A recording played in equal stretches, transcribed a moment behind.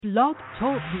Blog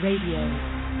Talk Radio.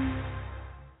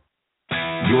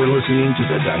 You're listening to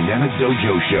the Dynamic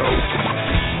Dojo Show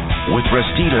with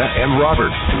Restita and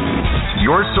Robert,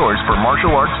 your source for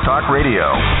martial arts talk radio.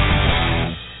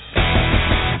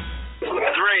 3,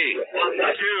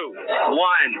 2, 1,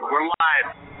 we're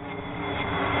live.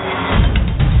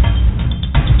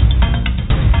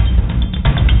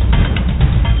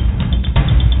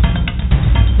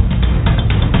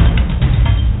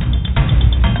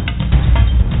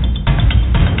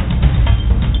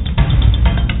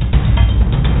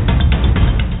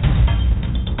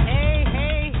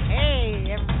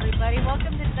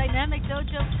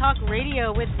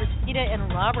 Radio with Restita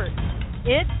and Robert.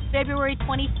 It's February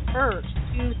 21st,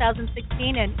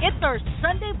 2016, and it's our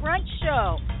Sunday Brunch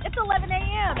Show. It's 11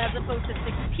 a.m. as opposed to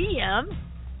 6 p.m.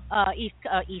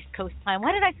 East Coast time.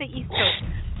 Why did I say East Coast?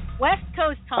 West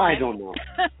Coast time. I don't know.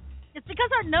 It's because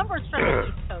our number's from the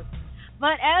East Coast.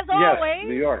 But as always... Yes,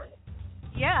 New York.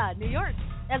 Yeah, New York.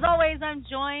 As always, I'm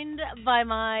joined by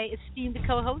my esteemed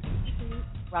co-host,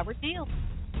 Robert Deal.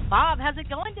 Bob, how's it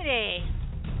going today?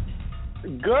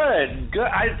 Good.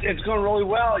 It's going really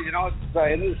well. You know, it's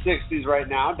in the 60s right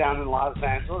now down in Los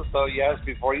Angeles. So, yes,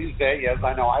 before you say, yes,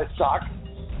 I know I suck.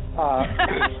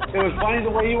 It was funny the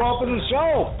way you opened the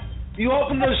show. You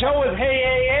opened the show with, hey,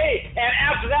 hey, hey. And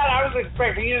after that, I was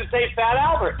expecting you to say Fat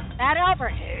Albert. Fat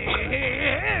Albert. Hey, hey,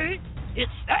 hey.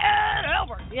 It's Fat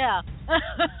Albert. Yeah.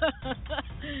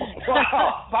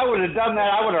 Wow. If I would have done that,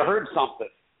 I would have heard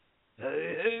something.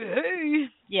 Hey, hey, hey.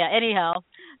 Yeah, anyhow.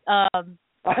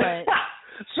 But...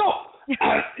 So,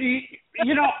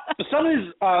 you know, some of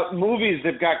these movies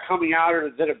they've got coming out or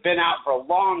that have been out for a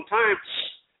long time,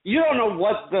 you don't know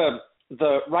what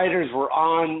the writers were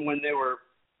on when they were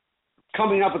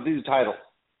coming up with these titles.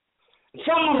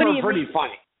 Some of them are pretty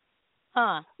funny.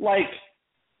 Huh. Like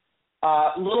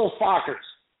Little Fockers.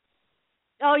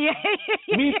 Oh, yeah.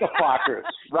 Meet the Fockers,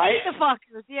 right? Meet the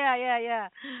Fockers, yeah.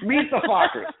 Meet the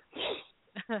Fockers.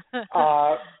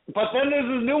 But then there's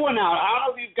a new one out. I don't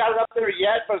know if you've got it up there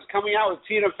yet, but it's coming out with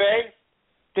Tina Fey.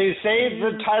 They say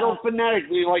the title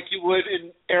phonetically like you would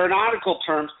in aeronautical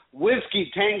terms,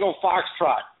 Whiskey Tango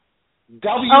Foxtrot.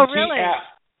 WTF. Oh, really?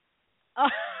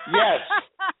 Yes.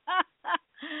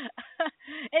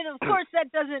 And of course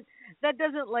that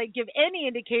doesn't like give any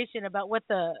indication about what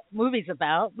the movie's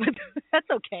about, but that's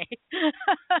okay.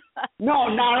 No,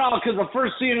 not at all, because the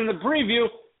first scene in the preview,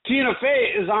 Tina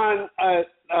Fey is on a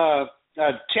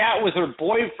chat with her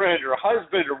boyfriend or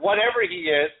husband or whatever he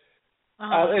is.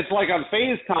 It's like on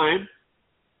FaceTime.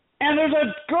 And there's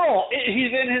a girl.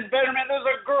 He's in his bedroom, and there's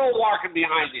a girl walking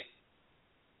behind him.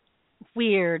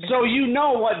 Weird. So you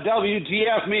know what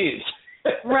WTF means.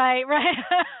 Right.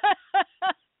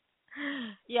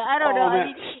 Yeah, I don't know.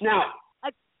 Man.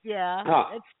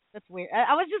 That's weird.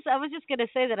 I was just gonna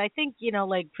say that I think, you know,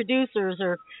 like producers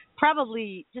are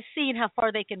probably just seeing how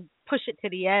far they can push it to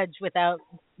the edge without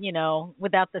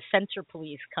the censor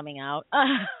police coming out.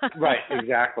 Right,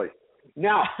 exactly.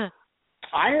 Now,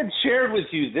 I had shared with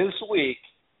you this week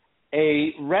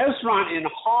a restaurant in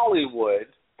Hollywood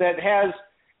that has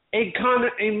a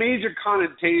major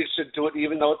connotation to it,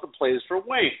 even though it's a place for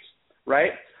wings,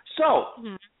 right? So,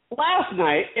 last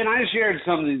night, and I shared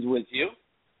some of these with you,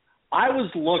 I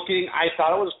was looking, I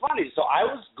thought it was funny, so I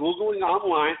was Googling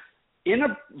online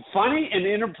funny and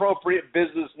inappropriate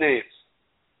business names.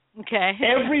 Okay.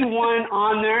 Everyone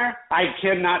on there, I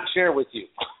cannot share with you.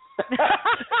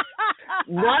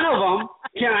 None of them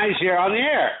can I share on the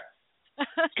air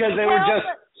because they were just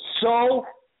so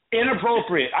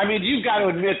inappropriate. I mean, you've got to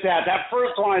admit that. That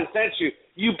first one I sent you,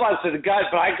 you busted a gut,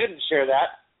 but I couldn't share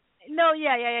that. No,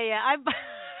 yeah.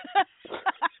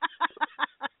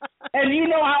 And you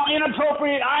know how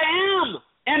inappropriate I am.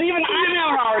 And even I'm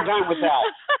having a hard time with that.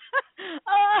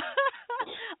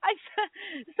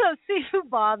 So Seafood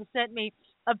Bob sent me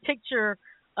a picture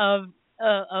of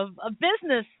a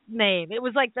business name. It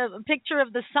was like a picture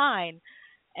of the sign.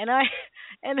 And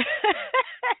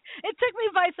it took me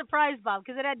by surprise, Bob,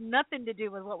 because it had nothing to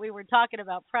do with what we were talking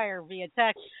about prior via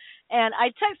text. And I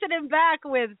texted him back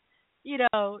with, you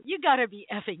know, you got to be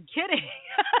effing kidding.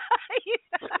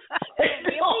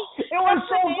 It was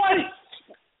so funny.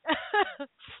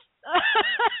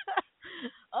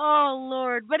 Oh,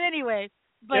 Lord. But anyway,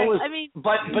 but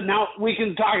now we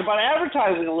can talk about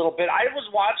advertising a little bit. I was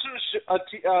watching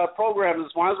a program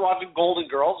this morning. I was watching Golden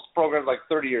Girls. This program's like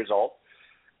 30 years old.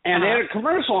 And they had a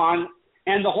commercial on,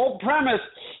 and the whole premise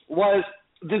was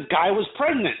this guy was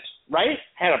pregnant, right?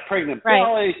 Had a pregnant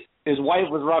belly. His wife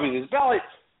was rubbing his belly.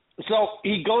 So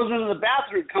he goes into the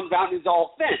bathroom, comes out, and he's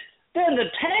all thin. Then the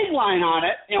tagline on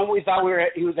it, you know, we thought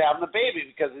he was having a baby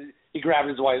because He grabbed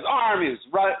his wife's arm. He was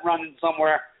running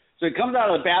somewhere. So he comes out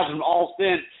of the bathroom all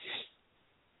thin.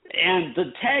 And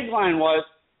the tagline was,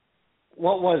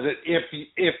 what was it?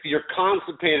 If you're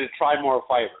constipated, try more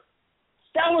fiber.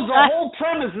 That was the whole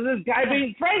premise of this guy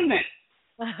being pregnant.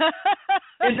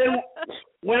 And then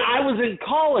when I was in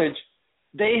college,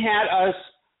 they had us,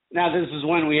 now this is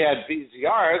when we had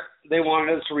VCRs, they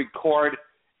wanted us to record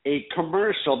a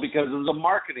commercial because it was a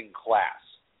marketing class.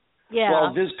 Yeah.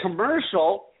 Well, this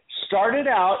commercial started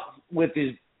out with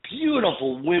these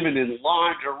beautiful women in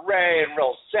lingerie and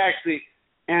real sexy,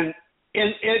 and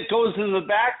it goes in the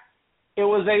back, it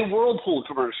was a Whirlpool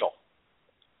commercial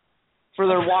for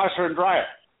their washer and dryer.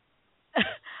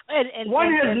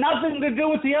 One has nothing to do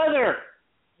with the other.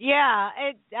 Yeah,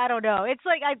 I don't know. It's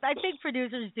like I think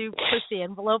producers do push the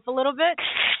envelope a little bit,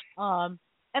 and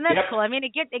that's cool. I mean,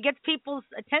 it gets people's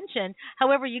attention.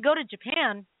 However, you go to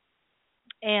Japan,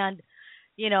 and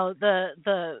you know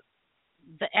the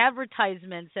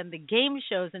advertisements and the game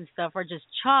shows and stuff are just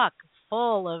chock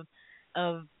full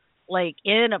of like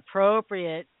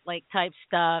inappropriate like type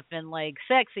stuff and like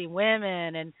sexy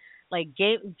women and like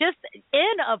just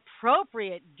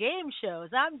inappropriate game shows.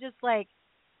 I'm just like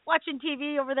watching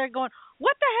TV over there going,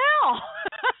 what the hell?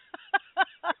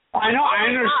 I know. I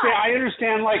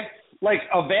understand. Like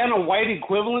a Vanna White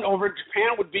equivalent over in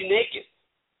Japan would be naked.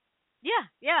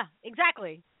 Yeah,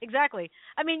 exactly.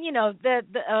 I mean, you know, the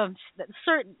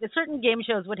certain game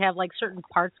shows would have like certain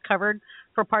parts covered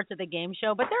for parts of the game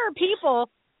show, but there are people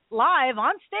live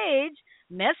on stage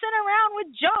messing around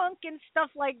with junk and stuff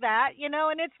like that, you know,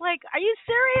 and it's like, are you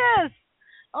serious?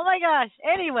 Oh my gosh.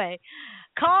 Anyway,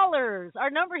 callers, our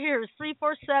number here is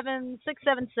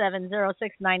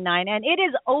 347-677-0699, and it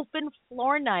is open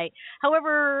floor night.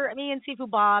 However, me and Sifu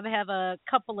Bob have a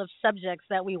couple of subjects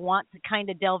that we want to kind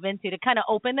of delve into to kind of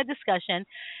open the discussion.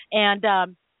 And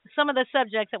some of the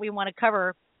subjects that we want to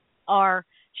cover are,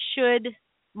 should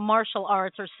martial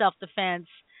arts or self-defense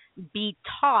be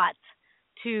taught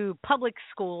to public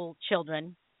school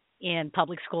children in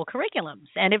public school curriculums?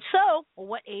 And if so,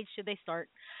 what age should they start?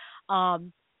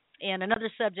 And another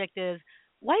subject is,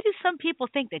 why do some people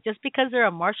think that just because they're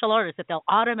a martial artist that they'll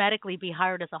automatically be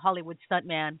hired as a Hollywood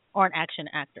stuntman or an action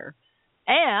actor?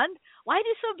 And why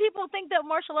do some people think that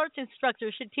martial arts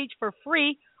instructors should teach for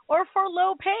free or for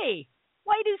low pay?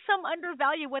 Why do some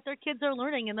undervalue what their kids are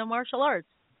learning in the martial arts?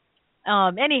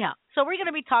 Anyhow, so we're going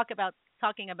to be talking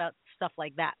about stuff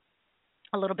like that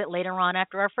a little bit later on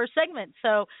after our first segment.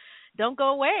 So don't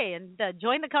go away and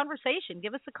join the conversation.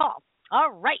 Give us a call.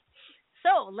 All right.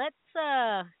 So let's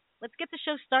get the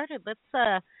show started. Let's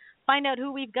find out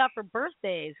who we've got for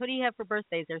birthdays. Who do you have for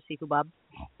birthdays there, Sifu Bob?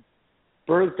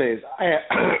 Birthdays. I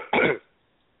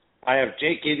have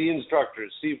JK the instructor,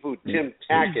 Sifu Tim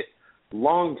Tackett,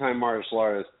 longtime martial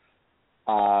artist.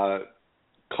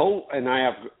 And I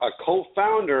have a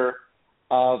co-founder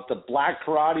of the Black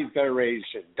Karate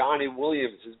Federation, Donnie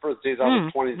Williams. His birthday is on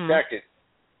the 22nd.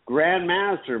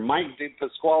 Grandmaster Mike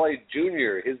DePasquale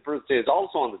Jr., his birthday is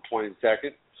also on the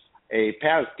 22nd. A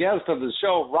past guest of the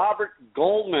show, Robert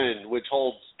Goldman, which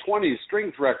holds 20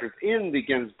 strength records in the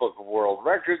Guinness Book of World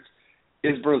Records.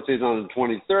 His birthday is on the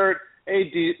 23rd.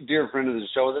 A dear friend of the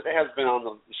show that has been on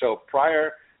the show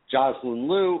prior, Jocelyn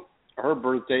Liu, her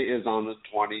birthday is on the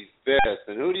 25th.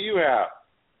 And who do you have?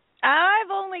 I've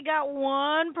only got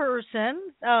one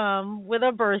person with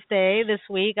a birthday this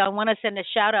week. I want to send a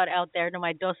shout-out out there to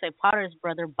my Dos Padres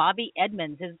brother, Bobby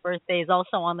Edmonds. His birthday is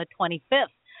also on the 25th.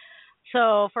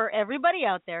 So for everybody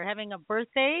out there having a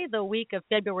birthday the week of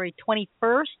February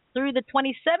 21st through the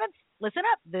 27th, listen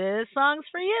up. This song's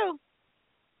for you.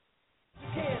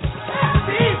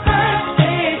 Happy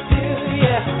birthday to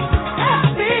you.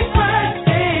 Happy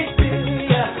birthday to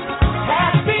you.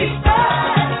 Happy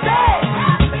birthday.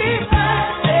 Happy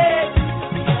birthday.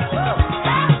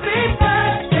 Happy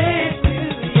birthday to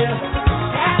you.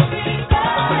 Happy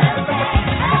birthday.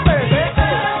 Happy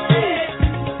birthday.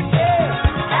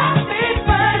 Happy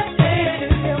birthday to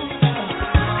you.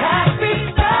 Happy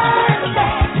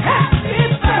birthday. Happy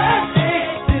birthday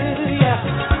to you.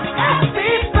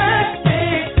 Happy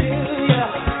birthday to you.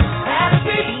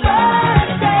 Happy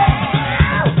birthday.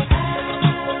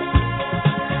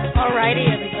 All righty,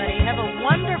 everybody. Have a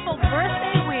wonderful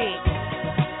birthday week.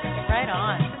 Right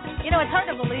on. You know, it's hard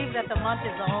to believe that the month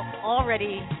is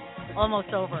already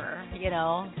almost over, you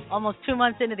know, almost 2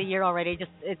 months into the year already.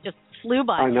 It just flew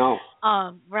by. I know.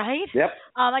 Right? Yep.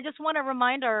 I just want to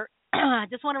remind our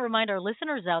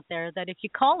listeners out there that if you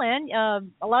call in,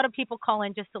 a lot of people call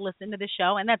in just to listen to the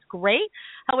show, and that's great.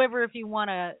 However, if you want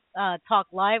to talk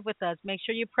live with us, make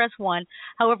sure you press 1.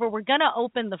 However, we're going to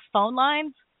open the phone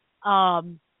lines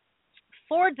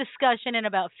for discussion in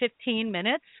about 15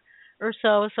 minutes or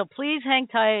so. So please hang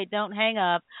tight. Don't hang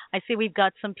up. I see we've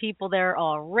got some people there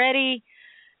already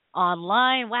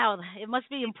online. Wow, it must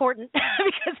be important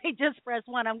because they just pressed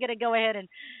one. I'm going to go ahead and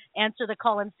answer the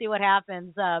call and see what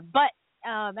happens. But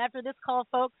after this call,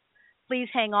 folks, please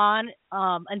hang on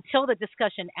until the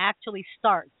discussion actually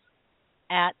starts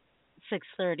at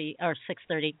 6:30 or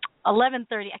 6:30,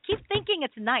 11:30. I keep thinking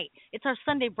it's night. It's our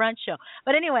Sunday brunch show.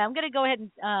 But anyway, I'm going to go ahead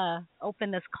and open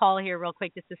this call here real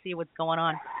quick just to see what's going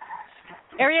on.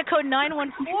 Area code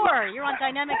 914. You're on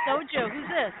Dynamic Dojo. Who's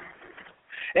this?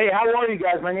 Hey, how are you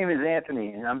guys? My name is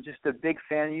Anthony, and I'm just a big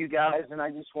fan of you guys, and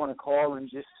I just want to call and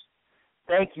just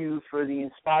thank you for the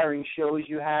inspiring shows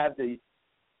you have, the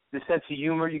sense of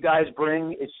humor you guys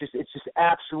bring. It's just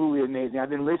absolutely amazing. I've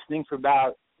been listening for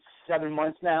about 7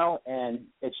 months now, and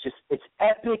it's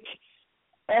epic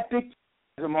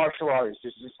as a martial artist.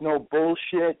 There's just no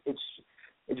bullshit.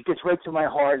 It gets right to my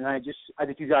heart, and I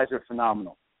think you guys are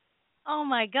phenomenal. Oh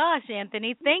my gosh,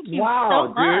 Anthony! Thank you wow,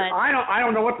 so much. Dude, I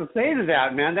don't know what to say to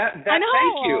that, man. That I know.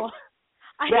 Thank you.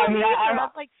 I'm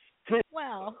like,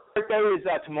 wow. My birthday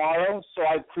is tomorrow, so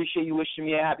I appreciate you wishing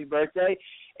me a happy birthday.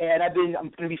 And I'm going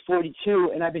to be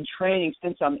 42, and I've been training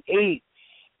since I'm 8.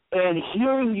 And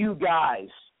hearing you guys,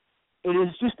 it is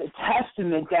just a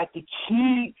testament that the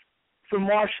key for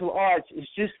martial arts is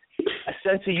just a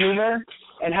sense of humor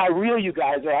and how real you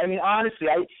guys are. I mean, honestly,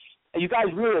 you guys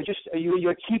really are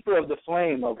you're a keeper of the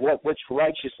flame of what's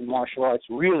righteous in martial arts,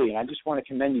 really. And I just want to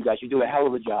commend you guys. You do a hell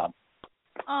of a job.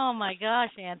 Oh, my gosh,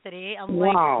 Anthony. I'm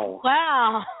wow. Like,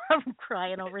 wow. I'm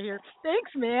crying over here.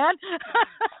 Thanks, man.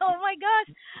 Oh, my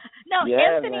gosh. Now,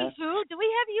 yeah, Anthony, man. do we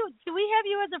have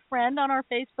you as a friend on our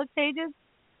Facebook pages?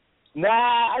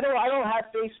 Nah, I don't have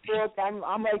Facebook.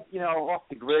 I'm like, off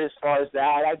the grid as far as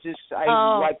that.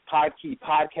 I like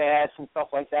podcasts and stuff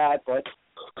like that, but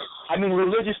I mean,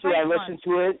 religiously, I listen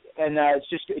to it, and it's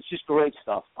just great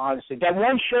stuff, honestly. That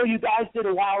one show you guys did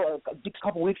a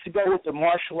couple weeks ago with the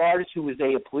martial artist who was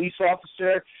a police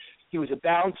officer, he was a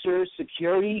bouncer,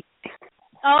 security.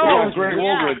 Oh, Greg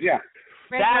Woolridge, yeah.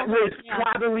 That was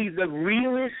probably the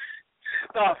realest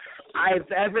stuff I've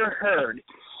ever heard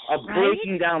of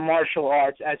breaking down martial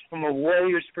arts as from a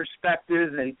warrior's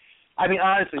perspective. And I mean,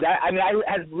 honestly, I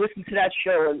have listened to that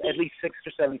show at least 6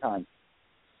 or 7 times.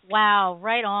 Wow,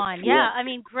 right on. Yeah, I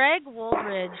mean, Greg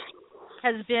Woolridge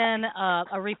has been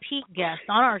a repeat guest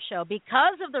on our show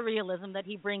because of the realism that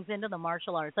he brings into the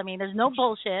martial arts. I mean, there's no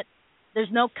bullshit.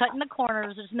 There's no cutting the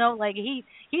corners. There's no, like,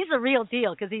 he's a real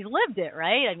deal because he's lived it,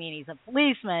 right? I mean, he's a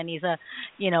policeman. He's a,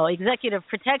 executive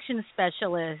protection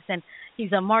specialist. And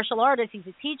he's a martial artist. He's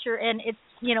a teacher. And it's,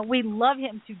 we love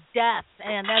him to death.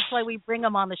 And that's why we bring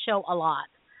him on the show a lot.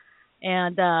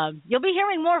 And you'll be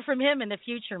hearing more from him in the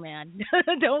future, man.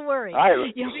 Don't worry.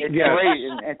 It's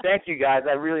great, and thank you guys.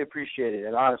 I really appreciate it.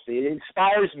 And honestly, it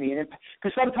inspires me. And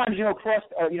because sometimes,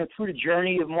 through the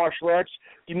journey of martial arts,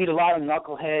 you meet a lot of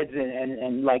knuckleheads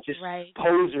and like just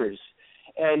posers.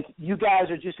 And you guys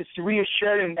are it's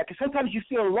reassuring because sometimes you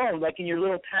feel alone, like in your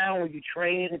little town where you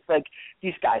train. It's like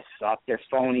these guys suck. They're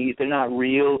phonies. They're not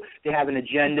real. They have an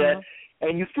agenda. Mm-hmm.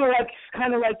 And you feel like it's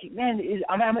kind of like, man,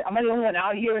 am I the only one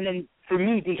out here? And then for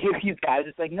me to hear you guys,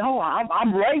 it's like, no,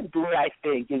 I'm right the way I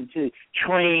think, and to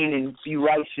train and be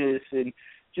righteous and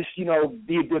just,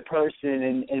 be a good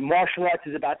person. And martial arts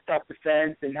is about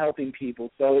self-defense and helping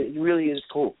people. So it really is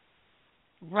cool.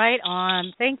 Right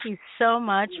on. Thank you so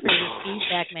much for your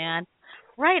feedback, man.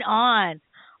 Right on.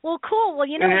 Well, cool. Well,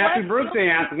 and happy birthday,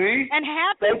 Anthony. And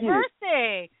happy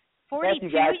birthday. 42,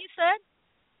 you said?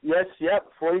 Yes, yep,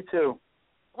 42.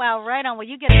 Wow, right on. Well,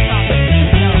 you get a song.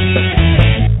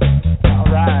 All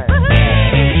right.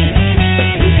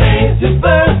 It's your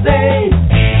birthday.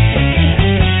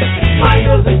 Mine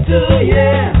goes to you.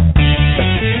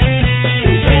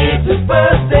 It's your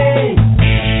birthday.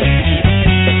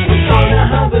 We're gonna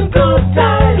have a good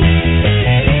time.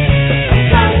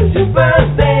 It's your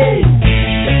birthday.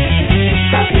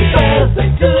 Happy birthday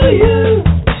to you.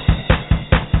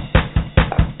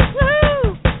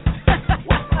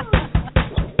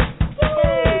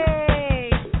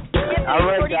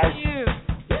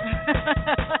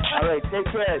 Take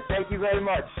care. Thank you very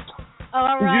much.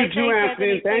 All right. You too,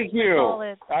 Anthony. Thank you. All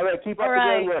right. Keep up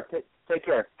the good work. Take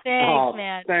care. Thanks,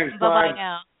 man. Thanks. Bye-bye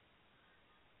now.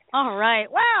 All right.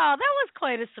 Wow, that was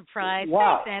quite a surprise.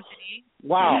 Wow. Thanks, Anthony.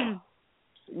 Wow.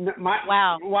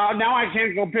 Wow. Wow, now I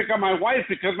can't go pick up my wife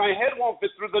because my head won't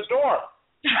fit through the door.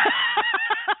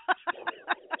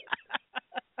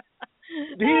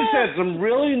 He said some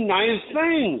really nice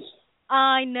things.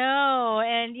 I know,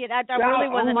 and I really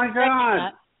wasn't expecting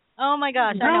that. Oh my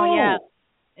gosh, no. I know, yeah.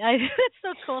 That's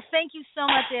so cool. Thank you so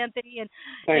much, Anthony.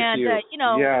 Thank you.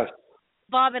 Yes.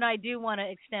 Bob and I do want to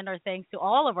extend our thanks to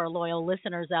all of our loyal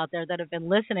listeners out there that have been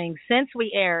listening since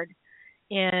we aired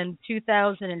in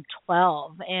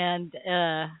 2012. And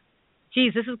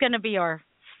geez, this is going to be our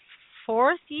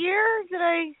 4th year. Did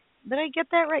I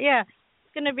get that right? Yeah,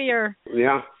 it's going to be our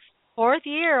 4th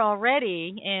year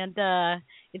already, and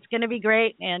it's going to be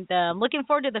great. And I'm looking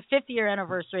forward to the 5th year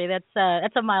anniversary.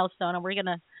 That's a milestone,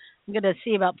 and I'm gonna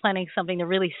see about planning something to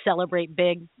really celebrate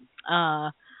big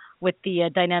with the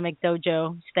Dynamic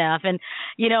Dojo staff. And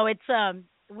it's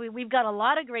we've got a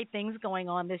lot of great things going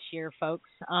on this year, folks.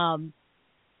 I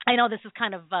know this is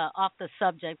kind of off the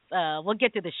subject. We'll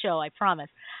get to the show, I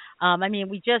promise. I mean,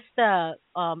 we just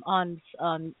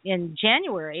in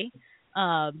January,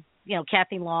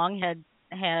 Kathy Long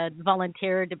had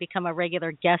volunteered to become a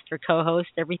regular guest or co-host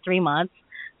every 3 months.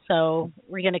 So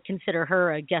we're going to consider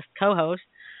her a guest co-host.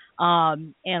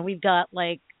 And we've got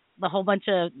like a whole bunch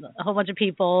of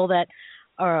people that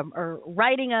are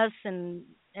writing us and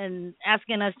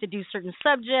asking us to do certain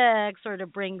subjects or to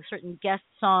bring certain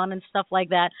guests on and stuff like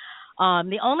that.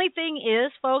 The only thing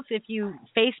is, folks, if you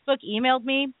Facebook emailed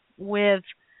me with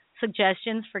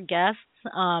suggestions for guests,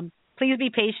 please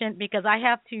be patient because I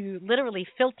have to literally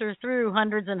filter through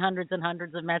hundreds and hundreds and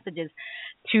hundreds of messages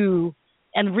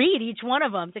and read each one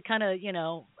of them to kind of,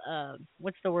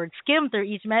 skim through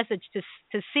each message to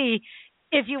see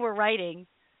if you were writing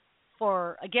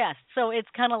for a guest. So it's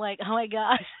kind of like, oh my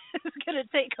gosh, it's going to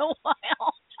take a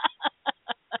while.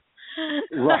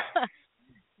 Right.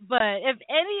 But if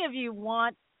any of you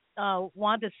want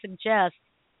to suggest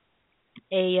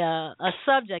a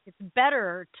subject, it's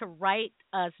better to write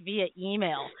us via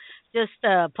email. Just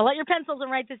pull out your pencils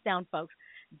and write this down, folks.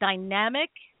 Dynamic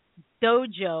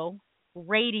Dojo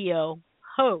Radio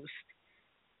Host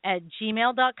at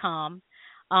gmail.com.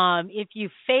 If you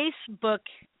Facebook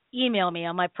email me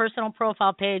on my personal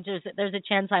profile page, there's a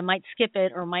chance I might skip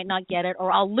it or might not get it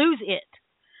or I'll lose it.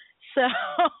 So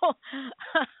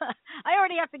I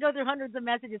already have to go through hundreds of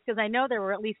messages because I know there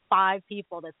were at least 5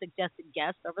 people that suggested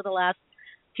guests over the last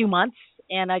 2 months.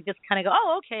 And I just kind of go,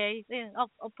 oh, okay,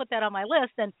 I'll put that on my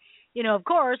list. And, of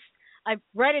course, I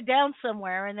write it down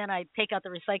somewhere and then I take out the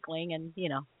recycling and,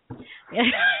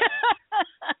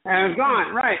 And it's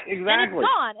gone, right, exactly.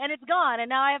 And it's gone. And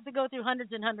now I have to go through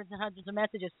hundreds and hundreds and hundreds of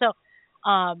messages. So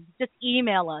just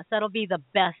email us. That'll be the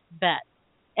best bet.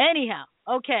 Anyhow,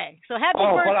 okay. So happy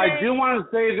birthday. But I do want to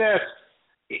say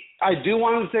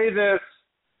this.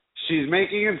 She's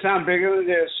making it sound bigger than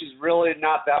it is. She's really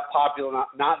not that popular.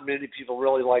 Not many people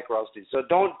really like Rusty. So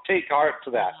don't take heart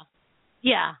to that.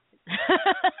 Yeah.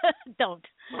 Don't.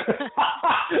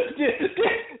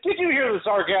 Did you hear the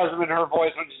sarcasm in her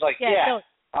voice when she's like,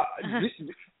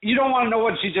 you don't want to know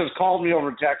what she just called me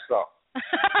over text, though.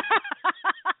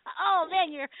 Oh, man,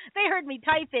 they heard me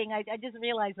typing. I just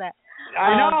realized that.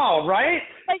 I know, right?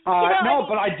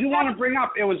 But I do want to bring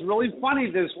up, it was really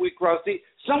funny this week, Rusty.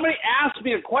 Somebody asked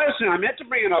me a question. I meant to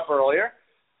bring it up earlier.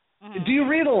 Mm-hmm. Do you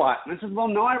read a lot? And I said, well,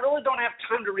 no, I really don't have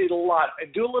time to read a lot. I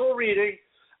do a little reading,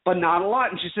 but not a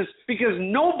lot. And she says, because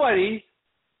nobody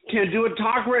can do a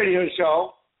talk radio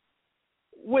show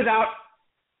without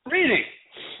reading.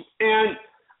 And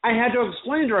I had to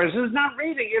explain to her, I said, it's not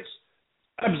reading, it's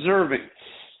observing.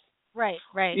 Right.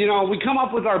 We come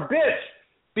up with our bits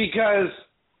because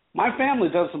my family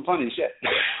does some funny shit.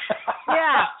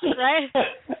 Yeah, right?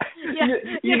 Yeah.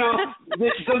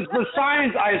 The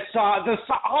signs I saw, the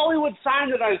Hollywood sign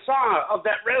that I saw of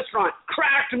that restaurant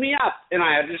cracked me up, and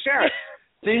I had to share it.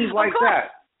 Things like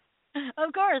that.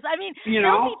 Of course. I mean,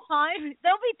 there'll be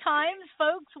times,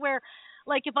 folks, where,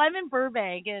 like, if I'm in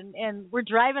Burbank and we're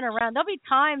driving around, there'll be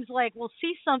times, like, we'll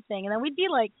see something, and then we'd be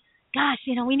like, gosh,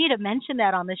 we need to mention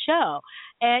that on the show.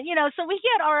 And, so we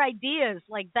get our ideas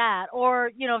like that.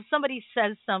 Or, if somebody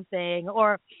says something,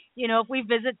 or, if we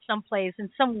visit someplace and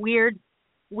some weird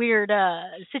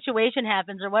situation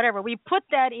happens or whatever, we put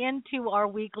that into our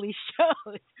weekly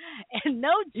shows. And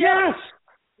no joke,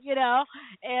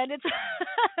 and it's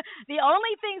the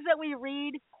only things that we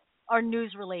read are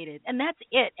news related. And that's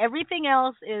it. Everything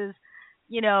else is,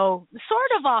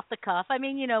 sort of off the cuff. I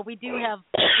mean, we do have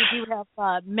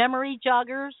memory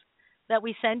joggers that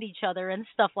we send each other and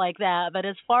stuff like that. But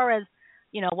as far as,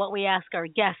 what we ask our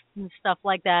guests and stuff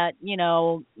like that,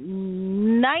 98%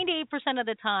 of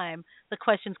the time the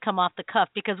questions come off the cuff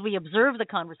because we observe the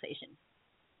conversation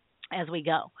as we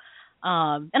go.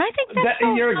 And I think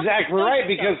you're exactly right,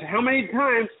 because how many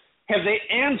times have they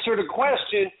answered a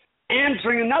question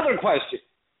answering another question,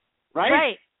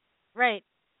 right? Right.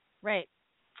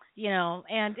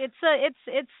 And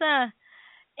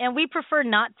and we prefer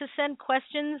not to send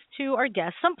questions to our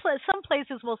guests. Some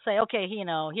places will say, okay,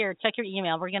 here, check your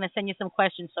email. We're going to send you some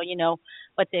questions so you know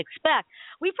what to expect.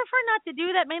 We prefer not to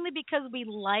do that mainly because we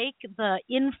like the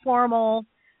informal,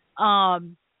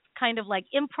 kind of like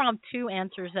impromptu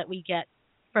answers that we get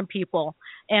from people.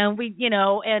 And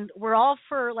and we're all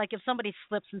for, like, if somebody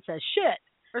slips and says shit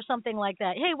or something like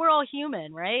that, hey, we're all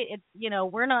human, right? It's,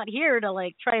 we're not here to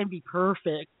like try and be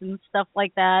perfect and stuff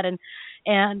like that.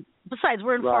 And besides,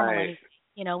 we're informal. Right.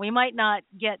 We might not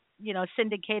get,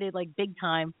 syndicated like big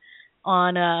time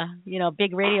on,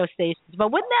 big radio stations,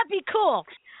 but wouldn't that be cool?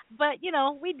 But,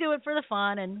 we do it for the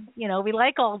fun, and, we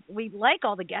like all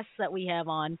the guests that we have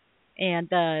on, and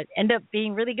end up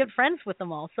being really good friends with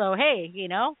them all. So, hey,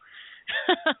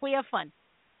 we have fun.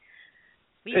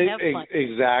 We have fun.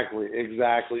 Exactly.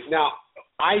 Now,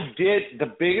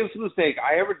 the biggest mistake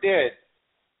I ever did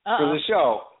for the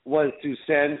show was to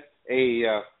send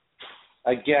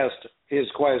a guest his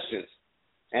questions,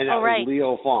 and that was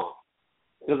Leo Fong.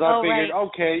 Because I figured,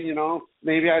 okay,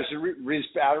 maybe I should,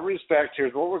 out of respect,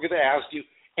 here's what we're going to ask you.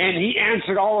 And he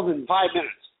answered all of them in 5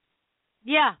 minutes.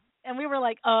 Yeah, and we were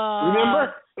like,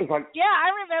 remember? It was like, yeah, I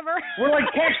remember. We're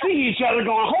like texting each other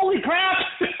going, holy crap!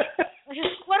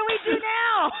 What do we do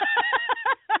now?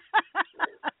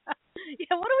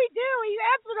 Yeah, what do we do? He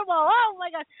answered them all. Oh my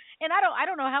God! And I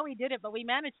don't know how we did it, but we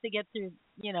managed to get through,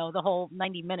 the whole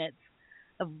 90 minutes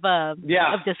of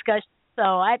discussion. So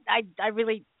I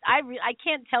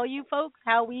can't tell you folks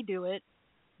how we do it,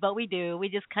 but we do. We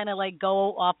just kind of like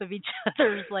go off of each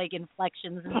other's like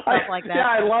inflections and stuff like that. Yeah,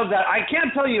 I love that. I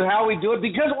can't tell you how we do it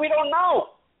because we don't know.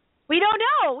 We don't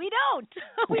know. We don't.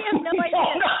 We have no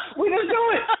idea. We just do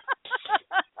it.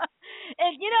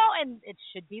 And it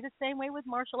should be the same way with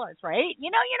martial arts, right?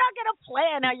 You're not going to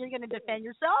plan how you're going to defend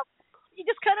yourself. You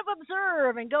just kind of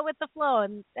observe and go with the flow,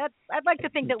 and I'd like to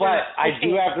think that. But I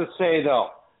do have to say though,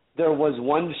 there was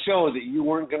one show that you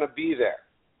weren't going to be there.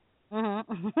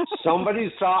 Mm-hmm.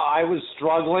 Somebody saw I was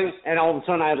struggling, and all of a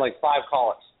sudden I had like 5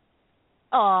 callers.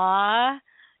 Aww.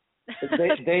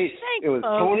 It was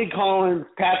Tony Collins,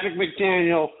 Patrick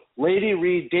McDaniel, Lady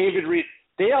Reed, David Reed.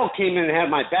 They all came in and had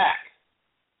my back.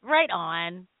 Right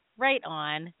on.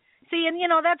 See,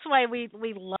 and that's why we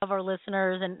love our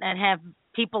listeners and have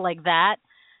people like that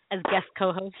as guest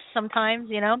co-hosts sometimes.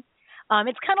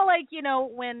 It's kind of like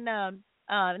when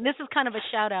and this is kind of a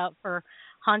shout out for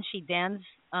Hanshi Dan's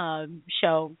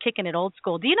show, Kicking It Old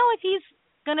School. Do you know if he's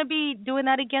going to be doing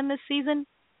that again this season?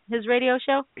 His radio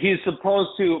show? He's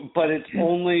supposed to, but it's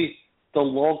only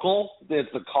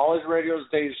it's the college radio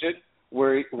station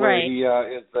where he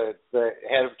is the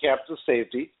head of campus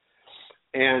safety.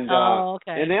 And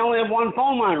and they only have one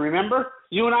phone line, remember?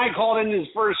 You and I called in his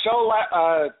first show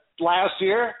last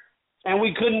year, and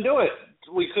we couldn't do it.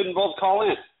 We couldn't both call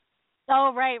in.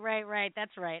 Oh, right.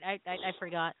 That's right. I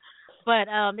forgot. But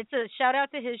it's a shout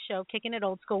out to his show, Kicking It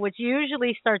Old School, which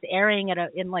usually starts airing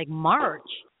in like March.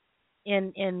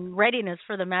 In readiness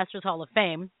for the Masters Hall of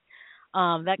Fame,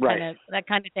 that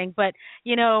kind of thing. But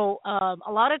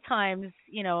a lot of times,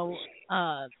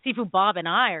 Sifu Bob and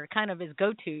I are kind of his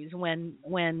go-tos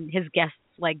when his guests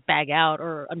like bag out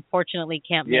or unfortunately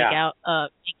can't make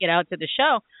it out to the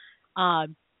show. All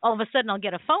of a sudden, I'll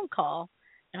get a phone call,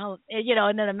 and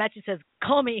and then a message says,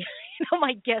 "Call me."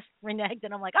 My guest reneged,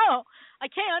 and I'm like, "Oh, I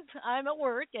can't. I'm at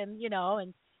work," and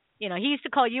he used to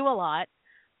call you a lot.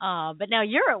 But now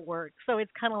you're at work, so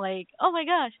it's kind of like, oh my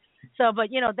gosh. So, but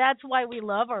that's why we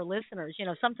love our listeners.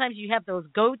 Sometimes you have those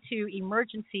go-to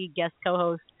emergency guest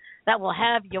co-hosts that will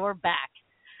have your back.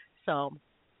 So,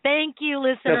 thank you,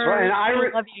 listeners. That's right. And I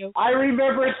love you. I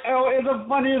remember it's the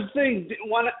funniest thing.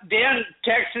 When Dan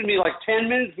texted me like 10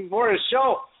 minutes before the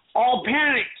show, all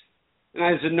panicked, and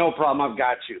I said, "No problem, I've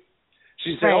got you."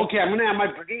 She said, "Okay, I'm going to have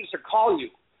my producer call you."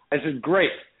 I said,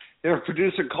 "Great." Their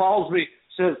producer calls me,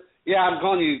 says, "Yeah, I'm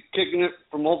calling you, Kicking It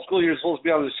from Old School. You're supposed to be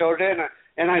on the show today."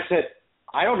 And I said,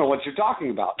 "I don't know what you're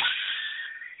talking about."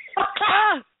 You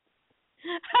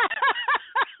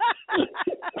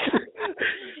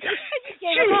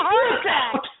gave him a heart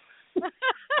attack.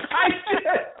 I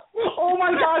did. Oh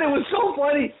my God, it was so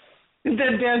funny. And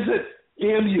then Dan said,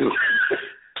 "Damn you."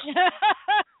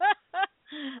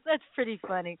 That's pretty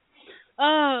funny.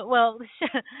 Oh, well,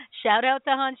 shout out to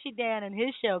Hanshi Dan and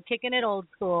his show, Kicking It Old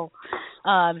School.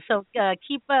 So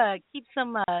keep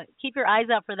your eyes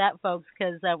out for that, folks,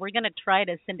 because we're going to try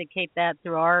to syndicate that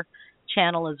through our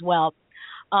channel as well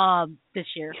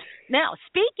this year. Now,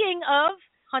 speaking of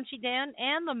Hanshi Dan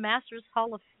and the Masters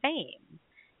Hall of Fame,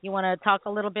 you want to talk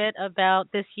a little bit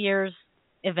about this year's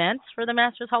events for the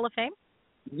Masters Hall of Fame?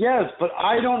 Yes, but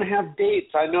I don't have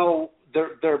dates. I know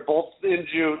they're both in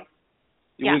June.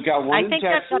 Yeah. We've got one I in think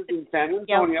Texas, in San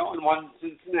Antonio, and one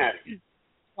in Cincinnati.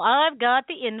 Well, I've got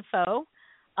the info.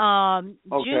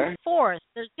 June 4th.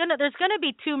 There's gonna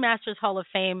be 2 Masters Hall of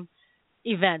Fame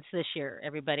events this year,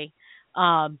 everybody.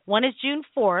 One is June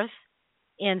 4th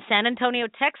in San Antonio,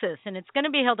 Texas, and it's going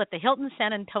to be held at the Hilton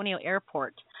San Antonio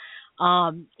Airport.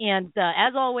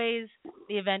 As always,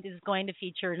 the event is going to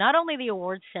feature not only the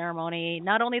awards ceremony,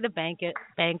 not only the banquet,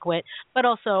 but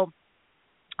also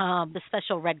the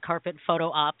special red carpet photo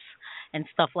ops and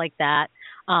stuff like that.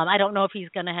 I don't know if he's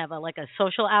going to have a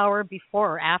social hour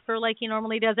before or after like he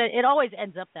normally does it. It always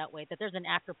ends up that way, that there's an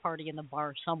after party in the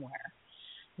bar somewhere.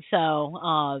 So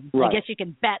I guess you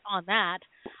can bet on that.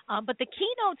 But the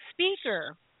keynote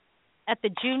speaker at the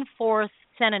June 4th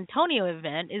San Antonio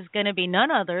event is going to be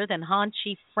none other than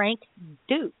Hanshi Frank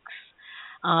Dukes.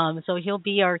 So he'll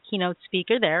be our keynote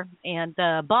speaker there. And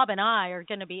Bob and I are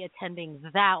going to be attending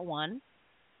that one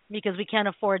because we can't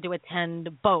afford to attend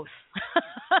both.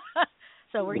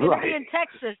 So we're going to be in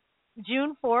Texas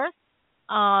June 4th.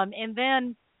 And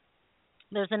then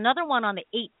there's another one on the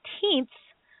 18th.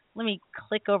 Let me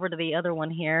click over to the other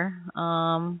one here.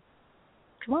 Come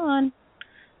on.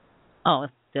 Oh,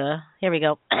 here we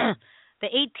go. The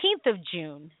 18th of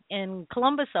June in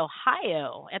Columbus,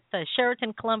 Ohio, at the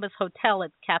Sheraton Columbus Hotel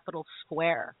at Capitol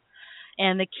Square.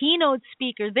 And the keynote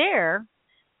speaker there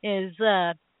is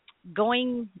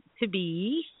going to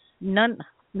be none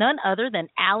other than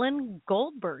Alan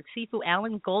Goldberg, Sifu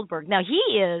Alan Goldberg. Now, he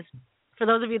is, for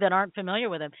those of you that aren't familiar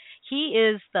with him, he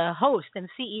is the host and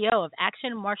CEO of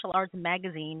Action Martial Arts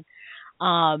Magazine.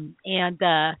 And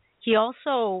he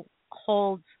also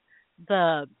holds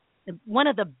one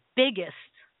of the biggest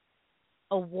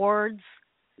awards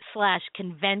 /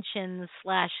 conventions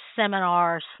 /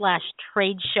 seminar /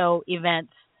 trade show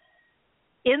events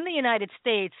in the United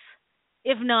States,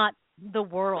 if not the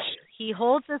world. He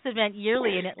holds this event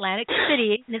yearly in Atlantic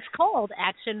City, and it's called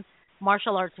Action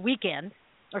Martial Arts Weekend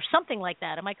or something like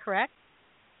that. Am I correct?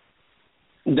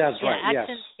 That's right, yes.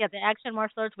 Yeah, the Action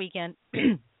Martial Arts Weekend.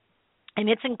 And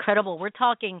it's incredible. We're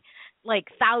talking like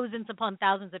thousands upon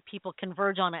thousands of people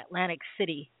converge on Atlantic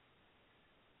City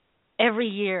every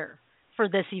year for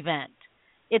this event.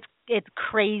 It's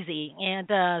crazy. And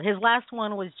his last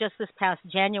one was just this past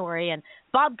January, and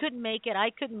Bob couldn't make it,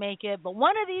 I couldn't make it, but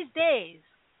one of these days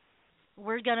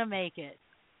we're going to make it.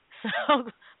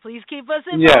 So please keep us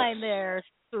in mind there,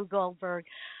 Stu Goldberg.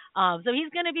 So he's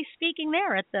going to be speaking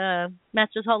there at the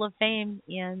Masters Hall of Fame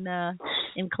in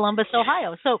Columbus,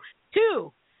 Ohio. So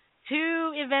two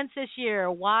events this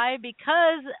year. Why?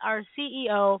 Because our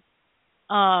CEO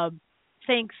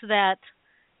thinks that,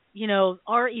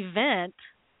 our event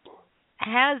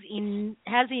has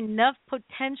enough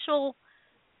potential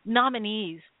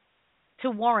nominees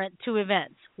to warrant 2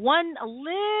 events. One a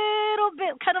little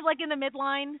bit kind of like in the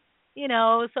midline,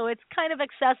 so it's kind of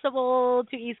accessible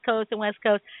to East Coast and West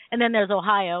Coast. And then there's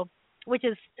Ohio, which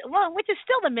is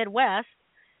still the Midwest,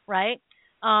 right?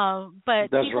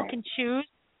 But people can choose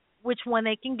which one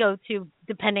they can go to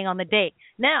depending on the date.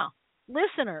 Now,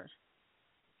 listeners,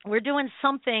 we're doing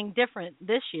something different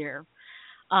this year.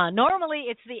 Normally,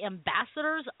 it's the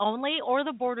ambassadors only or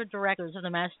the board of directors of the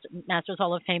Masters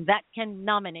Hall of Fame that can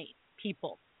nominate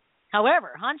people.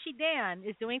 However, Hanshi Dan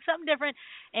is doing something different,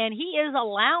 and he is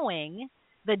allowing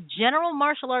the general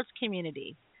martial arts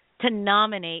community to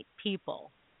nominate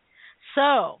people.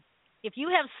 So, if you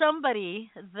have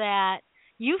somebody that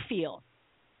you feel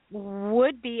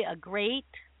would be a great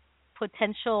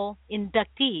potential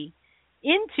inductee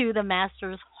into the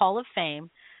Masters Hall of Fame,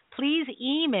 please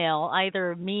email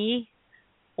either me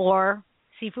or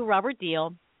Sifu Robert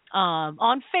Deal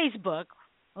on Facebook,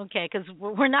 okay, because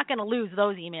we're not going to lose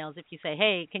those emails if you say,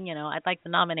 hey, I'd like to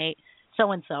nominate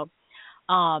so-and-so.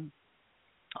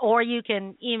 Or you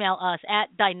can email us at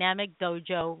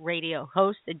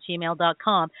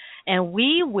dynamicdojoradiohost@gmail.com, and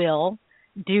we will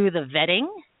do the vetting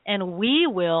and we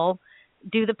will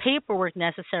do the paperwork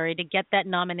necessary to get that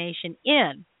nomination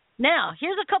in. Now,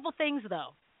 here's a couple things,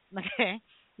 though, okay,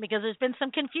 because there's been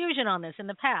some confusion on this in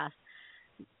the past.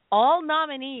 All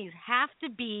nominees have to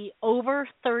be over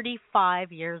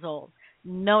 35 years old,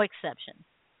 no exception.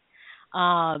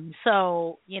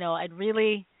 So, I'd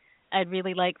really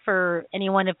like for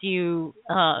anyone, if you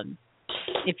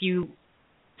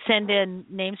send in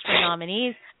names for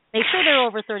nominees, make sure they're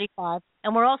over 35,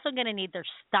 and we're also going to need their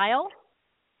style,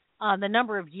 the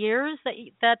number of years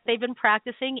that they've been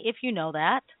practicing, if you know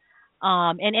that.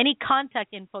 And any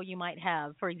contact info you might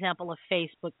have, for example, a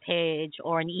Facebook page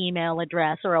or an email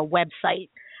address or a website.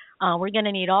 We're going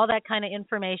to need all that kind of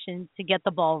information to get the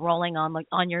ball rolling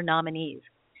on your nominees.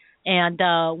 And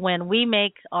when we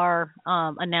make our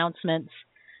announcements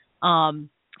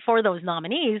for those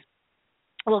nominees,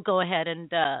 we'll go ahead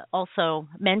and also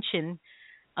mention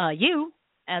you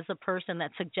as a person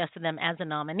that suggested them as a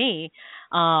nominee.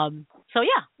 So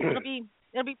yeah, it'll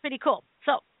be pretty cool.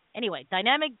 So anyway,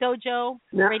 Dynamic Dojo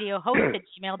Radio host at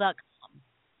gmail.com.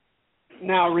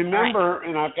 Now remember,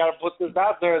 and I've got to put this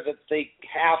out there, that they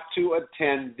have to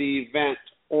attend the event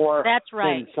or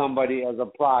send somebody as a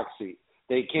proxy.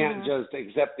 They can't just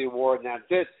accept the award and that's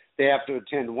it. They have to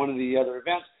attend one of the other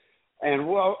events. And,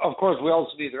 well, of course, we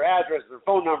also need their address, their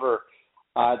phone number,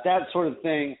 that sort of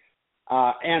thing,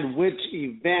 and which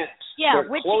event they're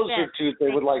closer to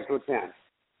they would like to attend.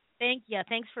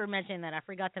 Thanks for mentioning that. I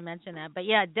forgot to mention that. But,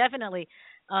 yeah, definitely,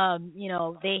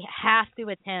 they have to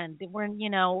attend. We're,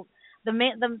 the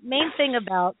main thing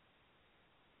about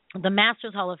the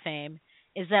Masters Hall of Fame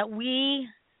is that we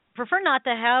prefer not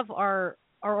to have our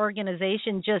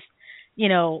organization just,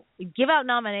 give out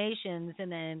nominations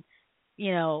and then,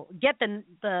 get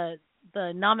the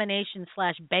nomination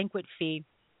 / banquet fee,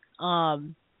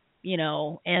 and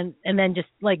then just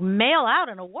like mail out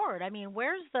an award. I mean,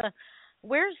 where's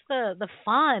the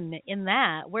fun in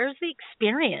that? Where's the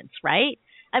experience, right?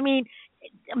 I mean,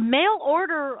 mail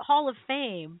order Hall of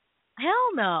Fame.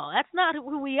 Hell no, that's not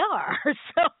who we are.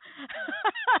 So,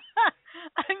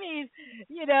 I mean,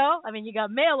 you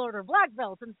got mail order black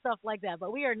belts and stuff like that,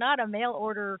 but we are not a mail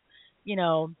order,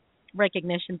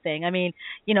 recognition thing. I mean,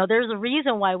 there's a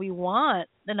reason why we want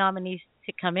the nominees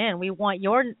to come in. We want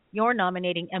your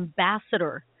nominating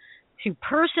ambassador to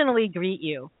personally greet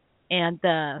you, and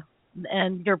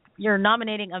your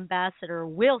nominating ambassador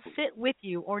will sit with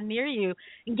you or near you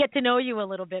and get to know you a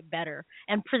little bit better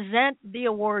and present the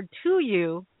award to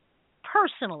you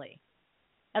personally,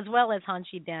 as well as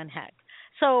Hanshi Dan Heck.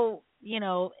 So,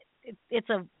 it's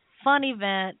a fun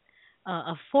event,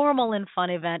 a formal and fun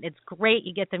event. It's great.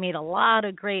 You get to meet a lot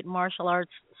of great martial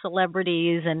arts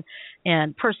celebrities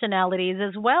and personalities,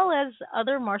 as well as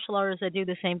other martial artists that do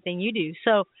the same thing you do.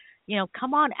 So,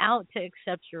 come on out to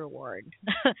accept your award.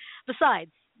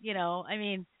 Besides,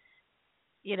 I'm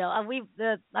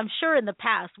sure in the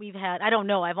past we've had, I don't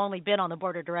know, I've only been on the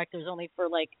board of directors only for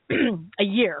like a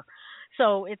year.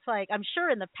 So it's like, I'm sure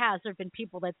in the past there have been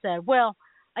people that said, well,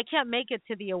 I can't make it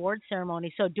to the award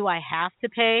ceremony, so do I have to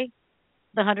pay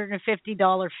the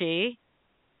 $150 fee?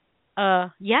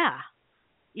 Yeah,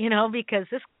 because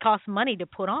this costs money to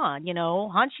put on.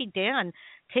 Hanshi Dan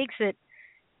takes it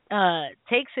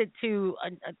to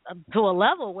a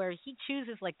level where he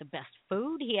chooses like the best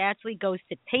food. He actually goes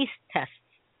to taste tests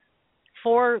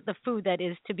for the food that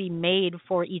is to be made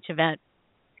for each event,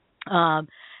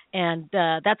 and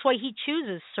that's why he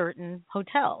chooses certain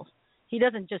hotels. He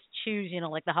doesn't just choose,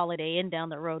 like the Holiday Inn down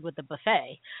the road with the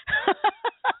buffet.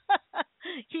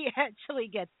 He actually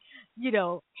gets,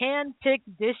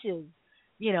 hand-picked dishes,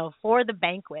 for the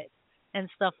banquet and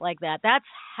stuff like that. That's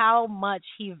how much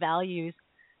he values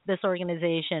this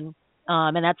organization,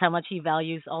 and that's how much he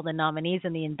values all the nominees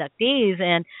and the inductees.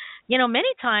 And, many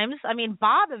times, I mean,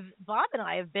 Bob and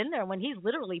I have been there when he's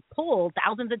literally pulled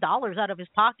thousands of dollars out of his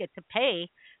pocket to pay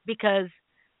because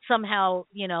somehow,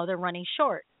 they're running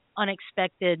short.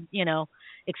 Unexpected,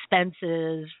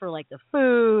 expenses for like the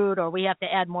food, or we have to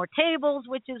add more tables,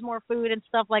 which is more food and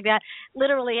stuff like that.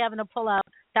 Literally having to pull out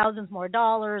thousands more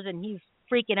dollars, and he's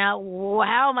freaking out.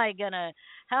 How am I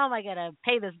gonna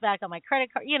pay this back on my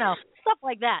credit card? Stuff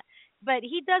like that. But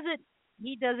he does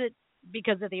it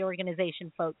because of the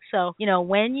organization, folks. So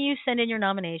when you send in your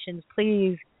nominations,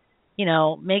 please,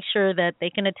 make sure that they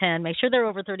can attend. Make sure they're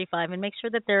over 35, and make sure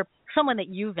that they're someone that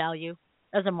you value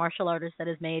as a martial artist that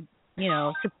has made,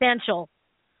 substantial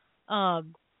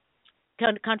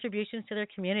contributions to their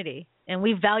community. And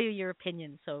we value your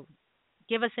opinion. So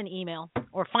give us an email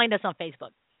or find us on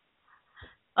Facebook.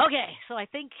 Okay, so I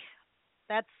think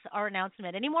that's our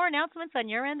announcement. Any more announcements on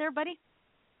your end there, buddy?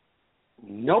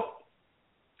 Nope.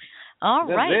 All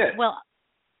That's right. it. Well,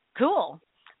 cool.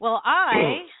 Well,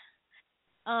 I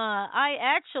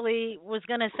actually was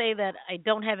going to say that I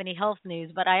don't have any health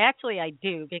news, but I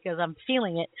do because I'm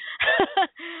feeling it.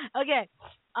 Okay.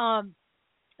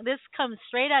 This comes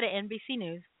straight out of NBC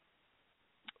News.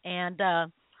 And,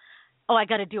 I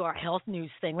got to do our health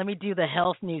news thing. Let me do the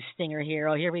health news stinger here.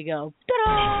 Oh, here we go.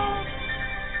 Ta-da!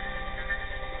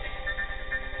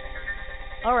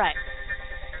 All right.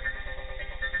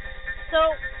 So,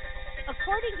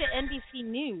 according to NBC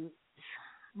News,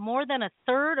 more than a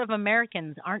third of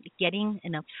Americans aren't getting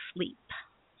enough sleep,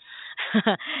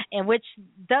 and which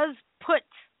does put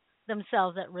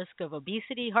themselves at risk of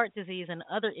obesity, heart disease, and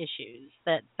other issues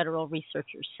that federal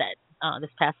researchers said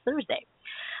this past Thursday.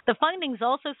 The findings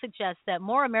also suggest that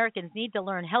more Americans need to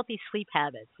learn healthy sleep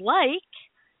habits, like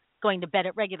going to bed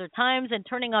at regular times, and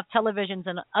turning off televisions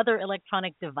and other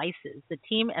electronic devices, the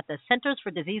team at the Centers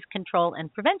for Disease Control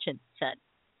and Prevention said.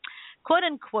 Quote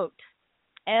unquote,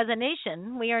 as a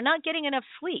nation, we are not getting enough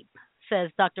sleep, says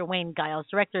Dr. Wayne Giles,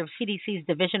 director of CDC's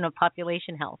Division of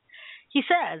Population Health. He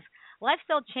says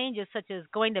lifestyle changes such as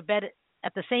going to bed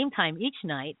at the same time each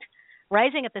night,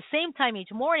 rising at the same time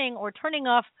each morning, or turning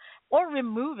off or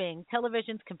removing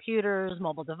televisions, computers,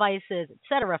 mobile devices,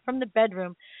 etc. from the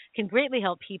bedroom can greatly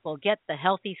help people get the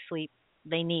healthy sleep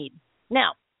they need.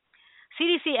 Now,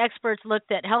 CDC experts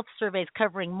looked at health surveys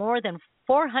covering more than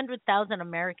 400,000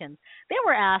 Americans. They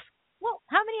were asked, well,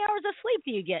 how many hours of sleep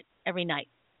do you get every night,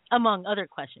 among other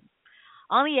questions.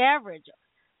 On the average,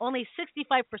 only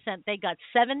 65% they got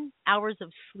 7 hours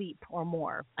of sleep or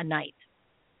more a night.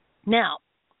 Now,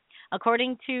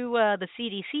 according to the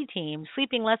CDC team,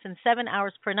 sleeping less than 7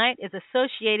 hours per night is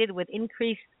associated with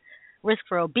increased risk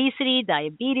for obesity,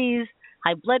 diabetes,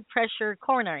 high blood pressure,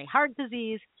 coronary heart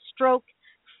disease, stroke,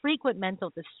 frequent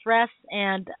mental distress,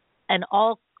 and an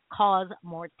all-cause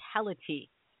mortality.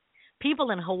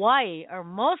 People in Hawaii are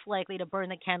most likely to burn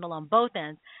the candle on both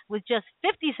ends, with just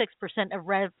 56%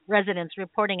 of residents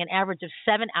reporting an average of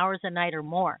 7 hours a night or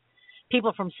more.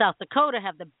 People from South Dakota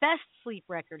have the best sleep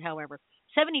record, however.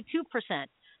 72%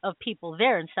 of people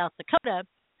there in South Dakota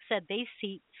said they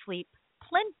sleep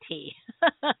plenty.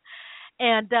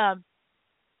 And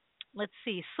let's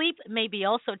see, sleep may be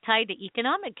also tied to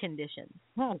economic conditions.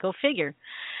 Go figure.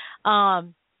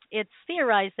 It's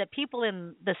theorized that people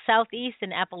in the Southeast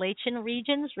and Appalachian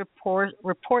regions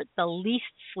report the least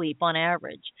sleep on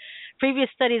average. Previous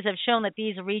studies have shown that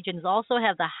these regions also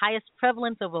have the highest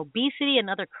prevalence of obesity and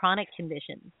other chronic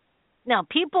conditions. Now,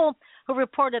 people who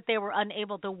reported they were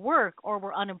unable to work or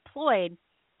were unemployed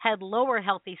had lower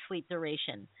healthy sleep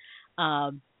duration,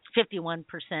 51%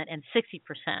 and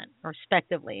 60%,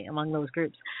 respectively, among those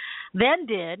groups. Then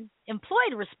did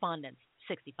employed respondents,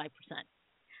 65%.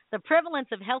 The prevalence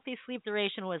of healthy sleep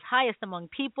duration was highest among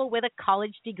people with a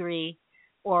college degree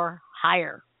or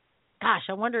higher. Gosh,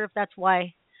 I wonder if that's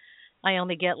why I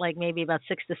only get like maybe about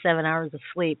 6 to 7 hours of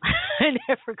sleep. I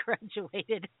never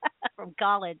graduated from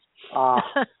college.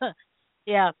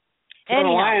 Yeah. And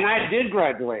I did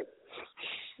graduate.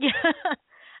 Yeah.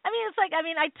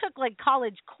 I took like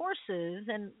college courses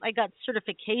and I got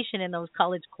certification in those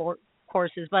college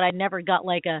courses, but I never got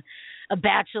like a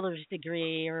bachelor's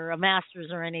degree or a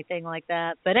master's or anything like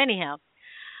that. But anyhow,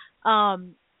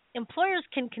 employers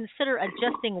can consider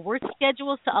adjusting work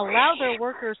schedules to allow their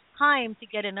workers time to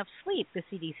get enough sleep, the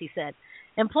CDC said.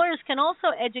 Employers can also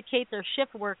educate their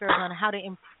shift workers on how to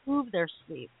improve their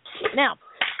sleep. Now,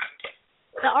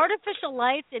 the artificial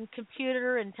lights in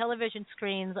computer and television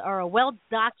screens are a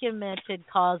well-documented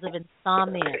cause of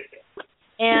insomnia.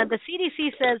 And the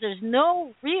CDC says there's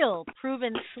no real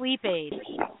proven sleep aid,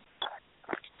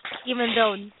 even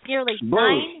though nearly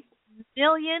 9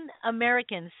 million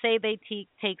Americans say they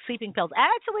take sleeping pills.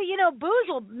 Actually, booze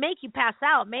will make you pass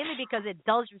out, mainly because it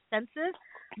dulls your senses.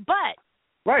 But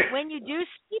when you do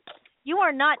sleep, you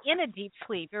are not in a deep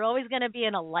sleep. You're always going to be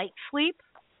in a light sleep,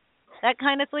 that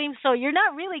kind of sleep. So you're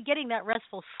not really getting that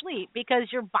restful sleep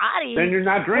because your body... Then you're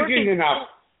not drinking enough.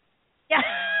 Yeah.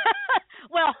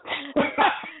 Well,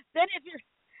 then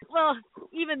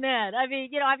even then, I've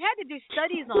had to do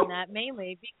studies on that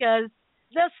mainly because,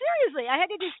 seriously, I had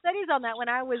to do studies on that when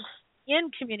I was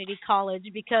in community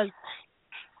college because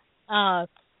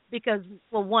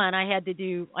one, I had to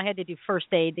do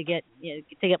first aid to get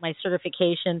my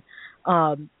certification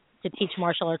to teach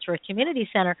martial arts for a community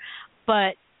center,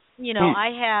 but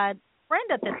I had a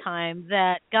friend at the time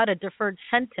that got a deferred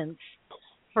sentence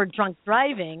for drunk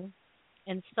driving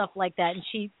and stuff like that, and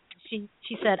she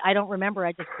said, I don't remember,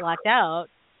 I just blacked out.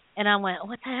 And I went,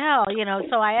 what the hell?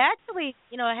 So I actually,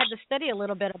 I had to study a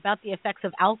little bit about the effects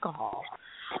of alcohol.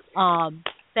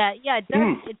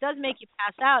 It does make you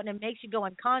pass out and it makes you go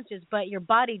unconscious, but your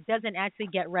body doesn't actually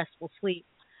get restful sleep.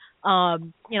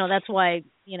 That's why,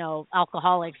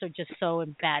 alcoholics are just so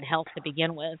in bad health to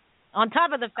begin with. On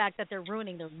top of the fact that they're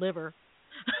ruining their liver.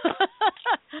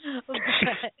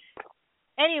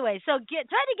 Anyway, so try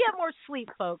to get more sleep,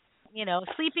 folks.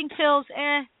 Sleeping pills,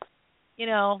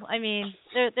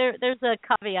 there's a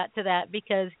caveat to that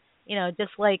because,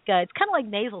 just like it's kind of like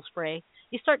nasal spray.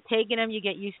 You start taking them, you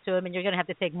get used to them, and you're going to have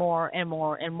to take more and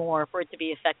more and more for it to be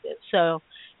effective. So,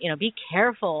 be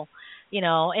careful, and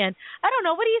I don't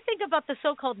know, what do you think about the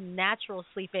so-called natural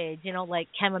sleep aids, like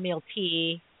chamomile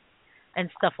tea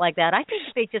and stuff like that? I think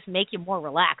they just make you more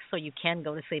relaxed so you can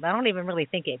go to sleep. I don't even really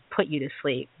think they put you to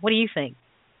sleep. What do you think?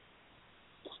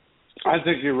 I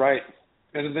think you're right.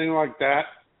 Anything like that,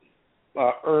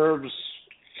 herbs,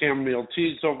 chamomile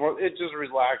tea, so forth. It just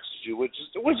relaxes you, which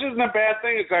isn't a bad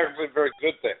thing. It's actually a very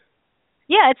good thing.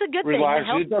 Yeah, it's a good thing. Relax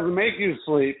you. It doesn't make you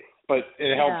sleep, but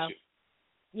it helps you.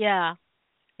 Yeah.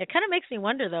 It kind of makes me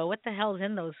wonder, though, what the hell's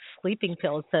in those sleeping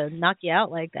pills to knock you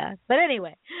out like that. But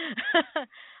anyway.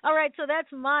 All right, so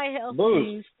that's my health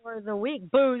news for the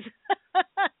week. Booze.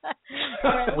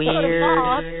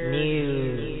 Weird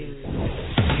news.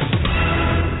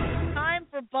 Time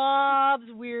for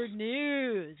Bob's Weird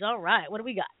News. All right, what do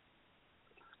we got?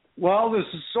 Well, this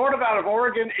is sort of out of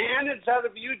Oregon, and it's out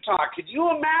of Utah. Could you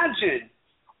imagine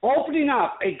opening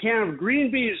up a can of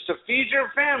green beans to feed your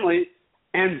family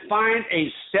and find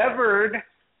a severed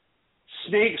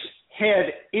snake's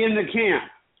head in the can?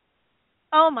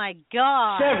 Oh, my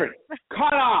God. Severed.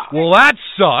 Cut off. Well, that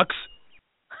sucks.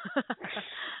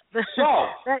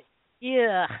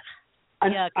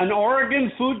 An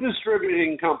Oregon food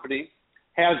distributing company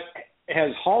has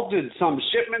halted some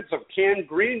shipments of canned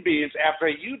green beans after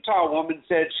a Utah woman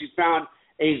said she found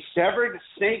a severed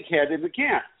snake head in the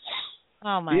can.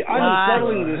 Oh, my God. The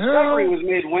unsettling discovery was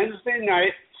made Wednesday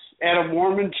night at a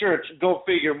Mormon church. Go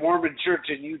figure, Mormon church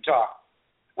in Utah.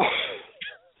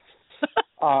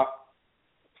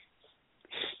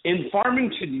 In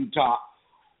Farmington, Utah,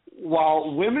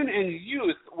 while women and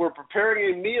youth were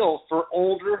preparing a meal for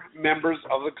older members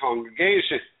of the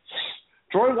congregation.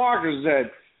 Troy Walker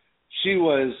said she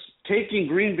was taking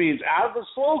green beans out of the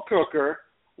slow cooker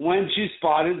when she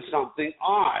spotted something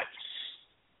odd.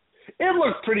 It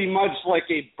looked pretty much like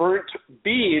a burnt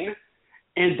bean,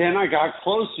 and then I got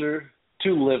closer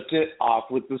to lift it off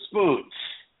with the spoon.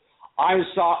 I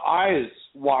saw eyes,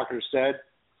 Walker said.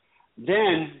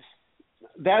 Then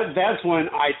that's when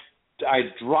I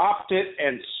dropped it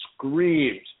and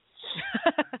screamed.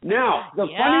 Now, the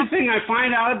funny thing I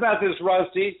find out about this,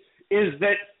 Rusty, is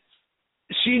that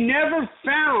she never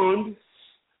found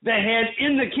the head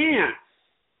in the can.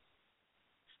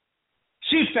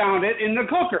 She found it in the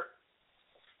cooker.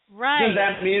 Right. Does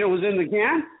that mean it was in the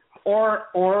can?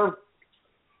 Or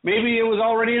maybe it was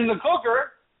already in the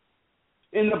cooker,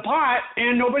 in the pot,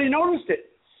 and nobody noticed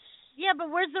it. Yeah, but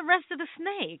where's the rest of the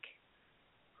snake?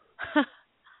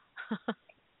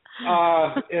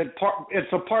 It's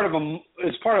part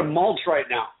of mulch right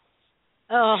now.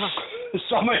 Oh.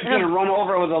 Somebody's gonna run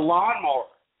over it with a lawnmower,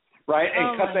 right,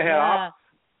 and cut the head off.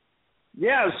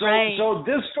 Yeah, so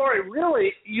this story,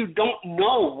 really, you don't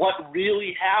know what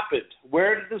really happened.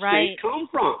 Where did the snake come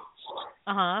from?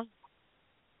 Uh-huh.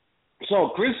 So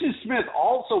Chrissy Smith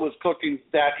also was cooking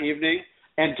that evening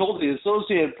and told the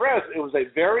Associated Press it was a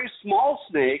very small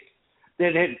snake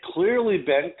that had clearly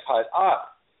been cut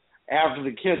up. After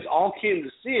the kids all came to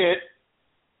see it,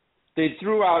 they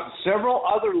threw out several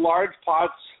other large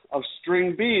pots of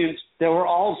string beans that were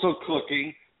also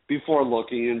cooking before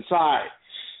looking inside.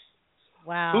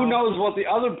 Wow. Who knows what the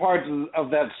other parts of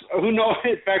that... Who knows?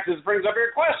 In fact, this brings up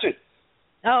your question.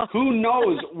 Oh. Who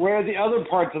knows where the other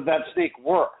parts of that snake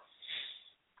were?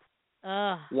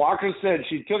 Walker said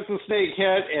she took the snake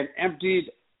head and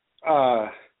emptied...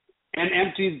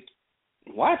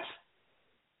 What?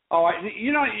 Oh,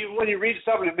 when you read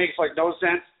something, it makes like no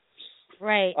sense.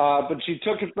 Right. But she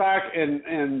took it back and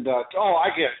I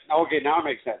get it. Okay, now it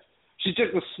makes sense. She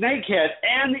took the snake head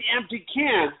and the empty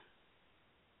can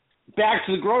back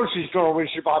to the grocery store when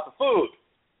she bought the food.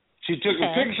 She took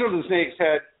a picture of the snake's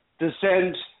head to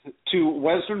send to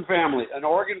Western Family, an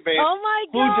Oregon-based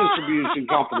food distribution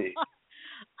company.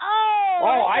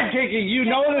 I take it you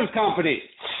know this company.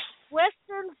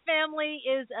 Western Family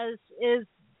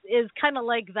is kind of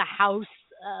like the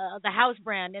house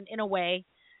brand in a way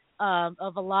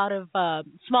of a lot of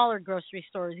smaller grocery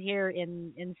stores here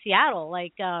in Seattle.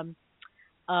 Like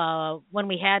when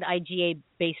we had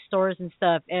IGA-based stores and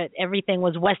stuff, everything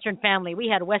was Western Family. We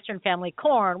had Western Family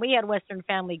corn. We had Western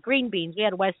Family green beans. We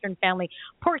had Western Family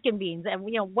pork and beans. And,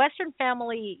 Western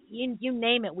Family, you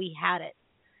name it, we had it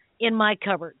in my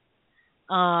cupboard.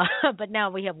 But now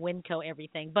we have Winco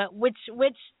everything. But which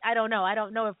I don't know. I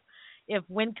don't know if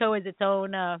Winco is its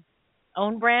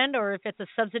own brand or if it's a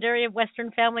subsidiary of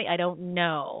Western Family. I don't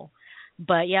know.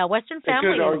 But, yeah, Western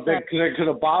Family. They could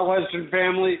have bought Western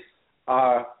Family.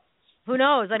 Who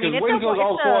knows? I mean, it's Winco's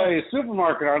also a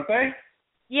supermarket, aren't they?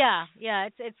 Yeah.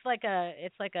 It's like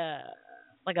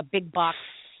a big box,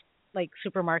 like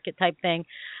supermarket type thing.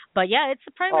 But yeah, it's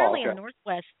primarily a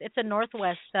Northwest. It's a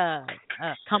Northwest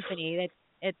company.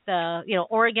 It's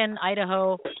Oregon,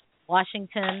 Idaho,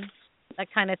 Washington,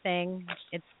 that kind of thing.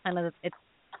 It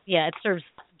serves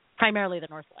primarily the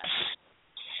Northwest.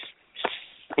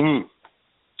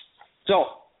 So.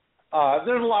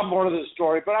 There's a lot more to this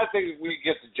story, but I think we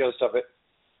get the gist of it.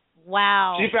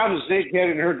 Wow. She found the snake head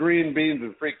in her green beans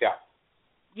and freaked out.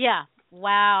 Yeah.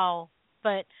 Wow.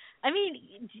 But I mean,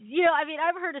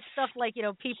 I've heard of stuff like,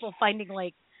 people finding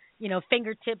like,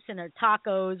 fingertips in their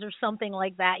tacos or something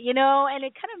like that, and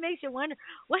it kind of makes you wonder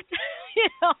what,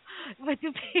 what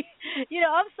do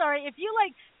I'm sorry, if you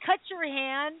like cut your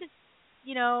hand,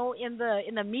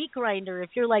 in the meat grinder,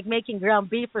 if you're like making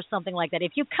ground beef or something like that,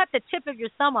 if you cut the tip of your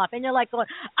thumb off and you're like going,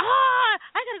 I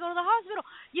got to go to the hospital,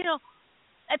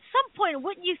 at some point,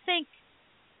 wouldn't you think,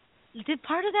 did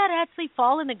part of that actually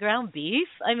fall in the ground beef?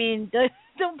 I mean,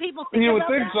 don't people think you about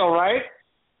would think that? so, right?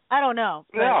 I don't know.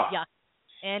 Yeah.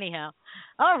 Anyhow.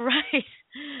 All right.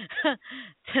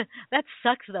 That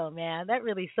sucks, though, man. That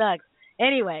really sucks.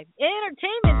 Anyway,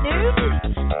 entertainment news.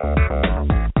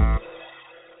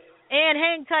 And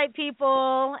hang tight,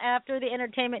 people. After the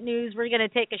entertainment news, we're going to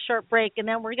take a short break, and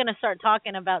then we're going to start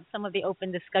talking about some of the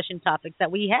open discussion topics that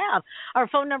we have. Our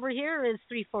phone number here is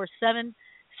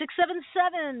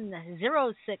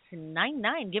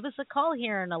 347-677-0699. Give us a call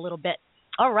here in a little bit.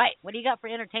 All right. What do you got for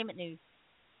entertainment news?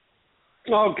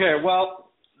 Okay,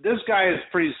 well, this guy is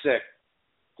pretty sick.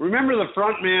 Remember the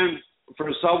front man for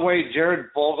Subway, Jared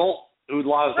Vogel, who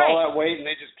lost all that weight and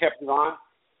they just kept it on?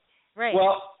 Right.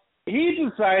 Well, he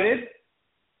decided,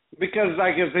 because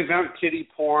I guess they found kiddie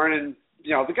porn and,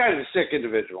 the guy's a sick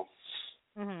individual.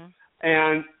 Mm-hmm.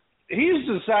 And he's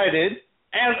decided,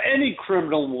 as any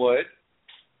criminal would,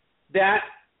 that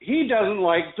he doesn't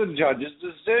like the judge's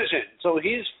decision. So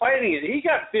he's fighting it. He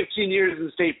got 15 years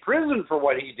in state prison for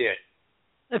what he did.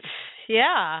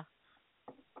 Yeah.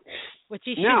 Which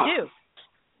he should do.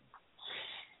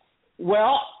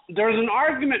 Well, there's an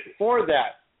argument for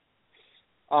that.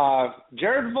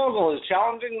 Jared Vogel is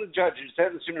challenging the judge who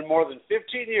sentenced him to more than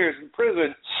 15 years in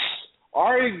prison,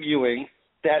 arguing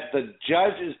that the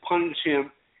judge is punishing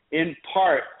him in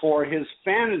part for his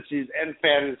fantasies, and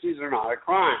fantasies are not a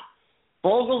crime.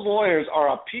 Vogel's lawyers are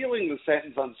appealing the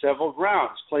sentence on several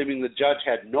grounds, claiming the judge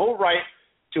had no right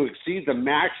to exceed the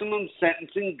maximum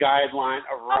sentencing guideline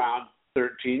of around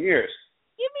 13 years.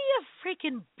 Give me a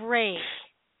freaking break.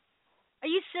 Are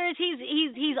you serious?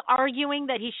 He's arguing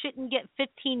that he shouldn't get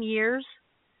 15 years?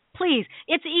 Please,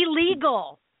 it's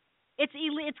illegal.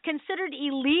 It's considered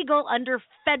illegal under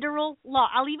federal law.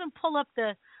 I'll even pull up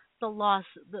the laws.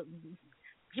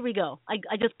 Here we go.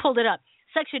 I just pulled it up.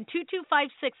 Section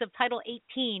 2256 of Title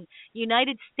 18,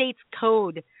 United States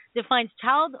Code, defines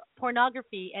child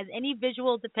pornography as any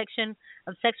visual depiction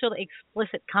of sexual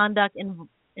explicit conduct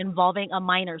involving a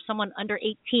minor, someone under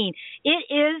 18. It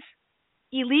is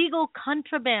illegal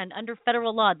contraband under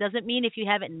federal law. Doesn't mean if you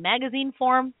have it in magazine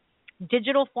form,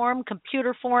 digital form,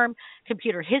 computer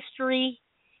history,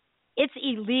 it's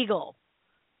illegal.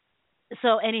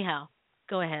 So anyhow,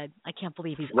 go ahead. I can't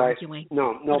believe he's arguing.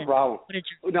 No problem.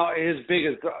 No,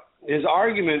 his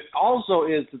argument also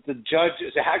is that the judge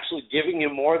is actually giving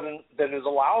him more than is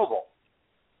allowable.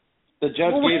 The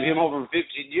judge gave him over 15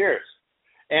 years,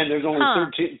 and there's only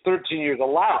 13 years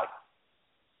allowed.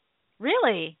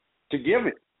 Really? To give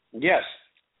it. Yes.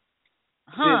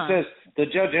 It says the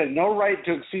judge has no right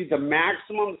to exceed the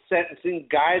maximum sentencing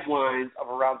guidelines of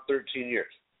around 13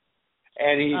 years.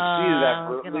 And he exceeded that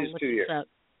for at least 2 years.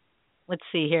 Let's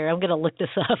see here. I'm going to look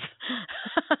this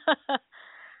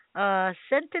up.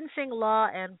 Sentencing law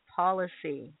and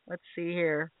policy. Let's see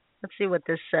here. Let's see what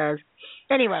this says.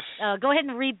 Anyway, go ahead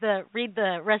and read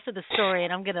the rest of the story,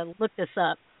 and I'm going to look this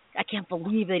up. I can't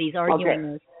believe that he's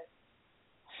arguing this.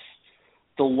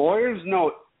 The lawyers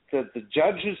note that the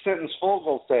judge who sentenced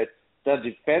Vogel said the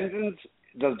defendant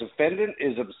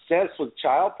is obsessed with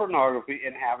child pornography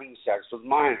and having sex with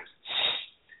minors.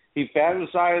 He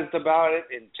fantasized about it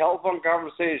in telephone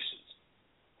conversations.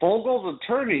 Vogel's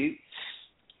attorneys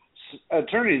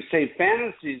say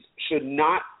fantasies should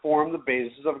not form the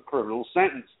basis of a criminal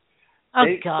sentence.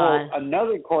 They quote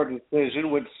another court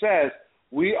decision which says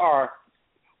we are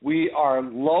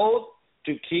loath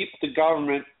to keep the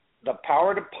government the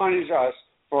power to punish us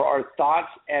for our thoughts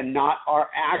and not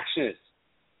our actions.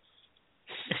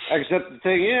 Except the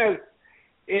thing is,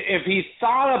 if he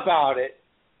thought about it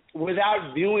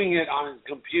without viewing it on his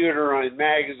computer, on his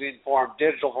magazine form,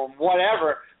 digital form,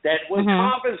 whatever, that was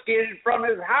confiscated from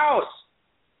his house,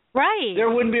 right, there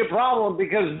wouldn't be a problem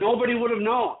because nobody would have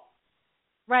known.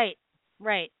 Right,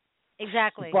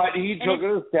 exactly. But he took it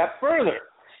a step further.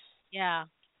 Yeah,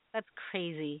 that's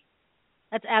crazy.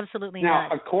 That's absolutely nuts.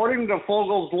 Now, according to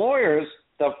Vogel's lawyers,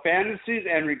 the fantasies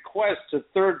and requests to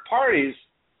third parties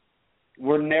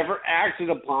were never acted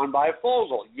upon by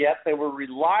Vogel, yet they were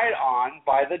relied on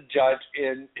by the judge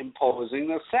in imposing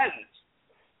the sentence.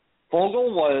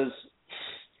 Vogel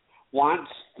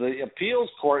wants the appeals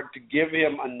court to give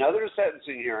him another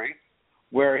sentencing hearing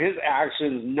where his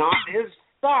actions, not his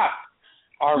thoughts,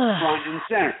 are front and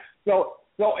center. So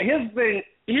his thing,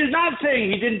 he's not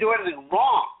saying he didn't do anything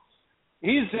wrong.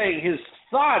 He's saying his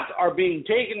thoughts are being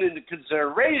taken into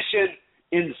consideration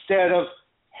instead of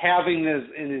having this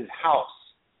in his house.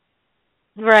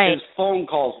 Right. His phone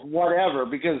calls, whatever,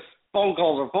 because phone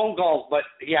calls are phone calls, but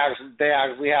they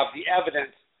actually have the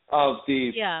evidence of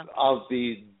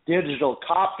the digital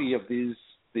copy of these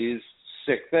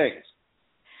sick things.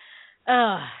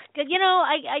 You know,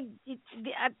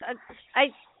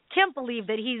 I can't believe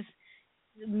that he's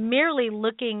merely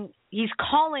he's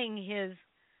calling his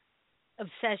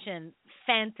obsession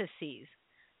fantasies,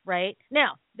 right?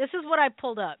 Now, this is what I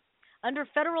pulled up. Under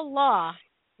federal law,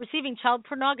 receiving child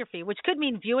pornography, which could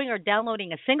mean viewing or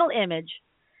downloading a single image,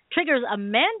 triggers a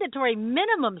mandatory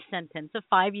minimum sentence of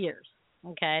 5 years.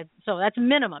 Okay, so that's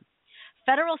minimum.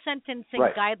 Federal sentencing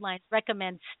guidelines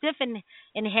recommend stiff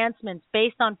enhancements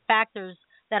based on factors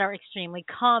that are extremely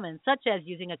common, such as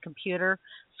using a computer,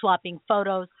 swapping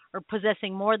photos, or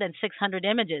possessing more than 600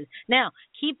 images. Now,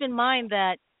 keep in mind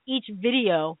that each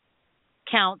video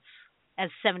counts as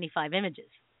 75 images.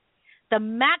 The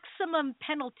maximum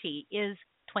penalty is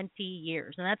 20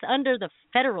 years, and that's under the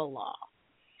federal law.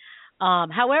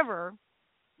 However,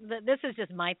 this is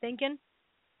just my thinking.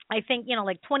 I think,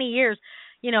 like 20 years,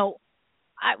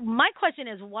 my question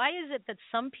is, why is it that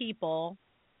some people,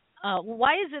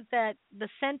 why is it that the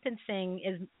sentencing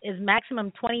is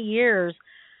maximum 20 years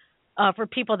for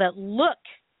people that look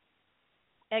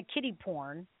at kiddie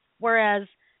porn, whereas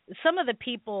some of the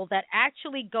people that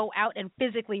actually go out and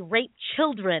physically rape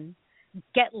children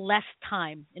get less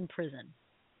time in prison?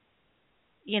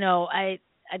 I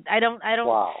don't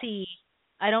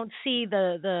see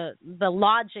the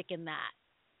logic in that.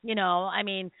 I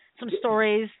mean, some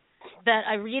stories that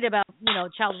I read about,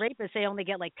 child rapists, they only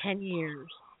get like 10 years,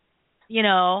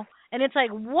 and it's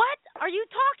like, what are you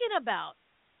talking about?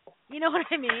 You know what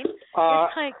I mean?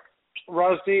 It's like,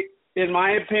 Rusty, in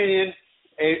my opinion,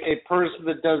 a person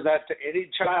that does that to any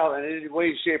child in any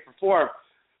way, shape, or form,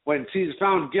 when he's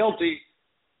found guilty,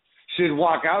 should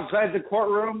walk outside the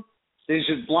courtroom. They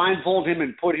should blindfold him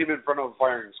and put him in front of a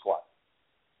firing squad.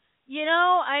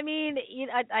 I mean,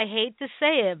 I hate to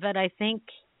say it, but I think,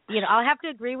 I'll have to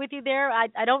agree with you there.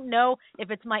 I don't know if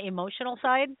it's my emotional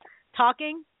side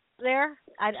talking there.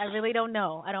 I really don't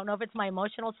know. I don't know if it's my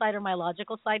emotional side or my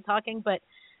logical side talking, but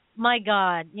my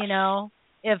God,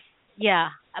 because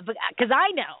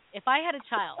I know if I had a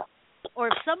child or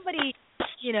if somebody,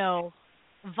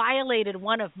 violated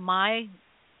one of my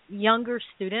younger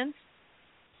students,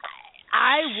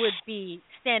 I would be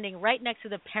standing right next to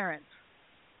the parents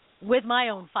with my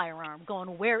own firearm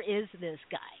going, where is this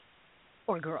guy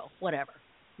or girl, whatever?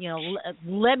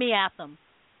 Let me at them.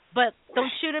 But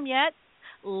don't shoot him yet.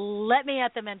 Let me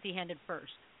at them empty-handed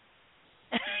first.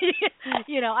 I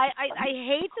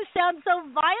hate to sound so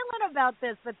violent about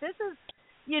this, but this is,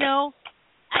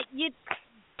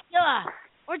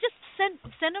 or just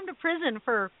send them to prison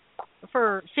for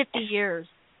 50 years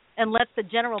and let the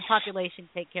general population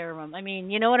take care of them. I mean,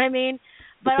 you know what I mean?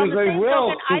 But because they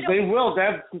will.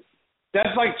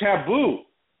 That's like taboo.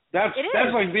 That's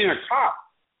like being a cop.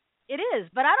 It is,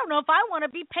 but I don't know if I want to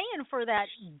be paying for that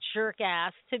jerk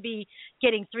ass to be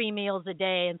getting 3 meals a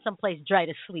day and someplace dry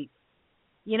to sleep.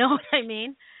 You know what I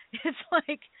mean? It's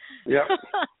like, yeah.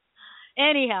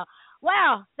 Anyhow,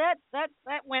 wow, that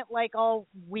went like all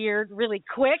weird, really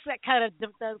quick. That kind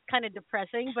of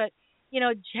depressing, but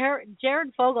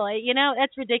Jared Fogle,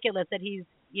 that's ridiculous that he's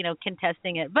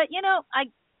contesting it. But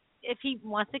if he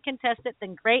wants to contest it,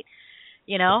 then great.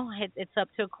 It's up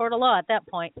to a court of law at that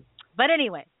point. But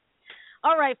anyway.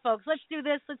 All right, folks, let's do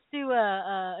this. Let's do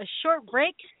a short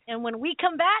break, and when we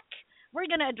come back, we're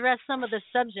going to address some of the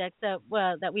subjects that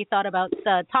we thought about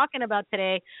talking about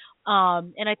today.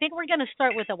 And I think we're going to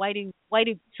start with why do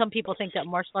some people think that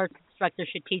martial arts instructors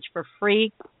should teach for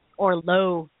free or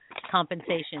low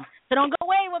compensation? So don't go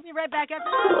away. We'll be right back after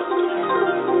this.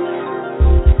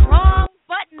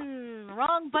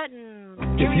 Wrong button.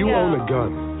 If you own a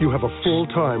gun, you have a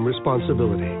full-time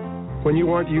responsibility. When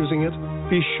you aren't using it,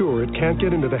 be sure it can't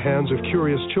get into the hands of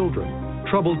curious children,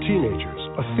 troubled teenagers,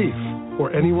 a thief,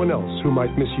 or anyone else who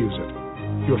might misuse it.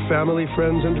 Your family,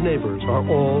 friends, and neighbors are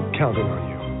all counting on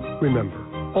you. Remember,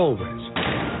 always,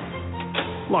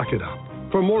 lock it up.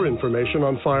 For more information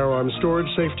on firearms storage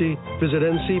safety, visit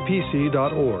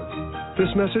ncpc.org.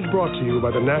 This message brought to you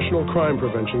by the National Crime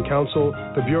Prevention Council,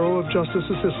 the Bureau of Justice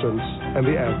Assistance, and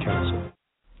the Ad Council.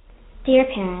 Dear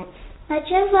parents, much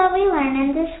of what we learn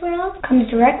in this world comes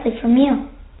directly from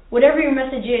you. Whatever your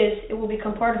message is, it will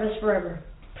become part of us forever.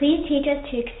 Please teach us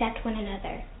to accept one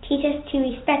another. Teach us to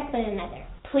respect one another.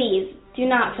 Please do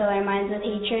not fill our minds with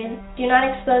hatred. Do not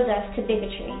expose us to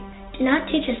bigotry. Do not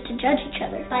teach us to judge each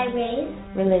other by race,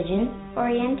 religion,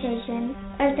 orientation,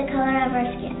 or the color of our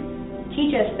skin.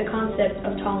 Teach us the concept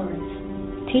of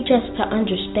tolerance. Teach us to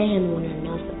understand one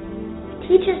another.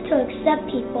 Teach us to accept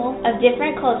people of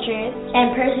different cultures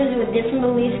and persons with different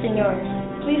beliefs than yours.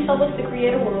 Please help us to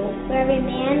create a world where every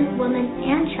man, woman,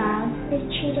 and child is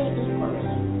treated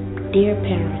equally. Dear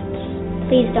parents,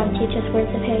 please don't teach us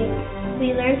words of hate.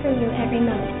 We learn from you every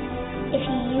moment. If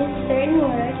you use certain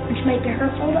words which might be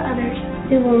hurtful to others,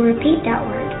 we will repeat that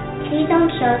word. Please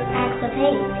don't show us acts of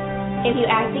hate. If you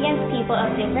act against people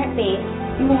of different faiths,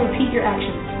 we will repeat your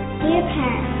actions. Dear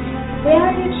parents, we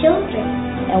are your children,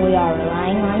 and we are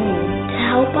relying on you to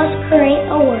help us create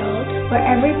a world where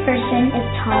every person is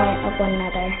tolerant of one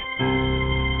another.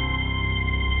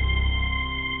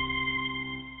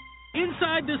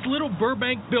 Inside this little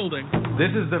Burbank building,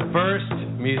 this is the first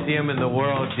museum in the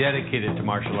world dedicated to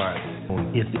martial arts.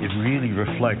 It really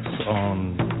reflects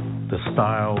on the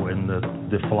style and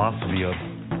the philosophy of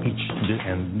each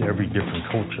and every different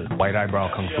culture. White eyebrow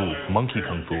kung fu, monkey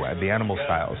kung fu, the animal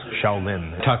styles,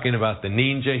 Shaolin. Talking about the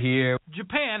ninja here.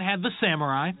 Japan had the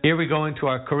samurai. Here we go into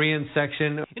our Korean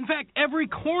section. In fact, every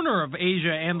corner of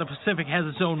Asia and the Pacific has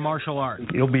its own martial art.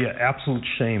 It'll be an absolute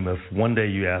shame if one day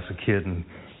you ask a kid and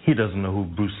he doesn't know who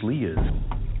Bruce Lee is.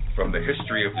 From the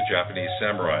history of the Japanese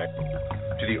samurai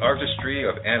to the artistry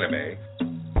of anime,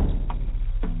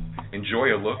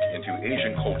 enjoy a look into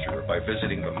Asian culture by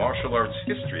visiting the Martial Arts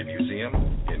History Museum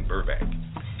in Burbank.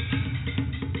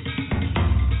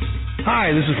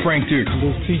 Hi, this is Frank Dukes.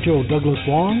 This is Joe Douglas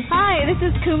Wong. Hi, this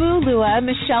is Kumu Lua,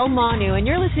 Michelle Manu, and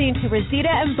you're listening to Rosita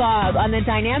and Bob on the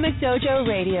Dynamic Dojo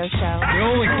radio show. The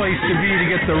only place to be to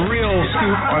get the real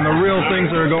scoop on the real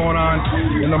things that are going on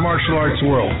in the martial arts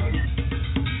world.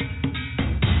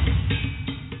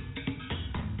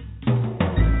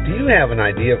 Do you have an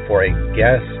idea for a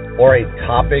guest or a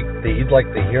topic that you'd like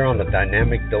to hear on the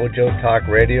Dynamic Dojo Talk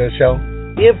radio show?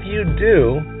 If you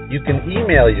do, you can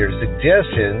email your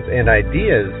suggestions and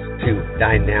ideas to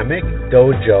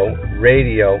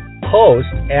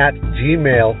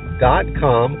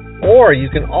dynamicdojoradiohost@gmail.com, or you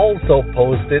can also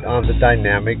post it on the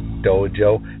Dynamic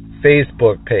Dojo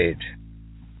Facebook page.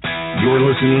 You're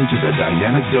listening to the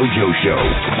Dynamic Dojo Show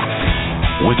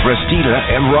with Restita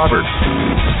and Robert,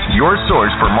 your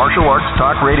source for martial arts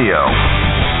talk radio.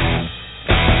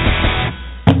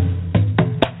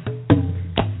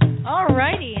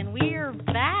 Alrighty, and we're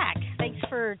back. Thanks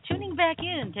for tuning back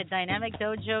in to Dynamic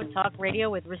Dojo Talk Radio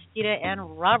with Restita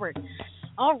and Robert.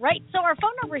 All right, so our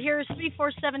phone number here is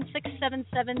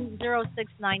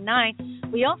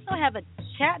 347-677-0699. We also have a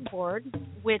chat board,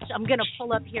 which I'm going to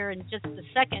pull up here in just a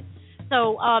second.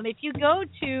 So if you go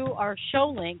to our show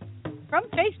link from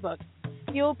Facebook,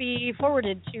 you'll be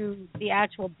forwarded to the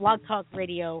actual Blog Talk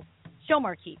Radio show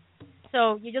marquee.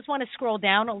 So you just want to scroll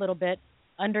down a little bit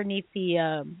underneath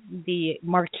the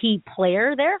marquee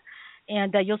player there,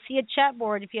 and you'll see a chat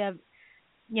board. If you have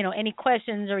any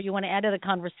questions or you want to add to the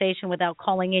conversation without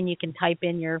calling in, you can type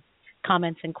in your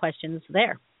comments and questions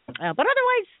there. But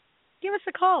otherwise, give us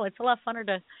a call. It's a lot funner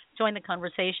to join the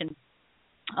conversation.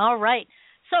 All right.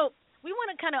 So we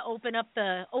want to kind of open up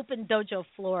the open dojo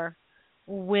floor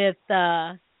with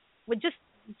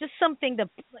just something to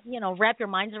wrap your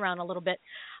minds around a little bit.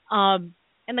 And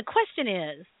the question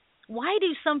is, why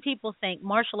do some people think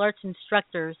martial arts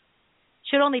instructors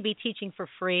should only be teaching for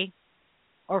free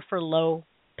or for low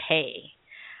pay?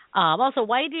 Also,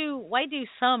 why do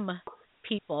some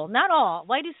people, not all,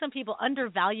 why do some people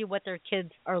undervalue what their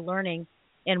kids are learning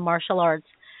in martial arts?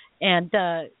 And,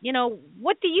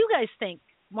 what do you guys think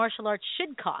martial arts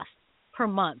should cost per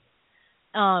month?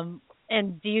 And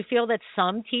do you feel that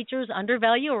some teachers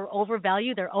undervalue or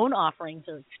overvalue their own offerings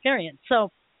or experience?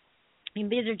 So,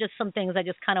 these are just some things I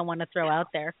just kind of want to throw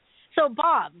out there. So,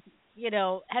 Bob, have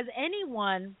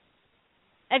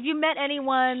you met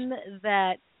anyone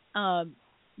that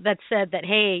said that,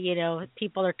 hey,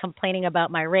 people are complaining about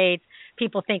my rates.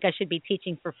 People think I should be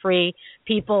teaching for free.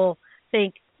 People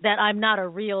think that I'm not a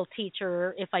real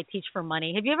teacher if I teach for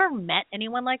money. Have you ever met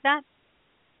anyone like that?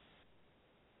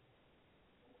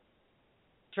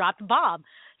 Dropped Bob.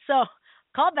 So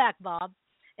call back, Bob.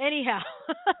 Anyhow,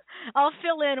 I'll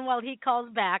fill in while he calls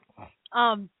back.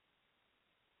 I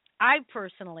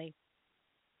personally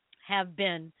have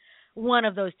been one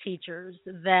of those teachers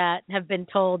that have been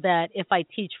told that if I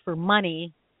teach for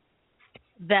money,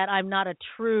 that I'm not a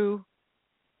true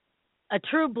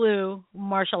blue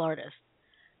martial artist.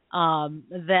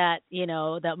 That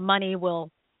money will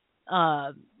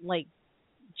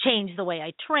change the way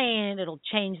I train. It'll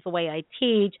change the way I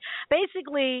teach.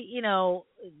 Basically,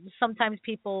 sometimes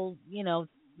people,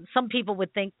 some people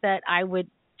would think that I would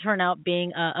turn out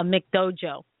being a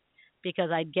McDojo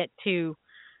because I'd get too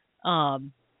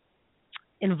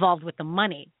involved with the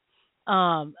money.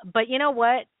 But you know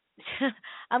what?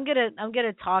 I'm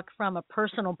gonna talk from a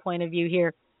personal point of view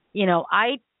here.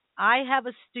 I have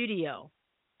a studio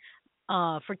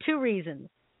for two reasons.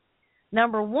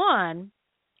 Number one,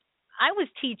 I was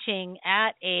teaching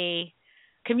at a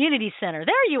community center.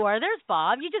 There you are. There's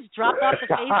Bob. You just dropped off the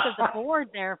face of the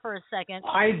board there for a second.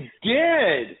 I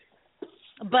did.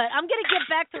 But I'm going to get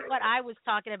back to what I was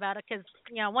talking about because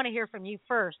I want to hear from you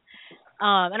first.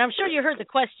 And I'm sure you heard the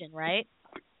question, right?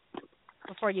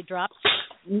 Before you dropped.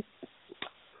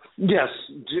 Yes,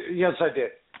 I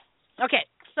did. Okay,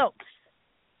 so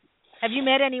have you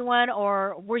met anyone,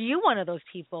 or were you one of those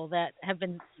people that have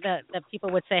been that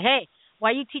people would say, "Hey, why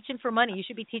are you teaching for money? You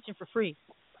should be teaching for free."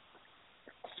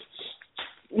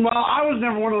 Well, I was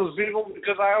never one of those people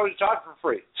because I always taught for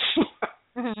free.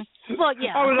 Mm-hmm. Well,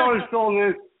 yeah. I was always told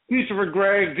this, teaching for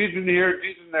Greg, teaching here,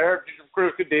 teaching there, teaching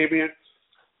for Chris Damien.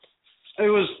 It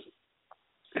was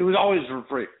always for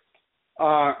free.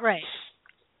 Right.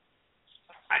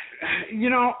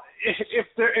 If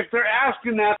they're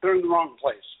asking that, they're in the wrong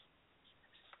place.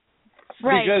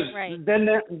 Right. Because right. then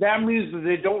that means that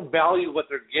they don't value what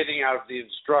they're getting out of the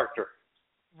instructor.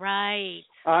 Right.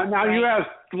 Now right. You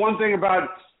asked one thing about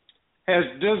does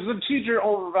the teacher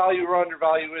overvalue or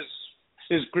undervalue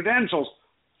his credentials?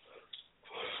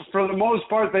 For the most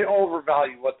part, they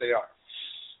overvalue what they are.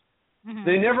 Mm-hmm.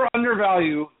 They never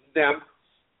undervalue them.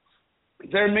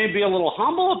 They may be a little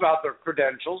humble about their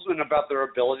credentials and about their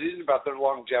abilities and about their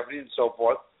longevity and so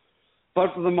forth.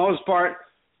 But for the most part,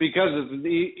 because it's an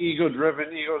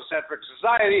ego-driven, egocentric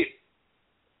society,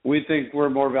 we think we're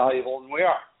more valuable than we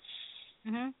are.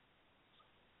 Mhm.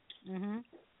 Mhm.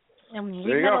 And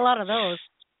we've met a lot of those.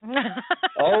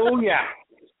 Oh yeah.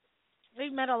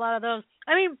 We've met a lot of those.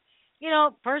 I mean,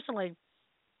 personally,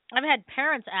 I've had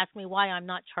parents ask me why I'm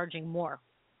not charging more.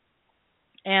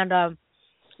 And I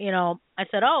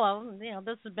said, "Oh, well,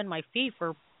 this has been my fee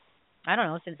for I don't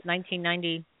know, since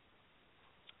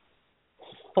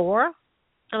 1994."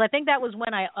 Because I think that was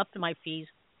when I upped my fees.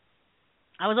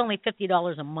 I was only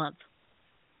 $50 a month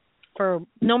for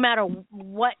no matter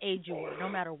what age you were, no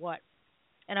matter what.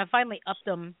 And I finally upped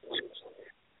them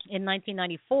in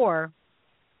 1994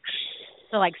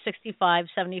 to like 65,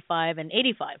 75, and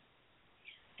 85.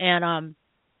 And I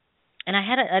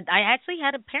actually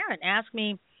had a parent ask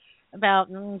me about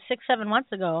 6-7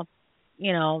 months ago,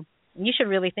 you should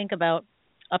really think about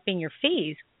upping your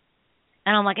fees.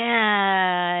 And I'm like,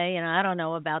 I don't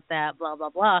know about that, blah, blah,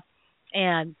 blah.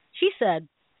 And she said,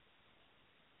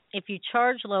 if you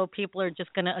charge low, people are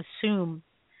just going to assume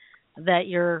that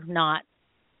you're not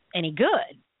any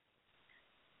good.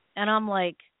 And I'm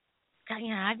like, God,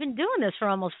 I've been doing this for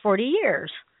almost 40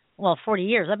 years. Well, 40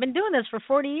 years. I've been doing this for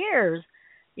 40 years.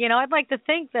 I'd like to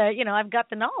think that, I've got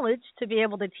the knowledge to be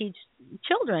able to teach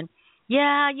children.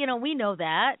 Yeah, we know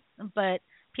that. But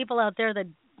people out there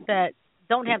that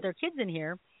don't have their kids in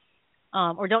here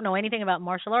or don't know anything about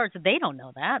martial arts, they don't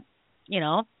know that.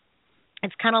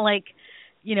 It's kind of like,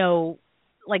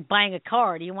 like buying a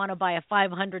car. Do you want to buy a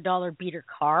 $500 beater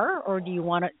car, or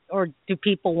do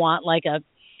people want like a,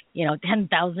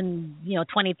 $10,000,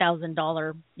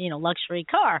 $20,000, luxury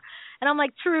car? And I'm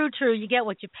like, true. You get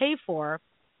what you pay for.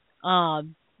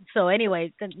 So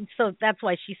anyway, so that's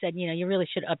why she said, you really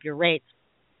should up your rates.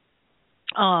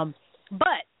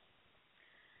 But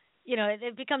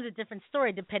it becomes a different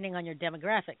story depending on your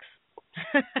demographics,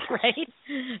 right?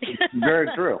 Very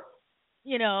true.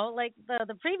 Like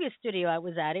the previous studio I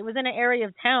was at, it was in an area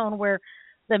of town where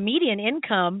the median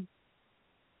income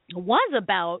was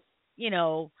about,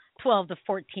 12 to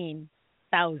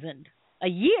 14,000 a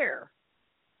year,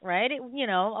 right?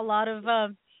 A lot of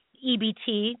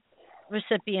EBT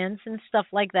recipients and stuff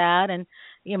like that, and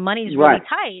money's really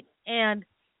tight. And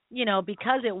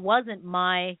because it wasn't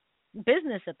my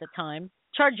business at the time,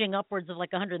 charging upwards of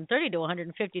like $130 to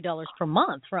 $150 per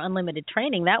month for unlimited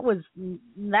training, that was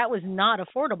not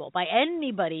affordable by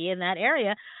anybody in that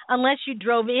area unless you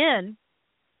drove in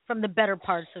from the better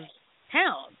parts of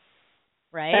town,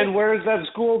 right? And where is that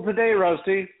school today,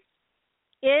 Rusty?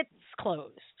 It's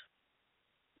closed.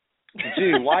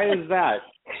 Gee, why is that?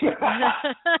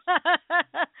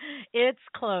 It's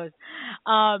closed.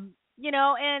 And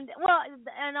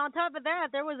on top of that,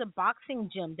 there was a boxing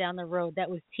gym down the road that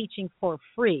was teaching for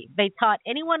free. They taught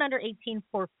anyone under 18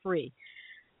 for free.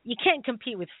 You can't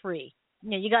compete with free.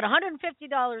 You got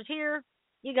 $150 here,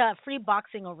 you got free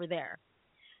boxing over there.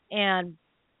 And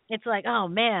it's like, oh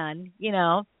man,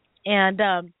 and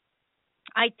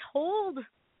I told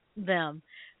them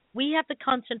we have to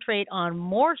concentrate on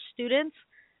more students,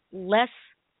 less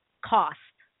cost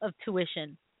of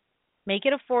tuition. Make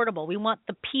it affordable. We want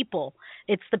the people.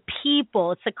 It's the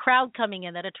people. It's the crowd coming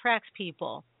in that attracts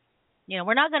people.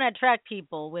 We're not going to attract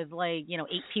people with 8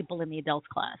 people in the adults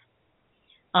class.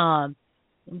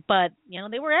 But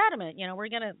they were adamant.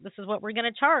 This is what we're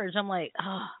gonna charge. I'm like,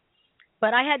 oh,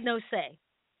 but I had no say.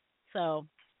 So.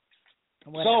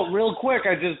 Whatever. So real quick,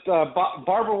 I just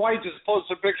Barbara White just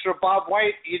posted a picture of Bob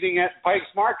White eating at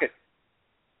Pike's Market.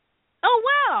 Oh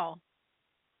wow!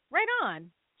 Right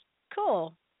on.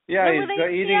 Cool. Yeah, he's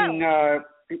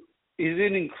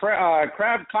eating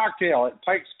crab cocktail at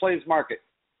Pike's Place Market.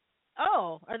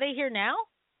 Oh, are they here now?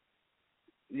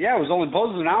 Yeah, it was only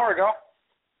posted an hour ago.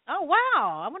 Oh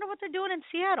wow! I wonder what they're doing in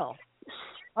Seattle.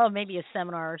 Oh, maybe a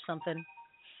seminar or something.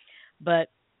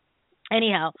 But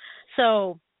anyhow,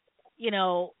 so.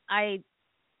 I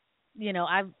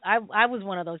was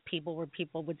one of those people where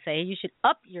people would say you should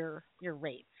up your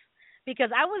rates, because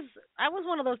I was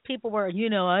one of those people where I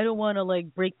don't want to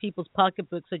break people's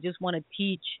pocketbooks. I just want to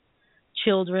teach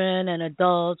children and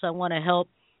adults. I want to help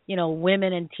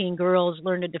women and teen girls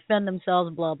learn to defend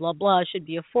themselves. Blah blah blah. It should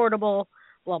be affordable.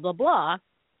 Blah blah blah.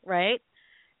 Right?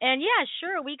 And yeah,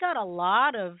 sure, we got a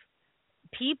lot of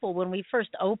people when we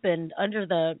first opened under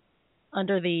the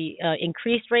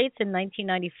increased rates in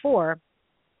 1994,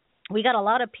 we got a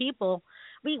lot of people.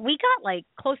 We got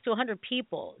close to 100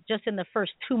 people just in the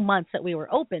first 2 months that we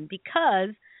were open,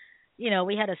 because,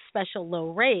 we had a special low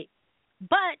rate.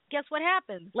 But guess what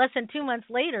happened? Less than 2 months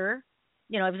later,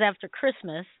 it was after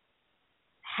Christmas,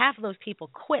 half of those people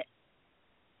quit.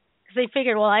 Because they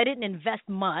figured, well, I didn't invest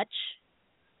much,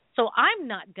 so I'm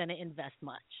not going to invest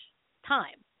much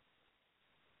time.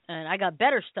 And I got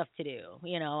better stuff to do.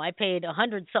 I paid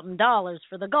 $100-something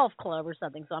for the golf club or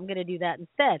something, so I'm going to do that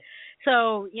instead.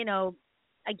 So,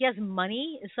 I guess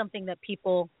money is something that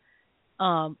people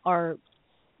are,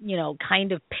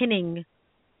 kind of pinning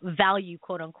value,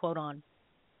 quote unquote, on.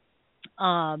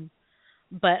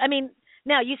 But I mean,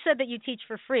 now you said that you teach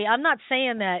for free. I'm not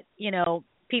saying that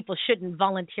people shouldn't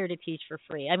volunteer to teach for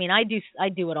free. I mean, I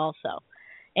do it also.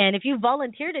 And if you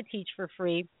volunteer to teach for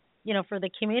free, for the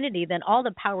community, then all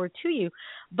the power to you.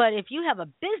 But if you have a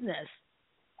business,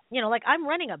 I'm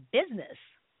running a business,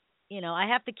 I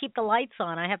have to keep the lights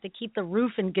on. I have to keep the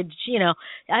roof in good,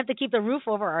 I have to keep the roof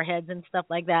over our heads and stuff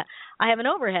like that. I have an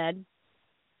overhead,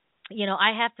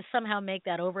 I have to somehow make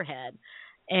that overhead.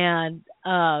 And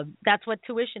that's what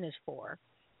tuition is for.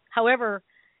 However,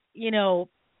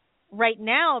 right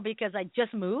now, because I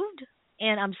just moved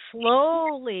and I'm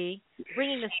slowly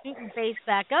bringing the student base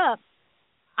back up,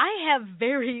 I have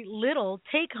very little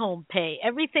take-home pay.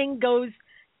 Everything goes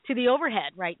to the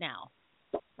overhead right now,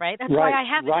 right? That's why I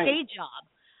have a day job,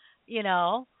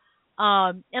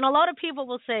 And a lot of people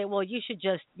will say, well, you should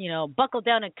just, buckle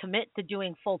down and commit to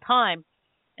doing full-time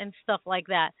and stuff like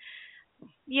that.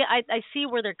 Yeah, I see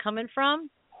where they're coming from,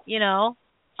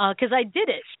 because I did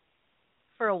it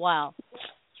for a while.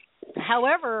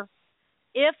 However,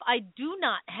 if I do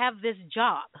not have this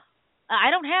job, I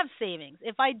don't have savings.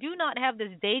 If I do not have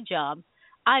this day job,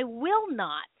 I will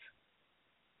not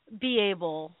be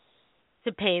able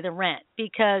to pay the rent,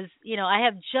 because, I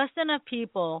have just enough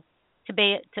people to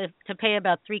pay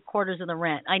about 3/4 of the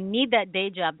rent. I need that day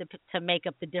job to make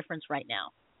up the difference right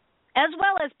now, as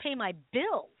well as pay my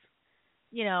bills.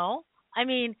 I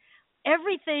mean,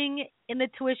 everything in the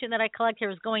tuition that I collect here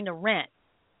is going to rent.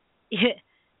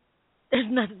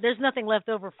 There's nothing left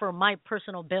over for my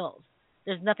personal bills.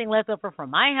 There's nothing left over for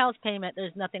my house payment.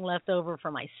 There's nothing left over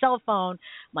for my cell phone,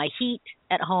 my heat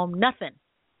at home, nothing,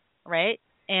 right?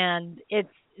 And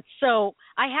so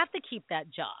I have to keep that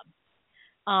job.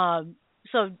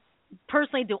 So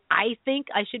personally, do I think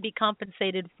I should be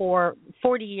compensated for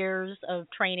 40 years of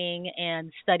training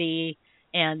and studying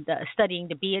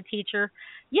to be a teacher?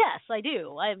 Yes, I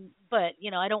do. But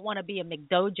I don't want to be a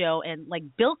McDojo and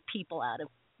bilk people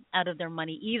out of their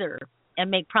money either, and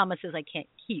make promises I can't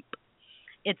keep.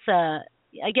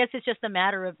 I guess it's just a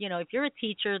matter of, if you're a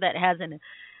teacher that has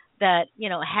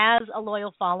a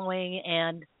loyal following,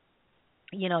 and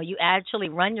you actually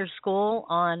run your school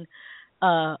on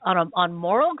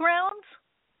moral grounds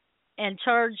and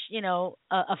charge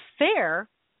a fair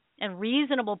and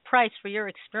reasonable price for your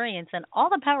experience, and all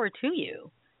the power to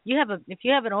you. If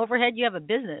you have an overhead, you have a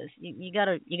business. You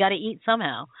gotta eat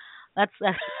somehow.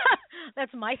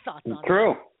 That's my thoughts on it.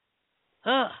 True.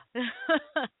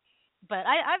 But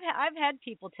I've had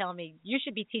people tell me you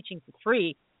should be teaching for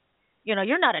free.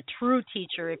 You're not a true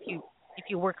teacher if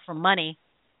you work for money.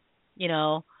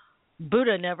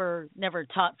 Buddha never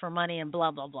taught for money and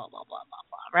blah blah blah blah blah blah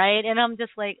blah, right? And I'm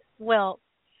just like, well,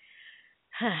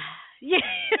 yeah.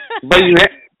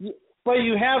 But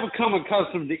you have become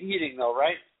accustomed to eating, though,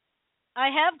 right? I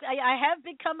have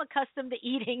become accustomed to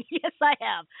eating. Yes, I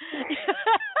have.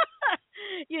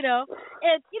 And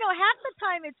half the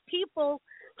time it's people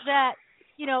that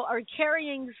are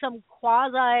carrying some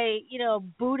quasi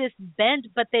Buddhist bent,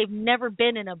 but they've never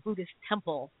been in a Buddhist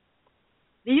temple.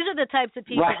 These are the types of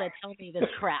people that tell me this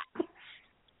crap,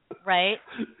 right?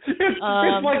 It's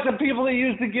like the people that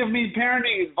used to give me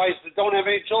parenting advice that don't have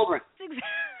any children.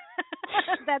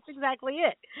 That's exactly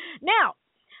it. Now,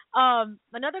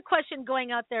 another question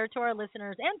going out there to our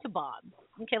listeners and to Bob.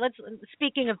 Okay,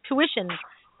 speaking of tuition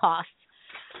costs,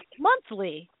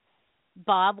 monthly,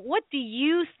 Bob, what do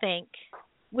you think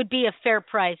would be a fair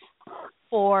price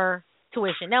for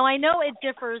tuition? Now, I know it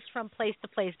differs from place to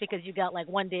place because you got like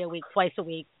 1 day a week, twice a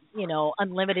week,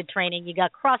 unlimited training, you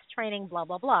got cross training, blah,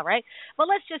 blah, blah, right? But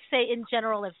let's just say in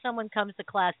general, if someone comes to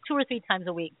class 2 or 3 times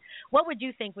a week, what would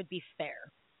you think would be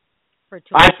fair for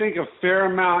tuition? I think a fair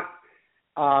amount.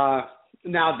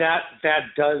 Now that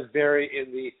does vary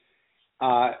in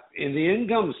the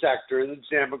income sector, in the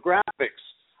demographics.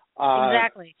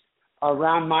 Exactly.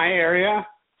 Around my area,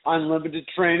 unlimited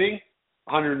training,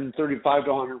 $135 to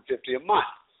 $150 a month.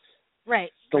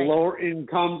 Right. The lower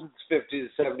incomes, it's $50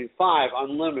 to $75,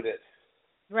 unlimited.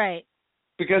 Right.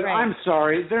 Because I'm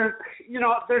sorry, they're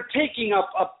taking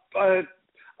up a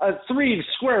 3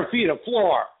 square feet of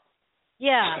floor.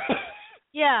 Yeah.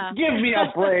 Yeah. Give me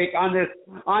a break on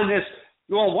this.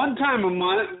 Well, one time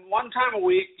a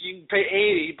week you can pay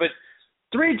 $80, but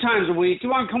 3 times a week you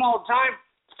want to come all the time,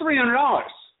 it's $300.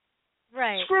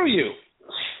 Right. Screw you.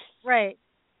 Right.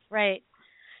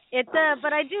 It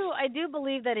but I do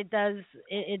believe that it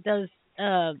does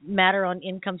matter on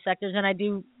income sectors, and I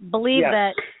do believe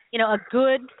that a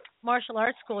good martial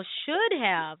arts school should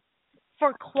have,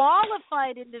 for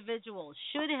qualified individuals,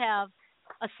 should have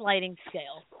a sliding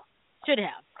scale. Should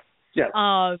have. Yes.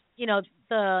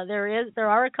 There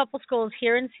are a couple schools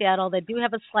here in Seattle that do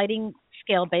have a sliding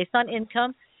scale based on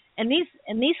income, and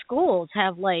these schools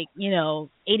have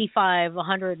 85,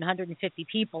 100, 150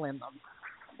 people in them.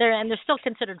 They're still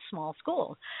considered small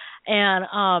schools, and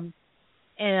I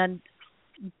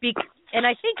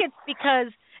think it's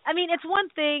because it's one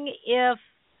thing if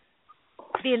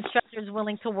the instructor is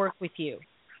willing to work with you,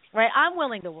 right? I'm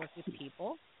willing to work with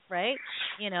people, right?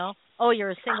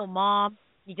 You're a single mom,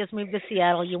 you just moved to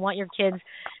Seattle, you want your kids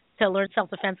to learn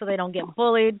self-defense so they don't get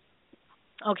bullied.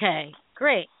 Okay,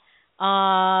 great.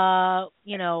 I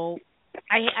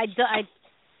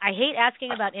hate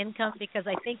asking about income because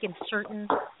I think in certain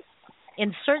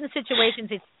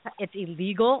situations it's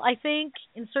illegal, I think,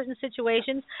 in certain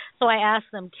situations. So I ask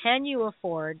them, can you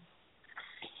afford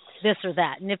this or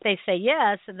that? And if they say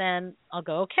yes, then I'll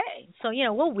go, okay. So,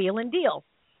 we'll wheel and deal.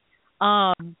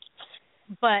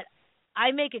 But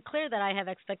I make it clear that I have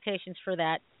expectations for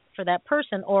that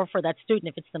person or for that student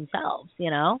if it's themselves,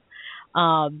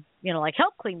 like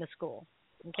help clean the school.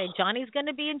 Okay, Johnny's going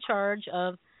to be in charge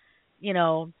of, I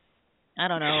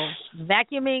don't know,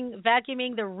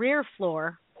 vacuuming the rear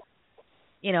floor,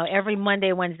 every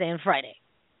Monday, Wednesday, and Friday.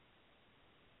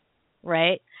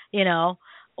 Right?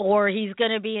 Or he's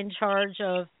going to be in charge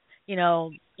of,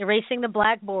 erasing the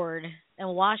blackboard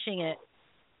and washing it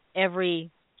every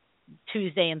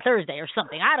Tuesday and Thursday or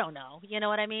something. I don't know. You know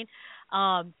what I mean?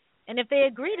 And if they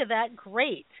agree to that,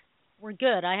 great. We're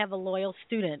good. I have a loyal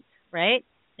student, right?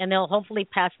 And they'll hopefully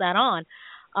pass that on.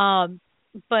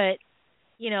 But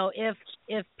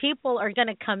if people are going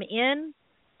to come in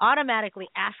automatically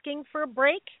asking for a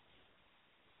break,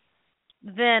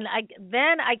 then I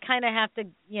kind of have to,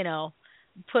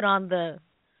 put on the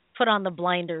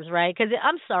blinders, right? Because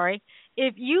I'm sorry,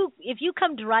 if you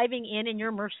come driving in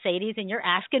your Mercedes and you're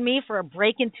asking me for a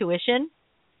break in tuition,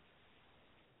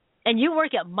 and you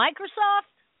work at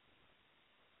Microsoft,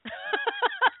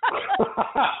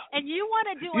 and you want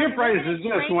to do your prices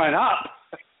just went up.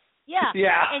 Yeah.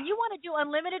 Yeah. And you want to do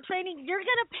unlimited training, you're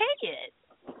going to pay it.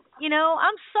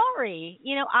 I'm sorry.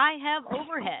 I have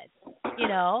overhead.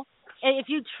 And if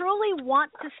you truly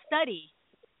want to study,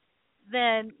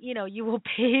 then, you will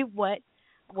pay what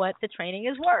the training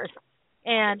is worth.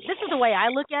 And this is the way I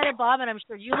look at it, Bob, and I'm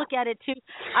sure you look at it too.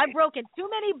 I've broken too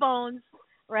many bones,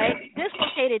 right?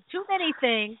 Dislocated too many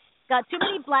things, got too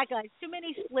many black eyes, too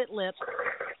many split lips,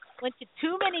 went to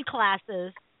too many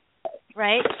classes,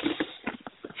 right?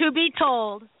 To be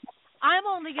told, I'm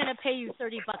only going to pay you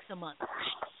 $30 a month.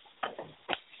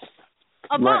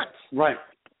 A month. Right.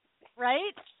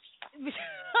 Right? What?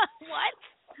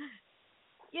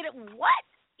 What?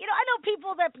 I know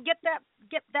people that get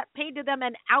that paid to them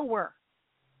an hour,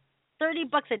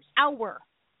 $30 an hour,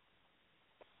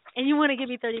 and you want to give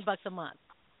me $30 a month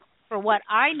for what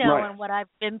I know and what I've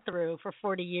been through for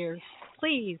 40 years,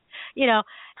 please, and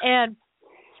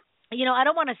I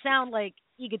don't want to sound like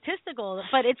egotistical,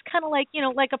 but it's kind of like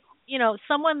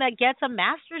someone that gets a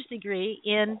master's degree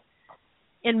in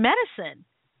medicine,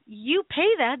 you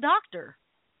pay that doctor.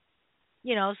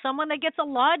 Someone that gets a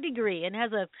law degree and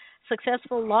has a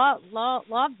successful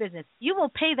law business, you will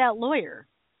pay that lawyer.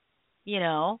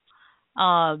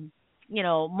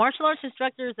 Martial arts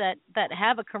instructors that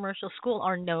have a commercial school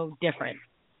are no different.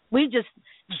 We just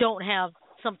don't have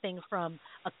something from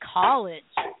a college.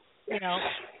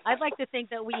 I'd like to think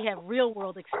that we have real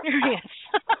world experience.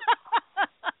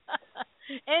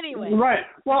 Anyway. Right.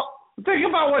 Well, think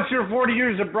about what your 40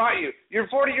 years have brought you. Your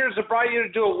 40 years have brought you to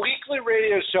do a weekly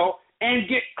radio show and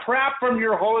get crap from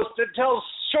your host that tells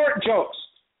short jokes.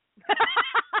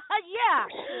 Yeah.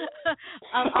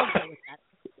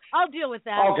 I'll deal with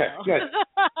that. Okay, good.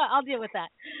 I'll deal with that.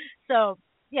 So,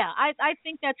 yeah, I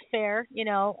think that's fair.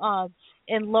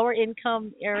 In lower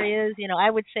income areas, I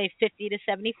would say 50 to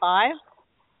 75.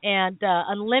 And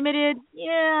unlimited,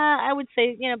 I would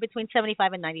say, between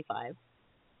 75 and 95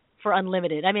 for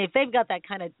unlimited. I mean, if they've got that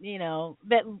kind of,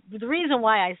 the reason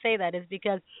why I say that is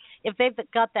because if they've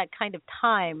got that kind of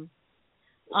time,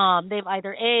 they've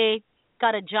either A,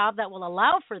 got a job that will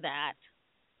allow for that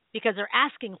because they're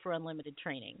asking for unlimited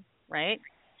training, right?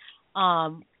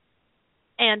 And,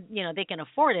 they can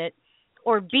afford it,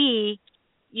 or B,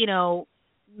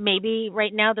 maybe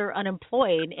right now they're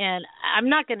unemployed and I'm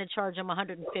not going to charge them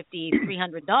 $150,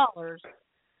 $300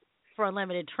 for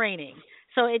unlimited training.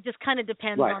 So it just kind of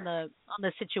depends on the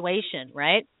situation,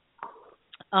 right?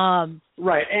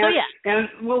 Right. And, and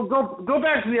we'll go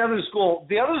back to the other school.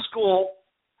 The other school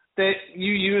that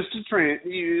you used to train,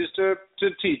 you used to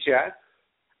teach at,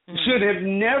 should have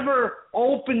never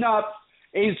opened up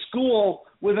a school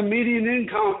with a median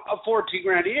income of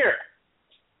 $14,000 a year.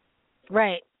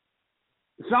 Right.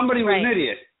 Somebody was an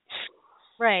idiot.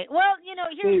 Right. Well,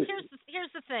 here's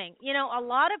the thing. A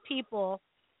lot of people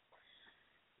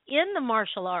in the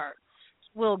martial arts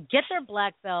will get their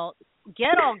black belt,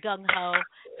 get all gung-ho,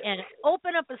 and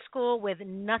open up a school with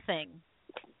nothing.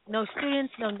 No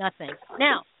students, no nothing.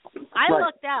 Now, I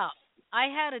lucked out. I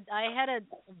had a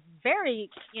very,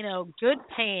 good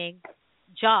paying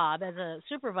job as a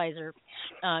supervisor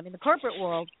in the corporate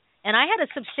world, and I had a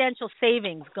substantial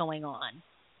savings going on,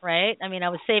 right? I mean, I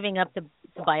was saving up to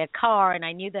buy a car, and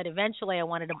I knew that eventually I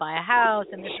wanted to buy a house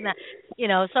and this and that.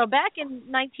 So back in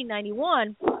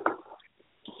 1991,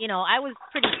 I was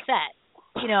pretty set.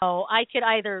 I could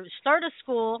either start a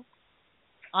school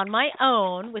on my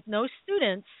own with no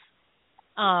students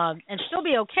and still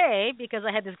be okay because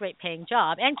I had this great paying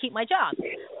job and keep my job.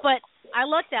 But I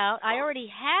lucked out. I already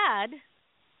had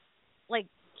like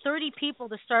 30 people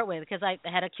to start with because I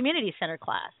had a community center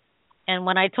class. And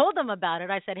when I told them about it,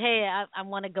 I said, hey, I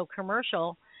want to go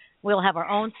commercial. We'll have our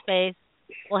own space.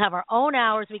 We'll have our own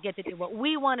hours. We get to do what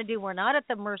we want to do. We're not at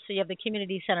the mercy of the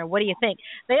community center. What do you think?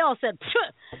 They all said,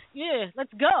 yeah,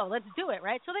 let's go. Let's do it,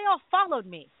 right? So they all followed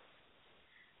me.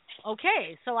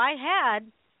 Okay, so I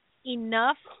had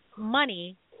enough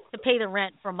money to pay the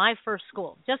rent for my first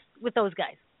school, just with those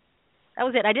guys. That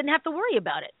was it. I didn't have to worry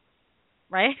about it,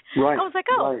 right? I was like,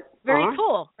 very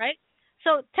cool, right?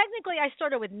 So technically I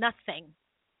started with nothing,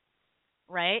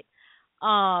 right?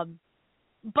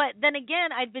 But then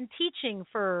again, I'd been teaching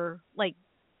for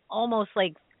almost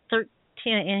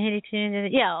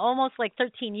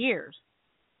 13 years,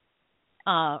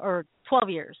 or 12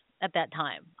 years at that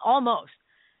time, almost,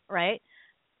 right?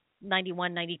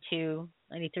 91, 92,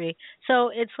 93. So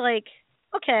it's like,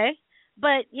 okay,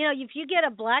 but if you get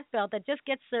a black belt that just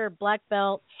gets their black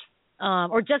belt,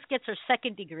 or just gets their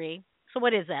second degree, so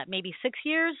what is that? Maybe 6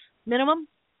 years minimum?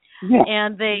 Yeah,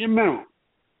 and they minimum.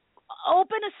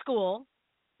 Open a school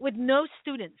with no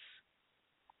students.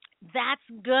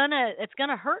 It's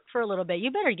gonna hurt for a little bit.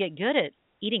 You better get good at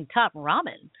eating top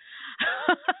ramen.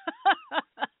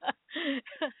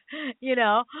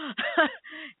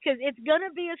 Because it's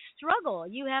gonna be a struggle.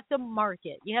 You have to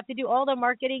market. You have to do all the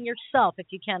marketing yourself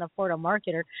if you can't afford a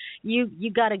marketer. You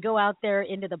got to go out there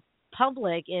into the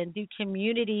public and do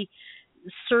community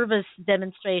service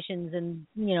demonstrations and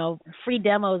free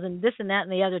demos and this and that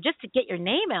and the other just to get your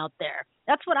name out there.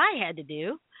 That's what I had to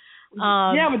do.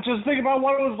 Yeah, but just think about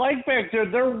what it was like back there.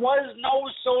 There was no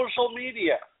social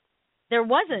media. There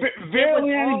wasn't.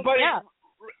 Barely anybody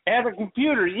had a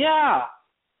computer. Yeah.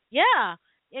 Yeah.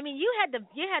 I mean, you had to,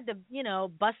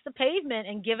 bust the pavement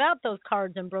and give out those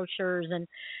cards and brochures and,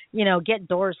 get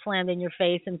doors slammed in your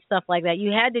face and stuff like that.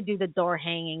 You had to do the door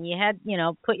hanging. You had,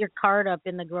 put your card up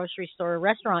in the grocery store or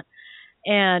restaurant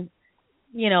and,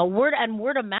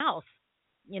 word of mouth,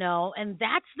 and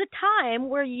that's the time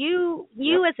where you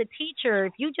as a teacher,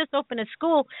 if you just open a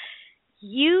school,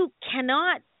 you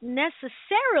cannot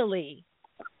necessarily,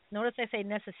 notice I say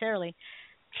necessarily,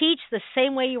 teach the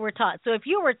same way you were taught. So if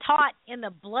you were taught in the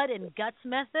blood and guts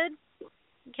method,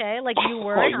 okay, like you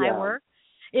were and I were,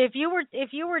 if you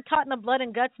were taught in the blood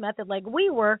and guts method like we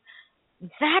were,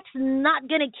 that's not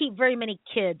going to keep very many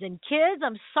kids. And kids,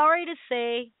 I'm sorry to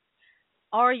say,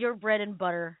 are your bread and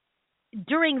butter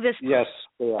during this time. Yes,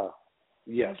 they are.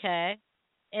 Yes. Okay.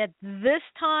 At this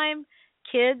time,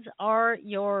 kids are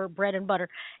your bread and butter.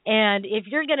 And if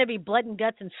you're going to be blood and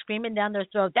guts and screaming down their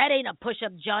throat, that ain't a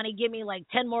push-up, Johnny, give me like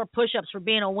 10 more push-ups for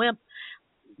being a wimp,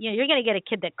 you're going to get a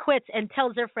kid that quits and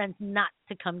tells their friends not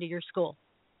to come to your school.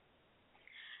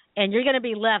 And you're going to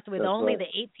be left with only the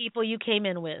 8 people you came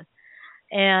in with.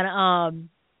 And,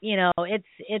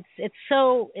 it's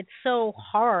so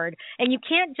hard. And you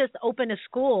can't just open a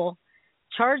school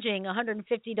charging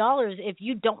 $150 if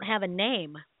you don't have a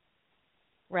name.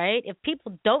 Right? If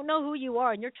people don't know who you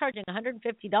are and you're charging $150,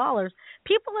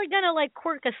 people are going to like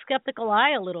quirk a skeptical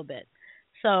eye a little bit.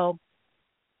 So,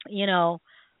 I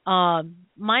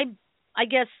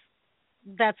guess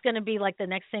that's going to be like the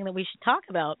next thing that we should talk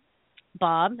about,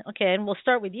 Bob. Okay, and we'll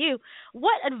start with you.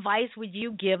 What advice would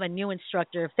you give a new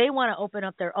instructor if they want to open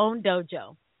up their own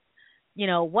dojo?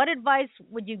 What advice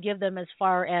would you give them as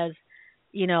far as,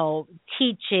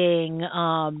 teaching,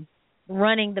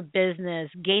 running the business,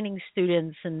 gaining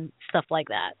students, and stuff like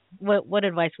that? What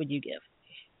advice would you give?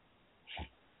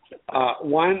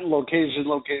 One, location.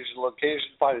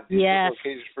 Find a decent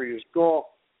location for your school.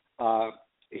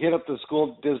 Hit up the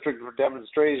school district for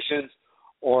demonstrations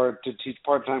or to teach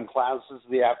part-time classes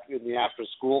in the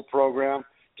after-school program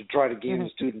to try to gain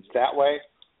students that way.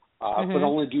 But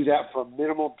only do that for a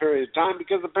minimal period of time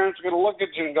because the parents are going to look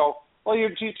at you and go, well,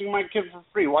 you're teaching my kid for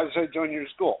free. Why should I join your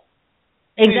school?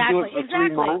 Exactly. Do it for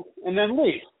 3 months and then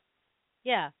leave.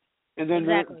 Yeah. And then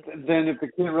then if the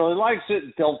kid really likes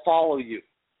it, they'll follow you.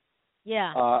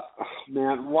 Yeah.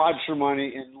 Man, watch your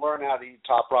money and learn how to eat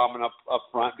top ramen up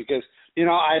front because,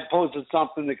 I had posted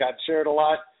something that got shared a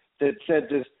lot that said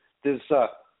this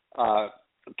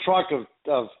truck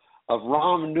of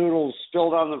ramen noodles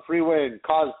spilled on the freeway and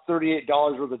caused $38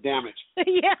 worth of damage.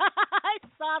 Yeah, I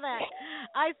saw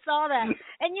that.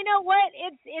 And you know what?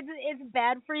 It's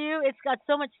bad for you. It's got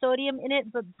so much sodium in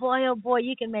it, but boy, oh boy,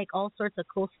 you can make all sorts of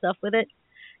cool stuff with it.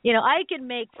 I can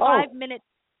make 5 minutes.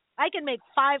 I can make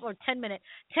 5 or 10 minute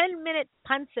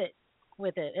pancit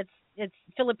with it. It's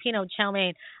Filipino chow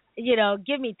mein.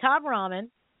 Give me top ramen.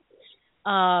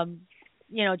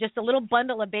 Just a little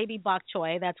bundle of baby bok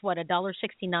choy. That's what,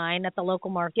 $1.69 at the local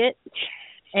market,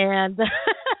 and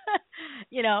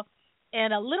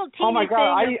and a little teeny oh my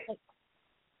God, thing.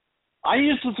 I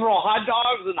used to throw hot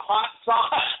dogs and hot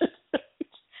sauce.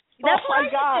 That's what I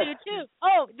used to do too.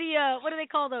 Oh, the what do they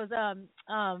call those?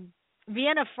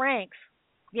 Vienna Franks,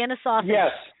 Vienna sausage.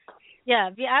 Yes. Yeah,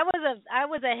 I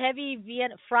was a heavy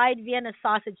fried Vienna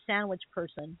sausage sandwich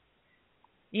person.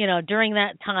 During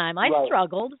that time, I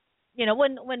struggled.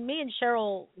 When me and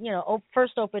Cheryl,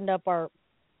 first opened up our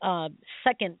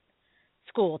second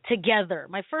school together.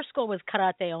 My first school was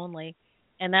karate only,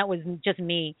 and that was just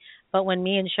me. But when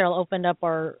me and Cheryl opened up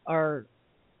our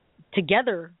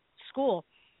together school,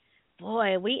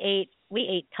 boy, we ate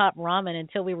top ramen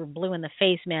until we were blue in the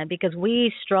face, man, because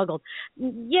we struggled.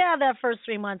 Yeah, that first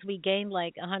 3 months we gained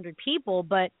like 100 people,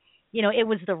 but it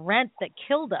was the rent that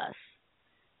killed us.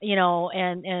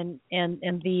 And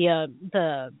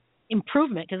the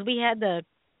improvement, because we had to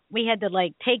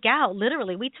like take out,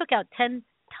 literally we took out 10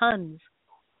 tons,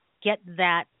 get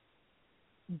that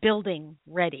building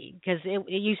ready, because it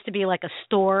used to be like a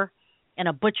store and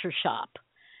a butcher shop.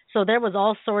 So there was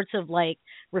all sorts of like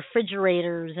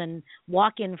refrigerators and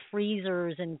walk-in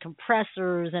freezers and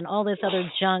compressors and all this other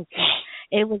junk.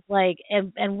 It was like,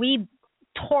 and we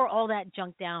tore all that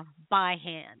junk down by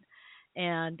hand.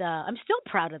 And I'm still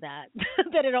proud of that,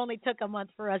 that it only took a month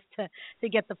for us to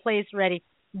get the place ready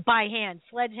by hand.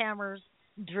 Sledgehammers,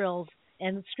 drills,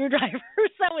 and screwdrivers.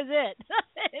 That was it.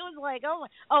 It was like,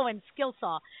 and skill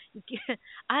saw.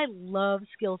 I love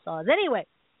skill saws. Anyway,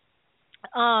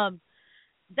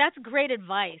 that's great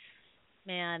advice,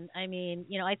 man. I mean,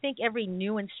 I think every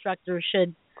new instructor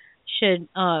should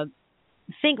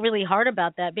think really hard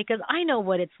about that, because I know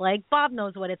what it's like. Bob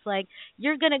knows what it's like.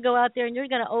 You're going to go out there and you're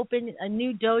going to open a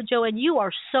new dojo and you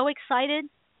are so excited.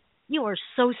 You are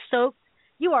so stoked.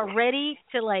 You are ready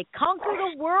to like conquer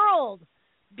the world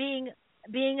being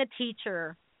a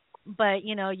teacher. But,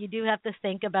 you know, you do have to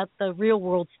think about the real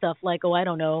world stuff like, oh, I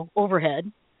don't know,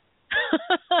 overhead,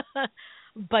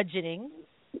 budgeting,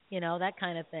 you know, that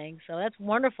kind of thing. So that's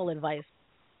wonderful advice.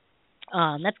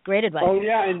 That's great advice. Oh,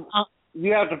 yeah, and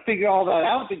you have to figure all that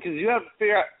out because you have to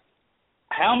figure out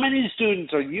how many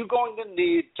students are you going to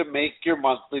need to make your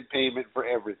monthly payment for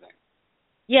everything.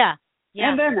 Yeah.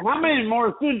 And then how many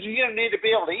more students are you going to need to be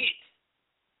able to eat?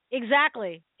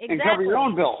 Exactly. And cover your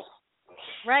own bills.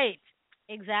 Right.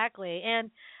 Exactly. And,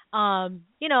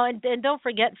 you know, and don't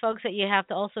forget, folks, that you have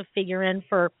to also figure in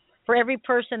for every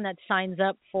person that signs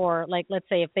up for, like, let's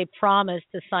say if they promise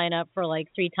to sign up for like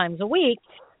 3 times a week,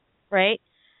 right?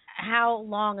 How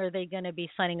long are they going to be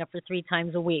signing up for 3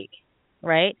 times a week,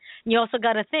 right? And you also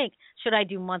got to think, should I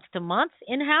do month to month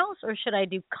in-house or should I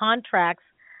do contracts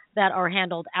that are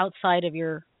handled outside of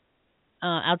your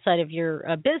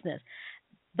business?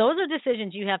 Those are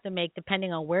decisions you have to make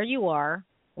depending on where you are,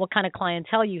 what kind of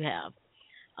clientele you have.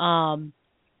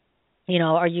 You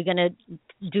know, are you going to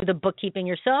do the bookkeeping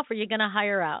yourself or are you going to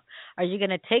hire out? Are you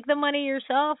going to take the money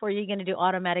yourself or are you going to do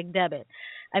automatic debit?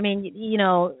 I mean, you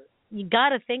know, you got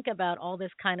to think about all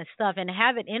this kind of stuff and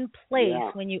have it in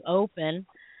place when you open,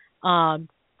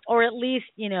 or at least,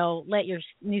 you know, let your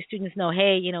new students know,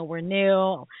 hey, you know, we're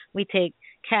new. We take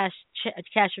cash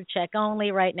or check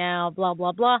only right now, blah,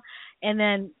 blah, blah, and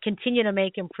then continue to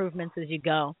make improvements as you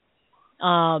go.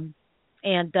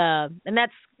 And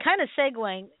that's kind of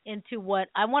segueing into what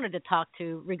I wanted to talk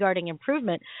to regarding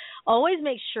improvement. Always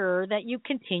make sure that you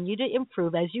continue to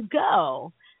improve as you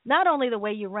go. Not only the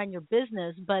way you run your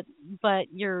business, but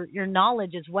your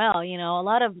knowledge as well. You know, a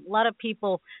lot of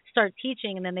people start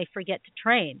teaching and then they forget to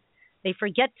train. They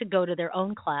forget to go to their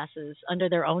own classes under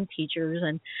their own teachers,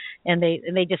 and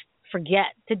they just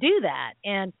forget to do that.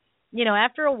 And you know,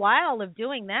 after a while of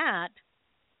doing that,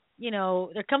 you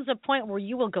know, there comes a point where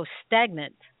you will go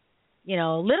stagnant. You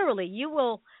know, literally, you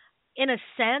will, in a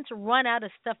sense, run out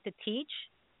of stuff to teach.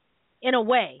 In a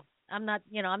way, I'm not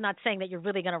saying that you're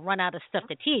really going to run out of stuff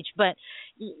to teach, but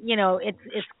you know, it's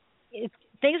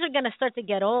things are going to start to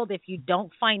get old if you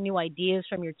don't find new ideas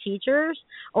from your teachers,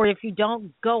 or if you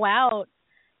don't go out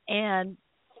and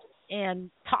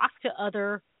talk to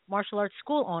other martial arts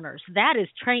school owners. That is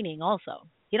training also.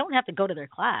 You don't have to go to their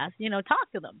class, you know,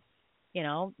 talk to them, you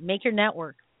know, make your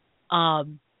network.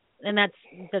 And that's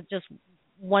just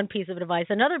one piece of advice.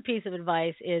 Another piece of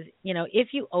advice is, you know, if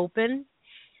you open,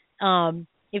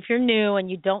 if you're new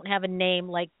and you don't have a name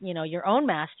like, you know, your own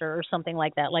master or something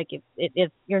like that, like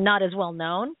if you're not as well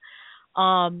known,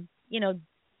 you know,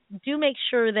 do make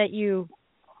sure that you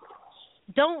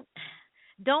don't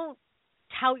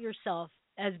tout yourself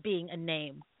as being a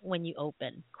name when you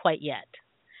open quite yet.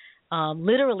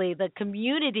 Literally, the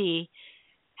community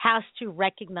has to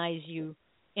recognize you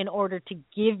in order to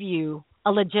give you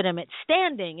a legitimate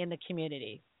standing in the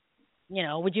community. You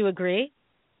know, would you agree?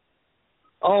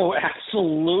 Oh,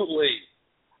 absolutely.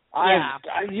 Yeah.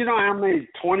 You know how many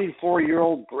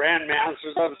 24-year-old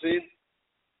grandmasters I've seen?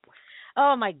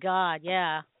 Oh, my God,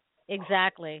 yeah,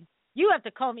 exactly. You have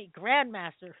to call me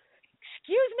grandmaster.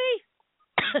 Excuse me?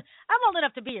 I'm old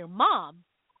enough to be your mom.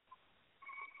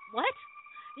 What?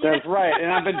 That's right.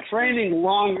 And I've been training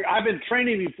I've been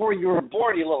training before you were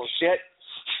born, you little shit.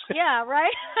 Yeah,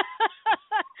 right?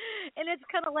 And it's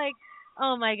kind of like,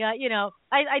 oh, my God. You know,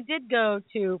 I did go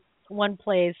to one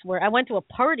place where I went to a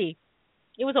party.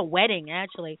 It was a wedding,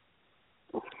 actually.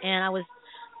 And I was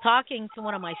talking to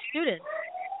one of my students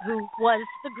who was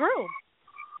the groom.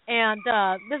 And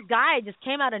this guy just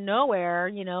came out of nowhere,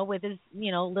 you know, with his,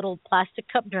 you know, little plastic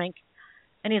cup drink.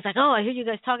 And he's like, oh, I hear you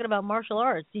guys talking about martial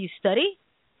arts. Do you study?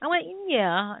 I went,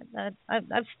 yeah,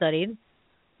 I've studied.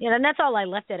 You know, and that's all I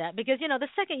left it at. Because, you know, the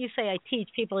second you say I teach,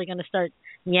 people are going to start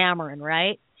yammering,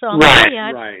 right? So I'm like,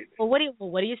 yeah. Right. Well, what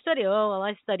do you study? Oh, well,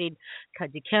 I studied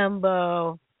Kaji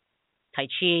Kembo, Tai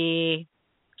Chi,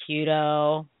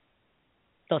 Kyudo,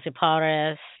 Doce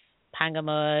Pares,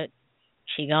 Pangamut,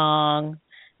 Qigong.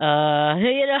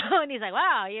 You know, and he's like,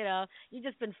 wow, you know, you've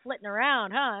just been flitting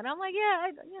around, huh? And I'm like,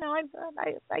 yeah,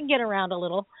 I get around a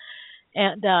little.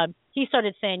 And he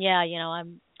started saying, yeah, you know,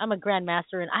 I'm a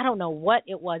grandmaster, and I don't know what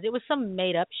it was. It was some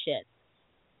made up shit.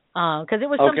 Because it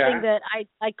was something that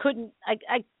I couldn't,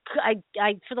 I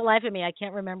for the life of me, I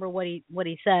can't remember what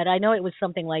he said. I know it was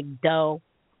something like Do.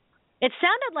 It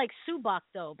sounded like Subak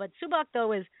Do, but Subak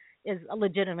Do is a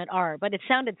legitimate art, but it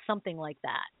sounded something like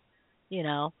that, you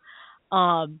know.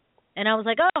 And I was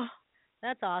like, oh,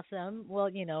 that's awesome. Well,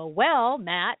 you know,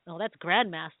 Matt, oh, that's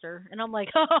grandmaster. And I'm like,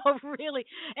 oh, really?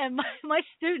 And my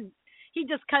student, he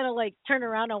just kind of like turned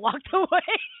around and walked away.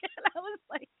 And I was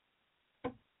like,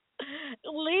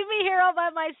 leave me here all by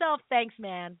myself. Thanks,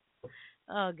 man.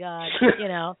 Oh, God,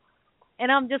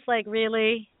 And I'm just like,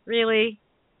 really?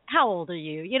 How old are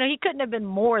you? He couldn't have been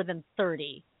more than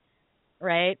 30,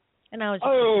 right? And I was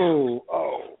just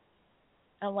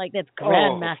I'm like, that's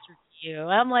Grandmaster to you.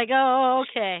 I'm like, oh,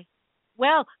 okay.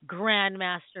 Well,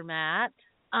 Grandmaster Matt,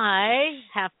 I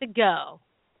have to go.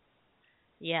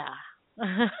 Yeah.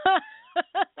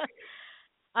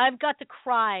 I've got to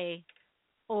cry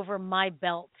over my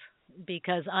belt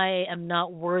because I am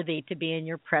not worthy to be in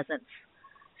your presence.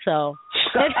 So,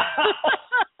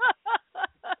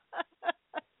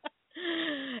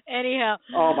 anyhow.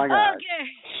 Oh, my God. Okay.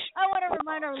 I want to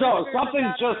remind our listeners. So,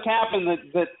 something just happened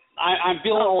that I'm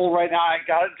feeling old right now. I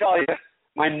got to tell you.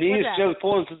 My niece just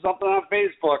posted something on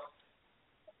Facebook.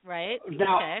 Right.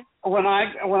 Now, when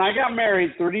I got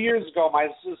married 30 years ago, my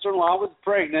sister-in-law was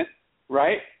pregnant,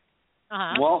 right?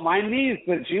 Uh-huh. Well, my niece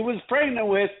that she was pregnant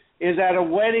with is at a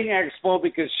wedding expo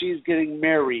because she's getting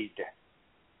married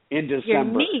in December. Your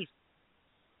niece?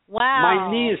 Wow. My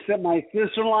niece that my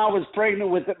sister-in-law was pregnant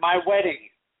with at my wedding.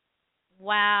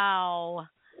 Wow.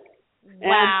 And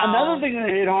another thing that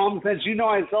hit home, since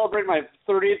I celebrated my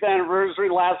 30th anniversary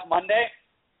last Monday,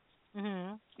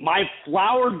 my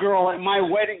flower girl at my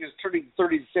wedding is turning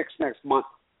 36 next month.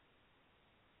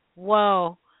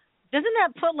 Whoa. Doesn't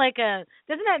that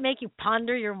make you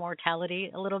ponder your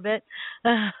mortality a little bit?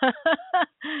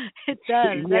 It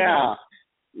does. Yeah.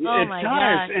 Oh, my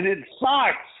gosh. And it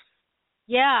sucks.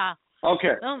 Yeah.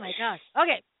 Okay. Oh, my gosh.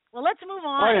 Okay. Well, let's move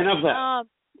on. All right, enough of that.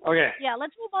 Okay. Yeah,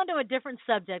 let's move on to a different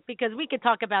subject because we could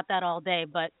talk about that all day.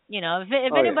 But,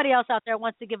 if anybody else out there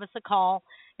wants to give us a call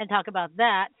and talk about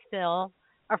that still,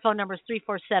 our phone number is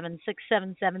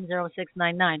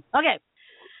 347-677-0699. Okay.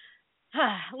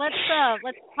 Let's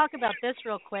talk about this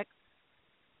real quick.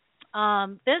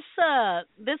 This was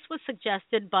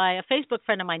suggested by a Facebook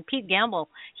friend of mine, Pete Gamble.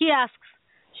 He asks,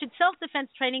 should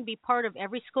self-defense training be part of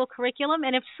every school curriculum?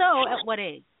 And if so, at what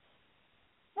age?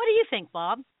 What do you think,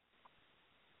 Bob?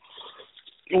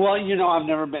 Well, I've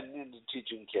never been into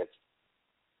teaching kids.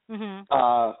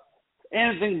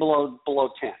 Anything below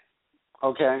 10.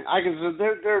 Okay, I can.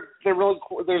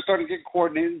 They're starting to get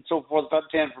coordinated and so forth. About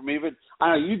 10 for me, but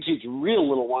I know you teach real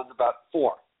little ones about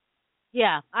 4.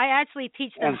 Yeah, I actually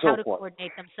teach them how to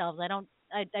coordinate themselves. I don't.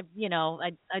 I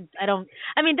don't.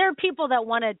 I mean, there are people that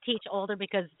want to teach older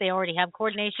because they already have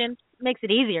coordination. It makes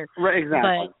it easier. Right,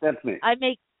 exactly. But that's me.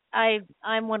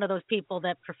 I'm one of those people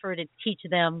that prefer to teach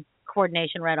them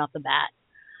coordination right off the bat.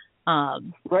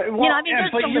 Right. Well,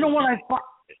 but you know what I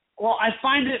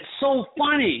find it so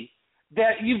funny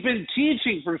that you've been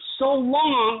teaching for so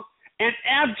long, and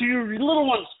after your little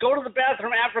ones go to the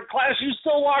bathroom after class, you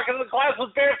still walk into the class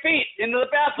with bare feet, into the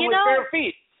bathroom with bare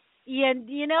feet. Yeah,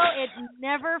 it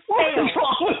never fails. What's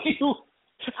wrong with you?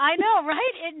 I know,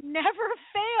 right? It never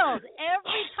fails.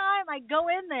 Every time I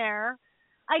go in there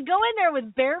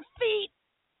with bare feet,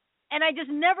 and I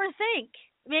just never think.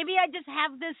 Maybe I just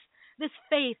have this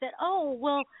faith that,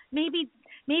 maybe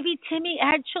Timmy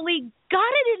actually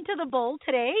got it into the bowl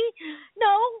today.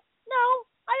 No,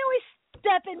 I always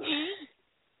step in deep,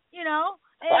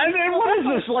 And, what is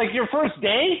this, like your first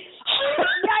day?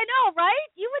 Yeah, I know, right?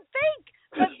 You would think.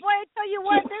 But boy, I tell you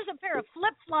what, there's a pair of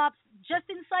flip-flops just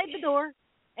inside the door,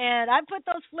 and I put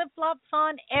those flip-flops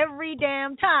on every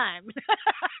damn time.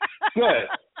 Good.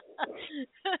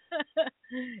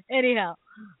 Anyhow.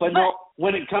 But no,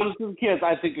 when it comes to the kids,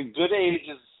 I think a good age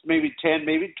is maybe 10,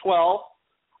 maybe 12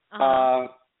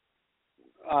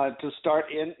 to start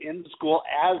in school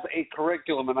as a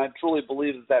curriculum. And I truly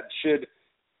believe that should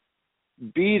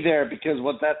be there because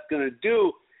what that's going to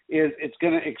do is it's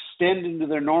going to extend into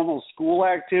their normal school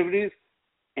activities.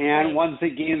 And once they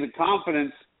gain the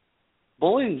confidence,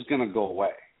 bullying's going to go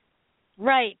away.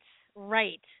 Right.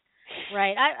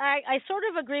 I sort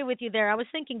of agree with you there. I was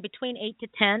thinking between 8 to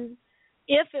 10,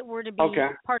 if it were to be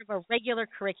part of a regular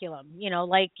curriculum,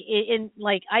 like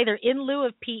either in lieu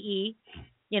of PE,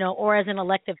 or as an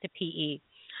elective to PE.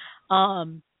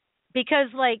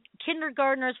 Because like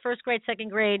kindergartners, first grade, second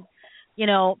grade,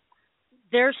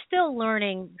 they're still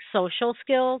learning social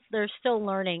skills. They're still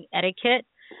learning etiquette.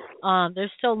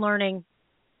 They're still learning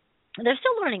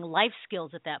life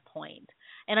skills at that point.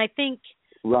 And I think,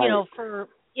 for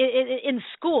in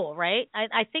school, right?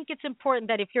 I think it's important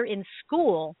that if you're in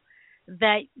school,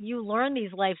 that you learn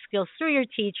these life skills through your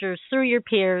teachers, through your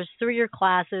peers, through your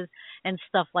classes and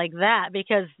stuff like that,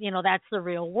 because, that's the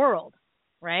real world,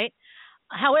 right?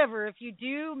 However, if you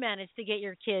do manage to get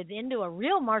your kids into a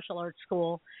real martial arts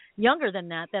school younger than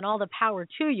that, then all the power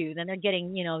to you. Then they're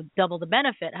getting, double the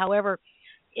benefit. However,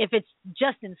 if it's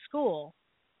just in school,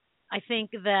 I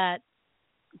think that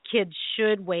kids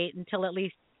should wait until at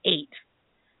least 8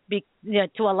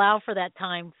 to allow for that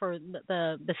time for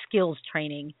the skills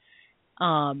training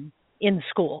in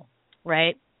school,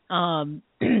 right?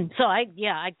 So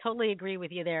I totally agree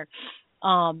with you there.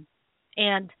 And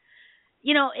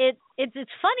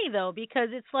it's funny though, because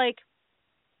it's like,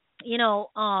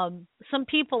 some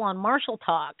people on Martial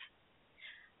Talk,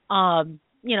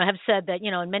 have said that,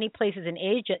 in many places in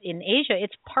Asia,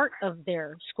 it's part of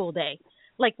their school day.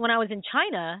 Like when I was in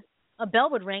China, a bell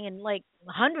would ring and like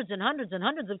hundreds and hundreds and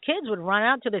hundreds of kids would run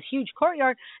out to this huge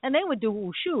courtyard and they would do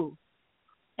wushu.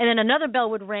 And then another bell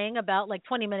would ring about like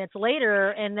 20 minutes later,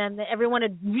 and then everyone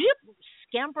would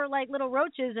scamper like little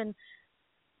roaches, and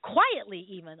quietly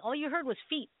even. All you heard was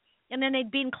feet. And then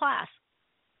they'd be in class.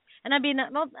 And I'd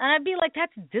be like,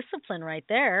 that's discipline right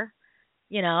there,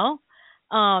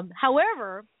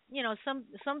 However,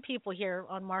 some people here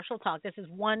on Martial Talk, this is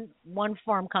one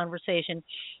forum conversation.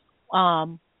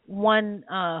 One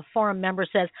forum member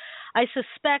says, I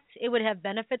suspect it would have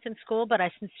benefits in school, but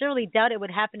I sincerely doubt it would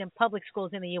happen in public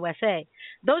schools in the USA.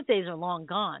 Those days are long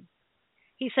gone.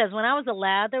 He says, when I was a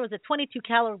lad, there was a 22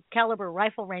 caliber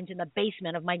rifle range in the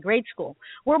basement of my grade school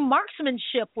where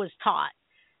marksmanship was taught.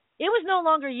 It was no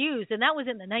longer used, and that was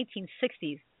in the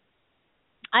 1960s.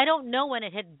 I don't know when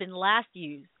it had been last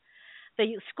used.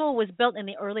 The school was built in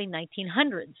the early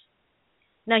 1900s.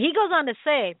 Now, he goes on to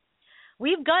say,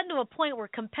 we've gotten to a point where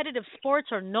competitive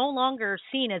sports are no longer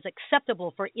seen as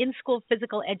acceptable for in-school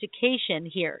physical education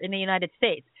here in the United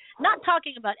States. Not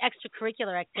talking about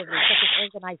extracurricular activities such as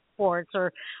organized sports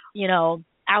or,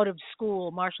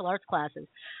 out-of-school martial arts classes.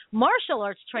 Martial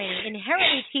arts training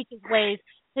inherently teaches ways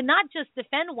to not just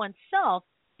defend oneself,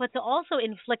 but to also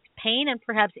inflict pain and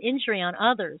perhaps injury on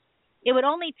others. It would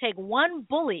only take one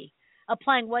bully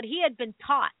applying what he had been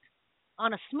taught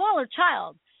on a smaller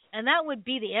child, and that would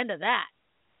be the end of that.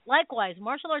 Likewise,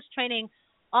 martial arts training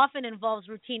often involves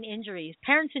routine injuries.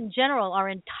 Parents in general are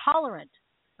intolerant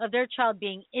of their child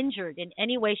being injured in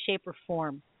any way, shape, or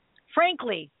form.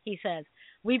 Frankly, he says,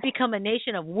 we've become a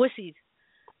nation of wussies.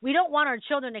 We don't want our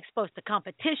children exposed to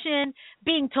competition,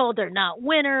 being told they're not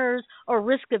winners, or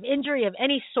risk of injury of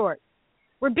any sort.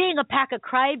 We're being a pack of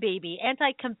crybaby,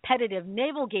 anti-competitive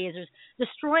navel-gazers,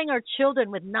 destroying our children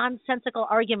with nonsensical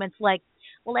arguments like,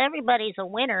 well, everybody's a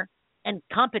winner, and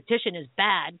competition is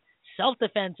bad.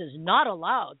 Self-defense is not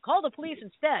allowed. Call the police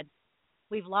instead.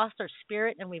 We've lost our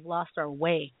spirit and we've lost our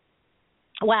way.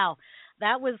 Wow,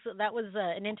 that was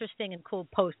an interesting and cool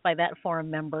post by that forum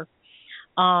member.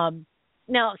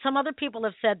 Now, some other people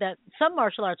have said that some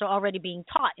martial arts are already being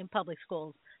taught in public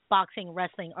schools: boxing,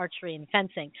 wrestling, archery, and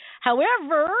fencing.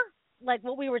 However, like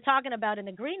what we were talking about in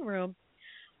the green room,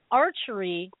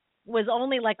 archery was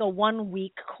only like a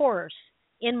 1-week course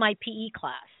in my PE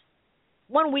class.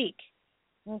 1 week.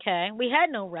 Okay. We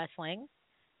had no wrestling.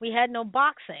 We had no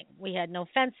boxing. We had no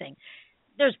fencing.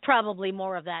 There's probably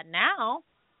more of that now,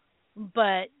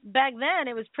 but back then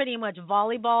it was pretty much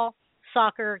volleyball,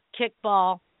 soccer,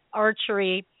 kickball,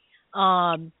 archery,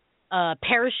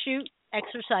 parachute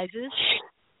exercises,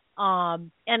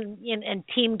 and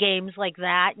team games like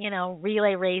that,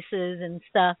 relay races and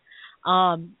stuff.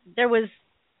 There was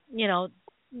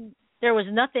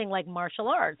nothing like martial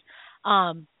arts.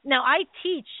 Now, I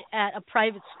teach at a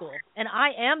private school, and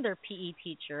I am their PE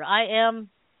teacher. I am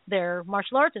their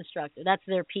martial arts instructor. That's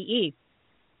their PE.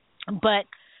 But,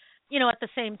 at the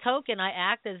same token, I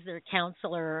act as their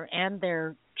counselor and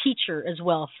their teacher as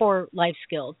well for life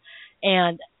skills.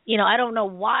 And, I don't know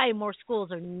why more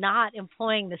schools are not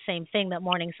employing the same thing that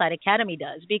Morningside Academy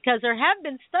does, because there have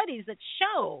been studies that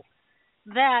show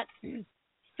that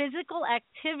physical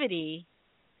activity,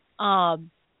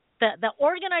 the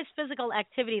organized physical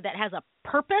activity that has a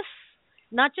purpose,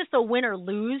 not just a win or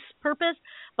lose purpose,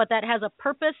 but that has a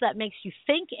purpose that makes you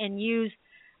think and use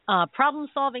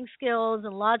problem-solving skills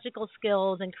and logical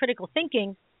skills and critical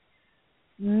thinking,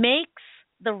 makes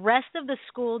the rest of the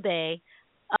school day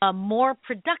a more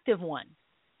productive one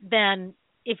than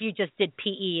if you just did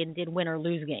PE and did win or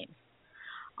lose games.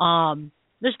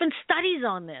 There's been studies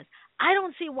on this. I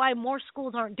don't see why more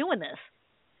schools aren't doing this.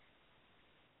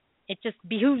 It just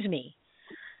behooves me.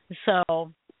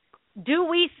 So do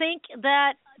me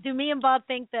and Bob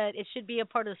think that it should be a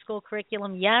part of the school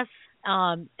curriculum? Yes,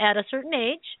 at a certain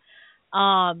age.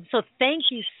 So thank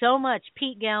you so much,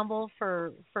 Pete Gamble,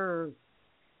 for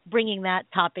bringing that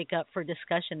topic up for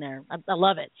discussion there. I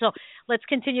love it. So let's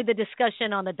continue the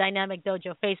discussion on the Dynamic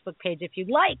Dojo Facebook page if you'd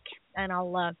like, and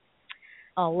I'll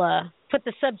put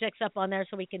the subjects up on there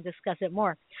so we can discuss it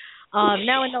more.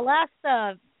 Now, in the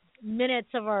last minutes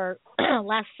of our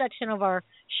last section of our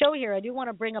show here, I do want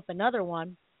to bring up another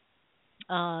one.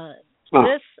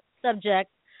 This subject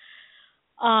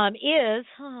is,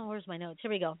 where's my notes?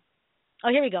 Here we go. Oh,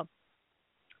 here we go.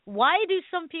 Why do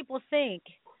some people think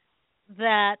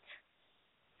that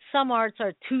some arts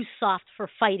are too soft for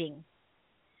fighting?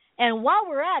 And while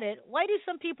we're at it, why do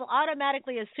some people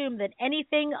automatically assume that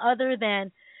anything other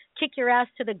than kick your ass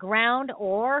to the ground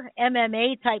or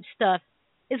MMA type stuff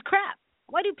is crap?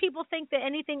 Why do people think that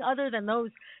anything other than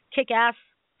those kick-ass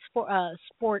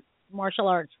sport martial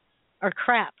arts are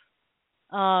crap?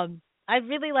 I'd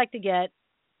really like to get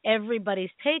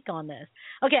everybody's take on this.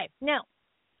 Okay, now,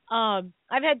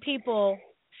 I've had people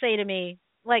say to me,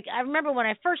 like, I remember when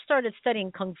I first started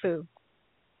studying Kung Fu,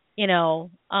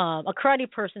 a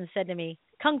karate person said to me,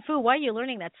 Kung Fu, why are you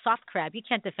learning that soft crap? You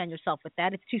can't defend yourself with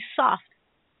that. It's too soft.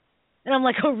 And I'm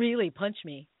like, oh, really? Punch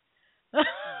me.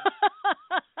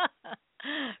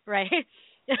 Right?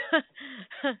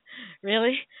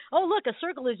 Really? Oh, look, a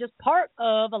circle is just part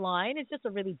of a line. It's just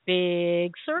a really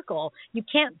big circle. You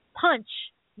can't punch,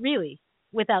 really,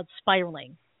 without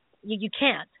spiraling. You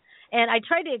can't. And I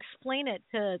tried to explain it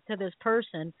to this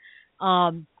person,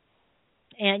 you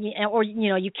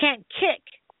can't kick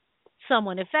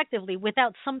someone effectively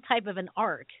without some type of an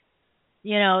arc,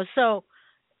 So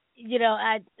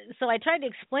I tried to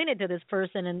explain it to this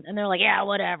person, and they're like, yeah,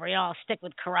 whatever, I'll stick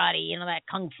with karate, that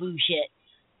kung fu shit.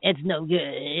 It's no good.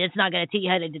 It's not going to teach you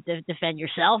how to defend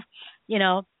yourself,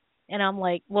 And I'm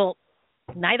like, well,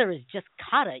 neither is just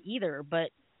kata either,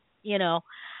 but, you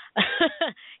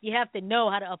have to know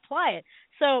how to apply it.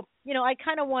 So, I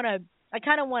kind of want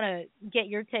to get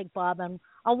your take, Bob, on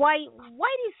why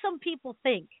do some people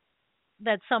think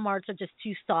that some arts are just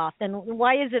too soft, and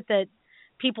why is it that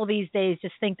people these days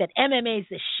just think that MMA is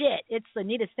the shit? It's the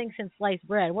neatest thing since sliced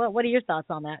bread. What are your thoughts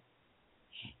on that?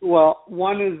 Well,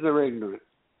 one is they're ignorant.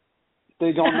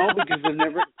 They don't know because they've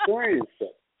never experienced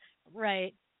it.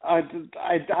 Right.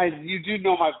 You do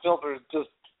know my filter just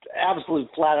absolutely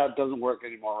flat out doesn't work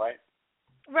anymore, right?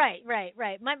 Right.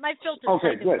 My filter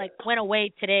went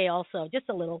away today also, just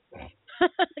a little.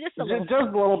 Just a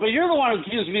little. But you're the one who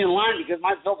keeps me in line because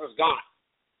my filter's gone.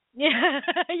 Yeah,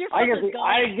 your filter's gone.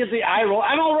 I get the eye roll.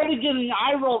 I'm already getting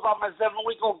eye rolls on my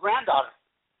 7-week-old granddaughter.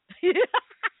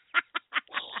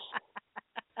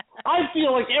 I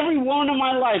feel like every woman in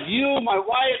my life, you, my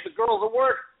wife, the girls at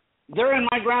work, they're in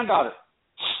my granddaughter.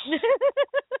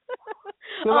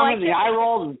 Because I'm in the eye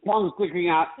rolls and tongue sticking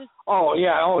out. Oh,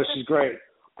 yeah. Oh, she's great.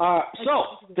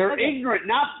 So they're ignorant.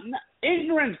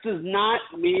 Ignorance does not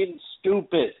mean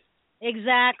stupid.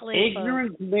 Exactly.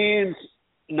 Ignorance means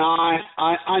not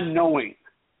unknowing.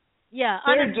 Yeah,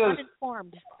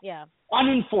 uninformed. Yeah.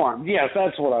 Uninformed. Yes,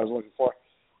 that's what I was looking for.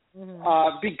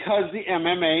 Mm-hmm. Because the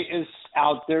MMA is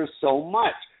out there so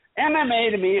much.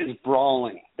 MMA to me is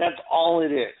brawling. That's all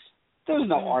it is. There's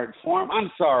no art form. I'm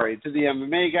sorry to the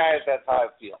MMA guys. That's how I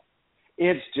feel.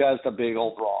 It's just a big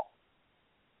old brawl.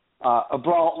 A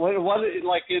brawl. What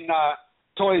like in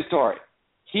Toy Story?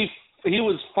 He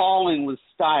was falling with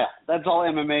style. That's all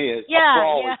MMA is. Yeah, a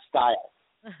brawl with style.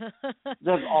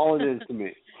 That's all it is to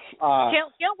me.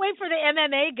 Can't wait for the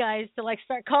MMA guys to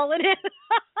start calling it.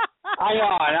 I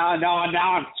know.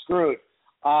 Now I'm screwed.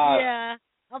 Yeah.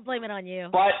 I'll blame it on you.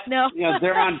 But no.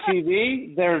 They're on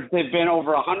TV. They've been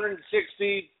over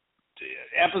 160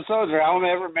 episodes, or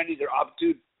however many they're up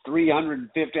to,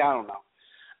 350. I don't know.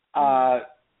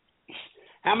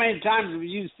 How many times have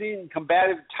you seen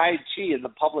combative Tai Chi in the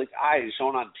public eye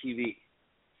shown on TV?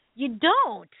 You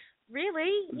don't,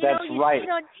 really. That's right. You see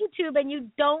it on YouTube and you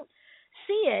don't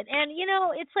see it. And,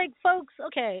 it's like, folks,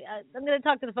 okay, I'm going to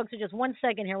talk to the folks for just 1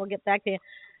 second here. We'll get back to you.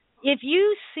 If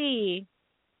you see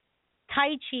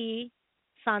Tai Chi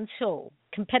Sancho,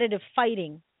 competitive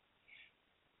fighting,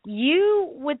 you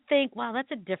would think, wow,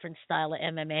 that's a different style of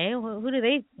MMA. Who do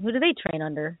they train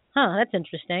under? Huh, that's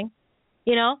interesting.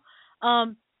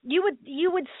 You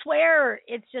would swear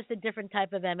it's just a different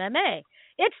type of MMA.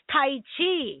 It's Tai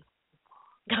Chi.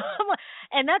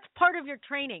 And that's part of your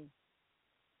training.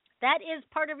 That is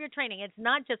part of your training. It's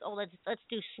not just, let's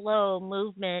do slow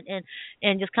movement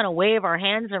and just kind of wave our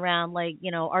hands around like,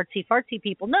 artsy fartsy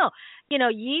people. No,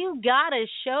 you got to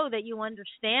show that you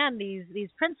understand these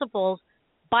principles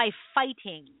by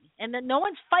fighting. And that no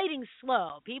one's fighting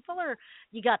slow.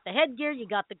 You got the headgear, you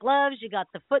got the gloves, you got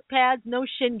the foot pads, no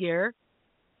shin gear.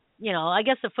 I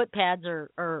guess the foot pads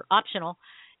are optional.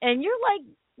 And you're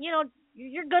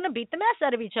you're going to beat the mess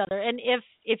out of each other. And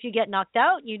if you get knocked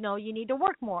out, you need to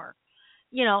work more.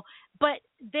 But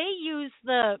they use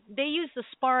the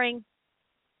sparring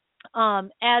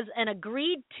as an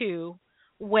agreed to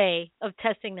way of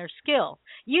testing their skill.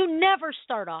 You never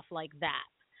start off like that.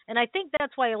 And I think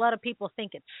that's why a lot of people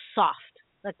think it's soft,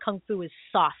 that Kung Fu is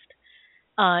soft.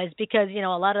 Is because,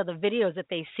 a lot of the videos that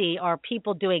they see are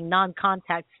people doing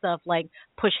non-contact stuff like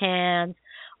push hands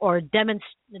or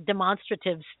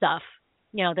demonstrative stuff.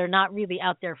 They're not really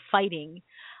out there fighting.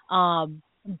 But,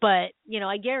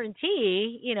 I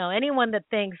guarantee, anyone that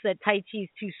thinks that Tai Chi is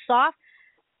too soft,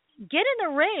 get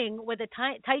in a ring with a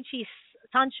Tai Chi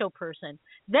Sancho person.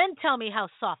 Then tell me how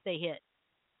soft they hit.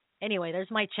 Anyway,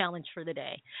 there's my challenge for the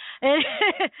day.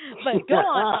 But go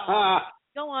on, Bob.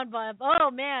 Go on, Bob. Oh,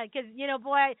 man, because,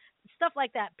 boy, stuff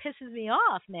like that pisses me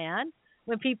off, man.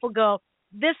 When people go,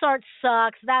 this art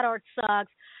sucks, that art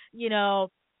sucks,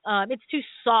 it's too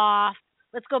soft.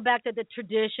 Let's go back to the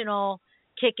traditional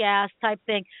kick-ass type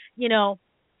thing,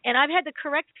 And I've had to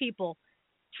correct people.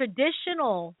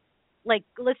 Traditional, like,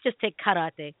 let's just take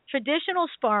karate. Traditional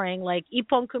sparring, like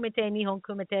Ippon Kumite, Nihon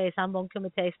Kumite, Sanbon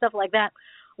Kumite, stuff like that,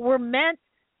 were meant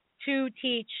to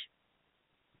teach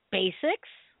basics,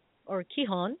 or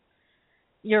kihon,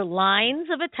 your lines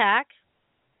of attack,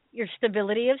 your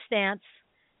stability of stance,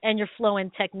 and your flow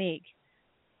and technique.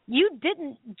 You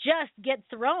didn't just get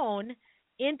thrown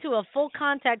into a full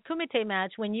contact kumite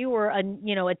match when you were a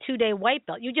 2-day white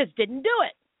belt. You just didn't do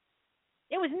it.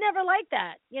 It was never like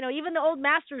that. Even the old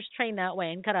masters trained that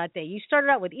way in karate. You started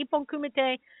out with Ippon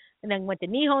Kumite and then went to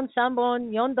Nihon,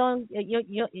 Sanbon, Yondon,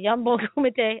 Yambon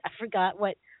Kumite. I forgot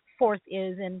what fourth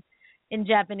is in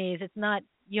Japanese. It's not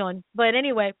Yon. But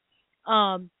anyway,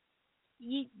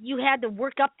 you had to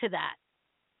work up to that.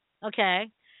 Okay?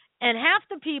 And half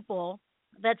the people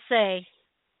that say,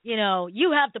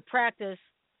 you have to practice,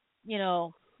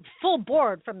 full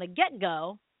board from the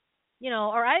get-go,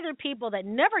 are either people that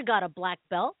never got a black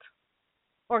belt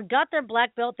or got their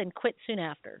black belt and quit soon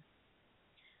after.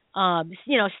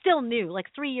 Still new, like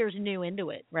 3 years new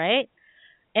into it, right?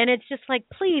 And it's just like,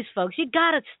 please, folks, you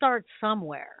got to start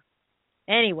somewhere.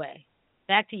 Anyway,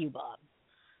 back to you, Bob.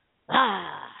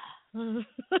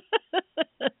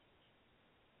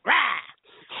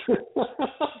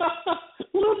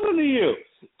 Listen to you.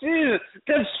 Jesus,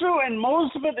 that's true, and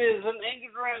most of it is an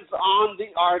ignorance on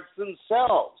the arts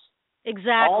themselves.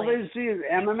 Exactly. All they see is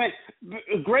MMA.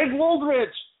 Greg Woldridge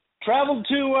traveled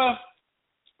to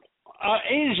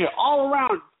Asia, all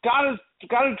around. Got to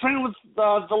train with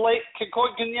the late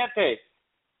Kikoi Kenyete.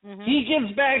 Mm-hmm. He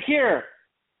gets back here.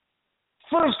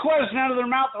 First question out of their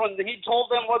mouth when he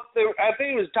told them I think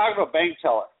he was talking about bank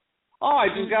teller. Oh, I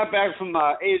just got back from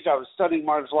Asia. I was studying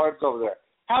martial arts over there.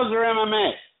 How's their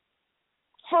MMA?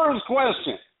 First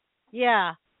question.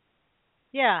 Yeah.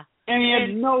 And he had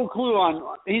no clue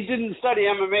he didn't study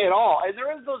MMA at all. And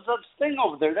there is no such thing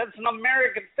over there. That's an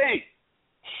American thing.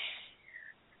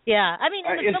 Yeah. I mean,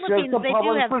 in the Philippines, they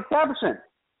do have perception.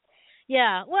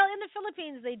 Yeah. Well, in the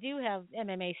Philippines, they do have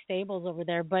MMA stables over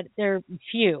there, but they're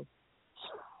few.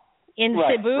 In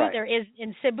Cebu, there is.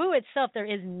 In Cebu itself, there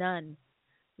is none.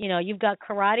 You've got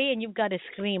karate and you've got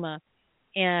eskrima,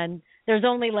 and there's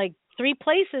only like 3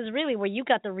 places really where you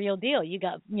got the real deal. You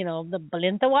got, the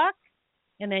Balintawak,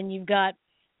 and then you've got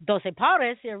Doce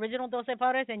Pares, the original Doce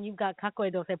Pares, and you've got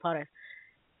Kakoy Doce Pares.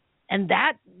 And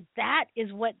that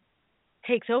is what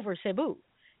takes over Cebu.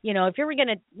 If you were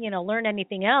going to, learn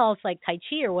anything else like Tai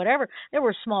Chi or whatever, there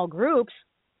were small groups,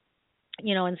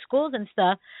 in schools and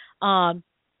stuff.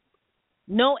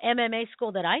 No MMA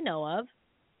school that I know of,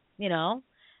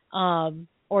 I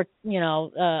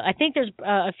think there's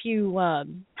a few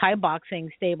Thai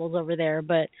boxing stables over there,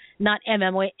 but not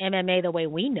MMA the way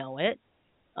we know it.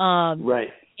 Right.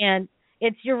 And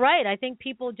you're right. I think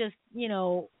people just,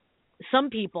 some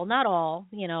people, not all,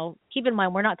 keep in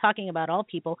mind, we're not talking about all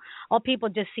people. All people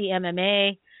just see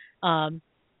MMA and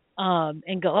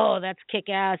go, oh, that's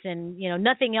kick-ass, and,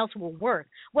 nothing else will work.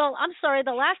 Well, I'm sorry.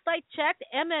 The last I checked,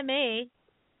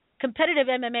 competitive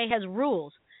MMA has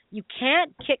rules. You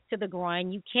can't kick to the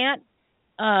groin. You can't,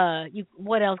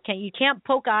 what else can't you? Can't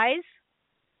poke eyes.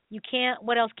 You can't,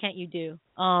 what else can't you do?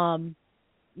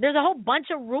 There's a whole bunch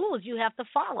of rules you have to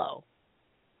follow.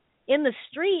 In the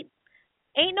street,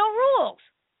 ain't no rules.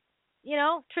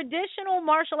 Traditional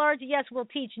martial arts, yes, will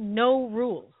teach no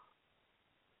rules.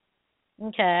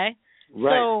 Okay?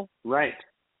 Right, so, right.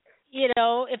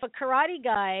 If a karate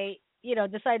guy,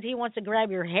 decides he wants to grab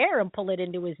your hair and pull it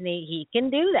into his knee, he can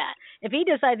do that. If he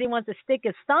decides he wants to stick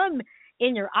his thumb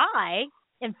in your eye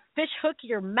and fish hook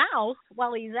your mouth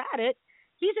while he's at it,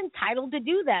 he's entitled to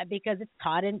do that because it's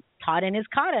taught in his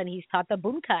kata, and he's taught the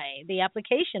bunkai, the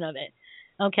application of it.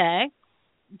 Okay?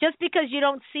 Just because you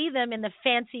don't see them in the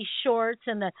fancy shorts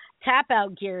and the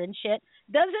tap-out gear and shit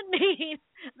doesn't mean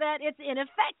that it's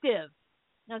ineffective.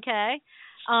 Okay?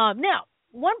 Now,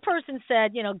 one person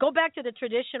said, go back to the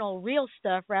traditional real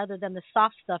stuff rather than the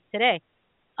soft stuff today.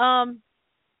 I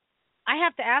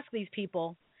have to ask these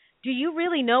people, do you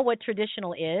really know what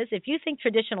traditional is? If you think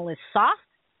traditional is soft,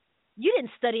 you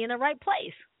didn't study in the right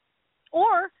place.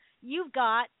 Or you've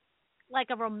got like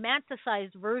a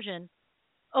romanticized version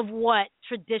of what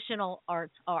traditional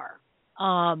arts are.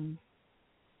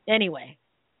 Anyway,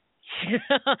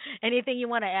 anything you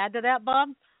want to add to that, Bob?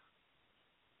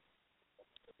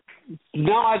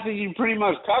 No, I think you pretty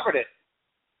much covered it.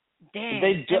 Damn.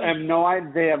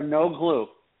 They have no clue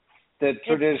that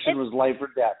tradition was life or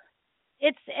death.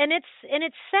 It's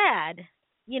sad,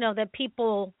 that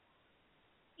people,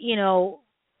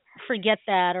 forget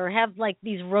that or have like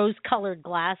these rose-colored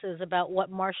glasses about what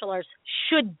martial arts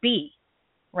should be.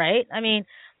 Right? I mean,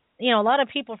 a lot of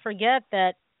people forget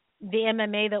that the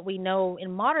MMA that we know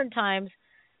in modern times,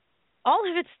 all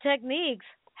of its techniques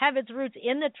have its roots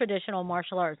in the traditional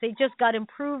martial arts. They just got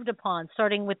improved upon,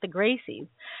 starting with the Gracies.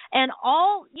 And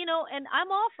and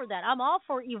I'm all for that. I'm all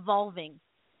for evolving.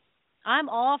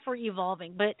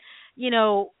 But,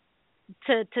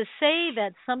 to say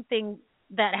that something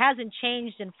that hasn't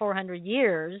changed in 400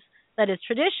 years, that is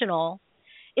traditional,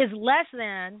 is less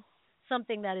than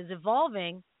something that is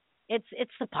evolving,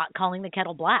 it's the pot calling the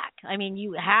kettle black. I mean,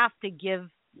 you have to give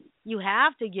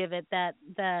it that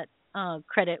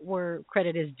credit where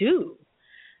credit is due.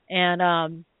 And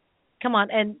come on,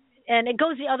 and it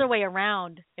goes the other way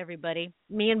around, everybody.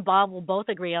 Me and Bob will both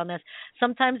agree on this.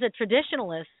 Sometimes the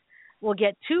traditionalists will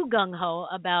get too gung-ho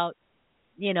about,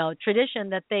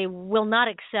 tradition, that they will not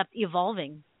accept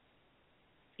evolving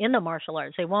in the martial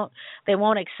arts. They won't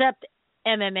accept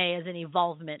MMA as an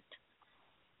evolvement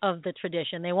of the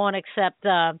tradition. They won't accept,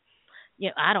 I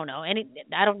don't know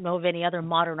of any other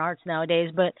modern arts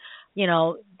nowadays, but,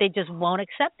 they just won't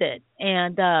accept it.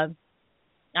 And I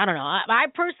don't know. I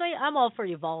personally, I'm all for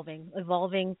evolving,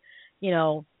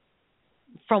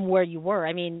 from where you were.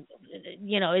 I mean,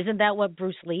 isn't that what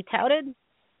Bruce Lee touted?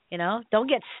 Don't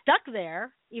get stuck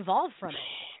there. Evolve from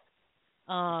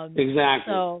it.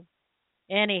 Exactly. So,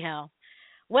 anyhow.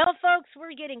 Well, folks,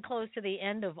 we're getting close to the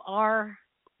end of our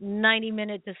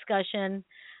 90-minute discussion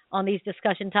on these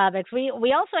discussion topics. We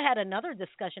also had another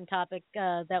discussion topic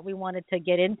that we wanted to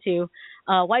get into.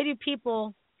 Why do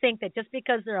people think that just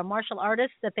because they're a martial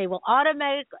artist that they will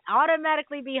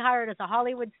automatically be hired as a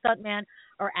Hollywood stuntman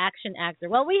or action actor?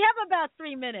 Well, we have about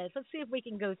 3 minutes. Let's see if we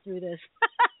can go through this.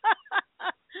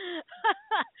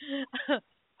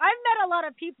 I've met a lot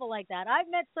of people like that. I've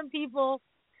met some people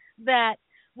that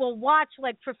will watch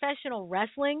like professional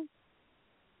wrestling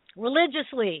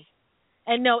religiously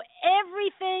and know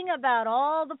everything about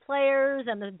all the players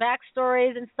and the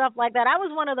backstories and stuff like that. I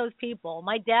was one of those people.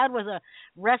 My dad was a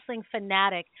wrestling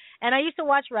fanatic, and I used to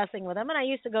watch wrestling with him, and I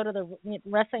used to go to the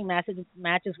wrestling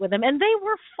matches with him, and they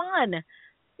were fun.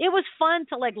 It was fun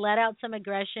to like let out some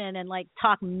aggression and like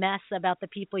talk mess about the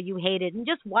people you hated and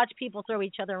just watch people throw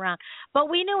each other around.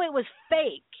 But we knew it was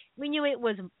fake. We knew it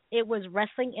was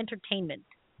wrestling entertainment,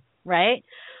 right?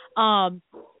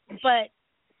 But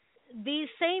these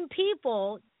same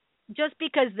people, just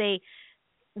because they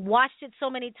watched it so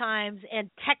many times and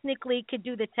technically could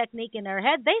do the technique in their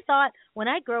head, they thought, when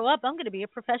I grow up, I'm going to be a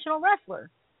professional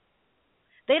wrestler.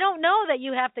 They don't know that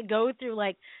you have to go through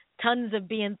like tons of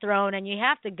being thrown, and you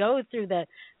have to go through the,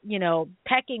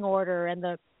 pecking order and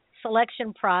the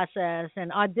selection process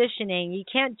and auditioning. You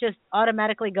can't just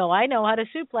automatically go, I know how to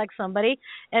suplex somebody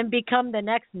and become the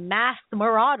next masked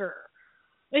marauder.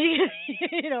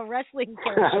 Wrestling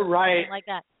character, right? Like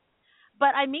that.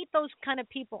 But I meet those kind of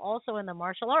people also in the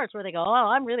martial arts where they go, oh,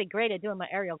 I'm really great at doing my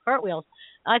aerial cartwheels.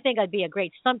 I think I'd be a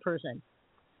great stunt person.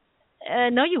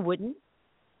 No, you wouldn't.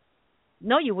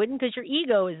 No, you wouldn't, because your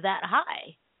ego is that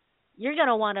high. You're going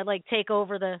to want to like take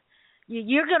over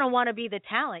you're going to want to be the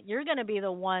talent. You're going to be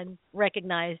the one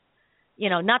recognized,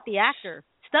 not the actor.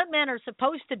 Stuntmen are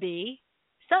supposed to be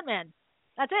stuntmen.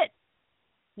 That's it.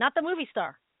 Not the movie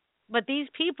star. But these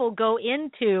people go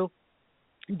into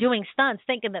doing stunts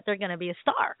thinking that they're going to be a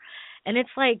star. And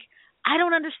it's like, I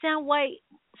don't understand why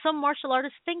some martial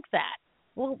artists think that.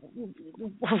 Well,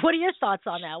 what are your thoughts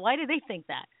on that? Why do they think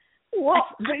that? Well,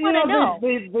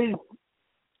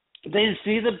 they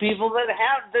see the people that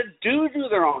do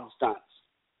their own stunts.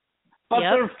 But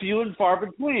they're few and far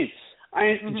between.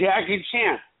 Jackie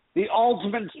Chan, the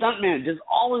ultimate stuntman, does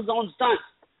all his own stunts.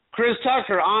 Chris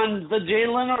Tucker on the Jay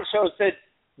Leno show said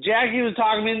Jackie was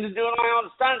talking me into doing my own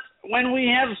stunts when we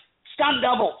have stunt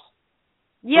doubles.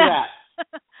 Yeah. For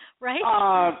that. Right?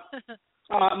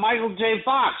 Michael J.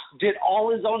 Fox did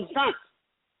all his own stunts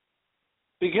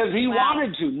because he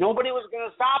wanted to. Nobody was going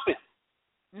to stop him.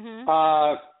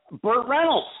 Mm-hmm. Burt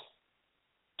Reynolds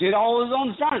did all his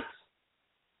own stunts.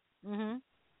 Mm-hmm.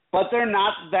 But they're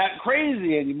not that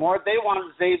crazy anymore. They want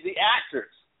to save the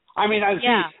actors. I mean, I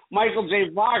see Michael J.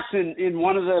 Fox in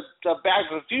one of the Back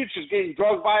to the Futures getting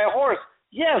drugged by a horse.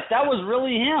 Yes, that was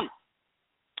really him.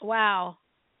 Wow.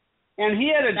 And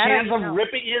he had a chance of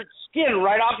ripping his skin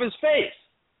right off his face.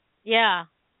 Yeah.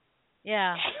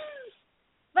 Yeah.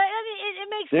 But I mean, it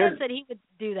makes sense that he would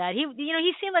do that.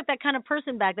 He seemed like that kind of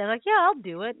person back then. Like, yeah, I'll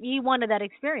do it. He wanted that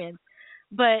experience.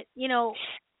 But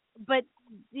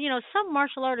some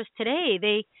martial artists today,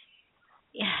 they,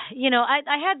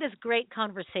 I had this great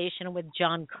conversation with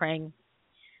John Crane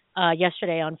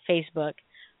yesterday on Facebook.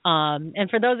 And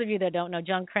for those of you that don't know,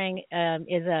 John Crane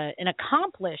is an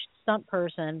accomplished stunt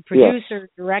person, producer,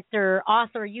 director,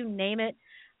 author, you name it.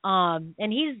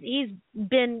 And he's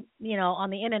been, on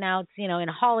the in and outs, in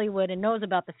Hollywood, and knows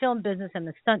about the film business and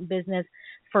the stunt business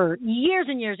for years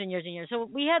and years and years and years. So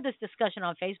we had this discussion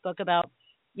on Facebook about,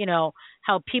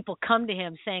 how people come to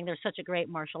him saying they're such a great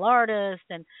martial artist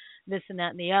and this and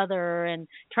that and the other, and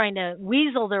trying to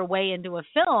weasel their way into a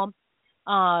film.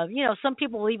 Some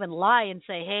people will even lie and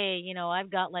say, hey, I've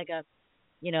got like a,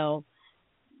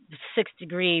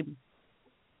 6-degree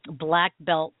black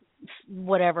belt,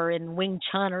 whatever, in Wing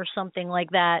Chun or something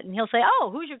like that. And he'll say, oh,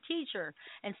 who's your teacher?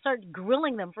 And start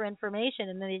grilling them for information.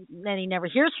 And then he never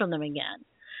hears from them again.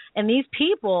 And these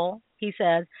people, he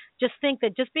says, just think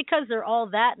that just because they're all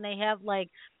that and they have like,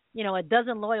 a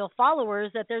dozen loyal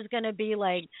followers, that there's going to be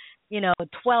like,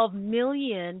 12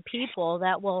 million people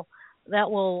that will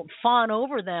fawn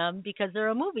over them because they're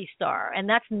a movie star. And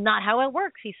that's not how it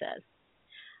works, he says.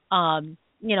 Not in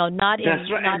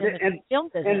the film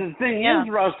business. And the thing is,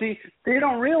 Rusty, they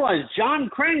don't realize John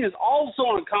Crane is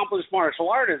also an accomplished martial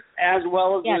artist as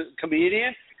well as a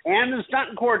comedian and the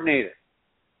stunt coordinator.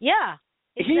 Yeah,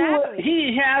 exactly.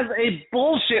 He has a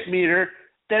bullshit meter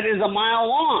that is a mile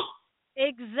long.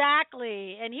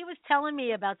 Exactly. And he was telling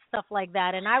me about stuff like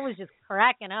that, and I was just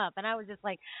cracking up. And I was just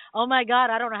like, oh, my God,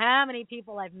 I don't know how many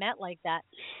people I've met like that.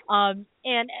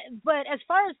 But as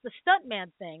far as the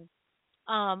stuntman thing,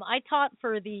 I taught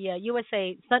for the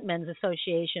USA Stuntmen's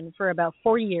Association for about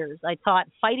 4 years. I taught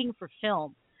fighting for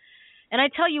film. And I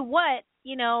tell you what,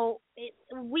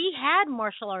 we had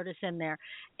martial artists in there.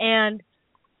 And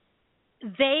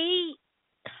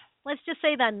let's just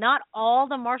say that not all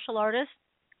the martial artists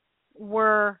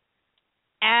were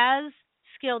as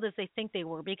skilled as they think they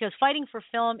were, because fighting for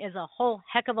film is a whole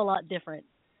heck of a lot different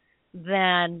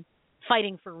than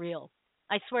fighting for real.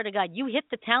 I swear to God, you hit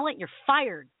the talent, you're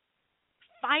fired.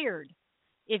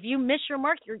 If you miss your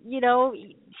mark, you're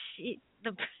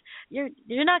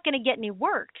not going to get any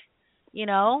work. You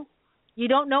don't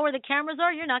know where the cameras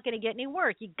are, you're not going to get any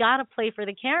work. You got to play for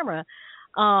the camera,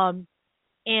 and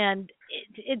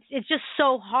it's just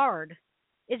so hard.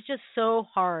 It's just so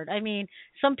hard. I mean,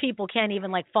 some people can't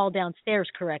even fall downstairs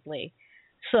correctly.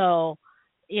 So,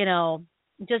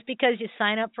 just because you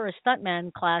sign up for a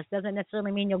stuntman class doesn't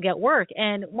necessarily mean you'll get work.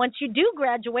 And once you do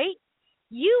graduate,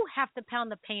 you have to pound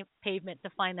the pavement to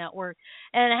find that work.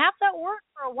 And half that work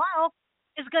for a while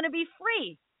is going to be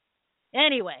free.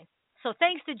 Anyway, so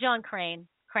thanks to John Crane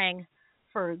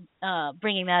for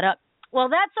bringing that up. Well,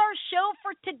 that's our show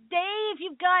for today. If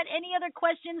you've got any other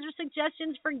questions or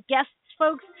suggestions for guests,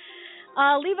 folks,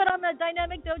 leave it on the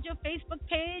Dynamic Dojo Facebook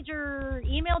page or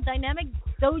email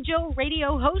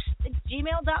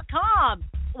dynamicdojoradiohost@gmail.com.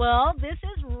 Well, this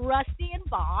is Rusty and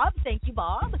Bob. Thank you,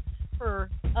 Bob, for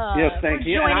yes, thank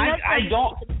you. joining us.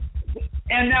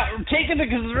 And now, take into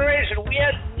consideration, we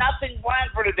had nothing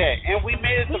planned for today, and we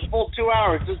made it the full 2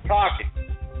 hours just talking.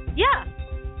 Yeah,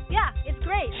 it's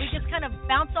great. We just kind of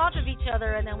bounce off of each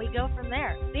other, and then we go from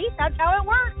there. See, that's how it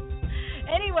works.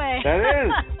 Anyway. That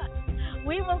is.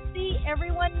 We will see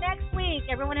everyone next week.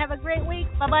 Everyone have a great week.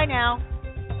 Bye-bye now.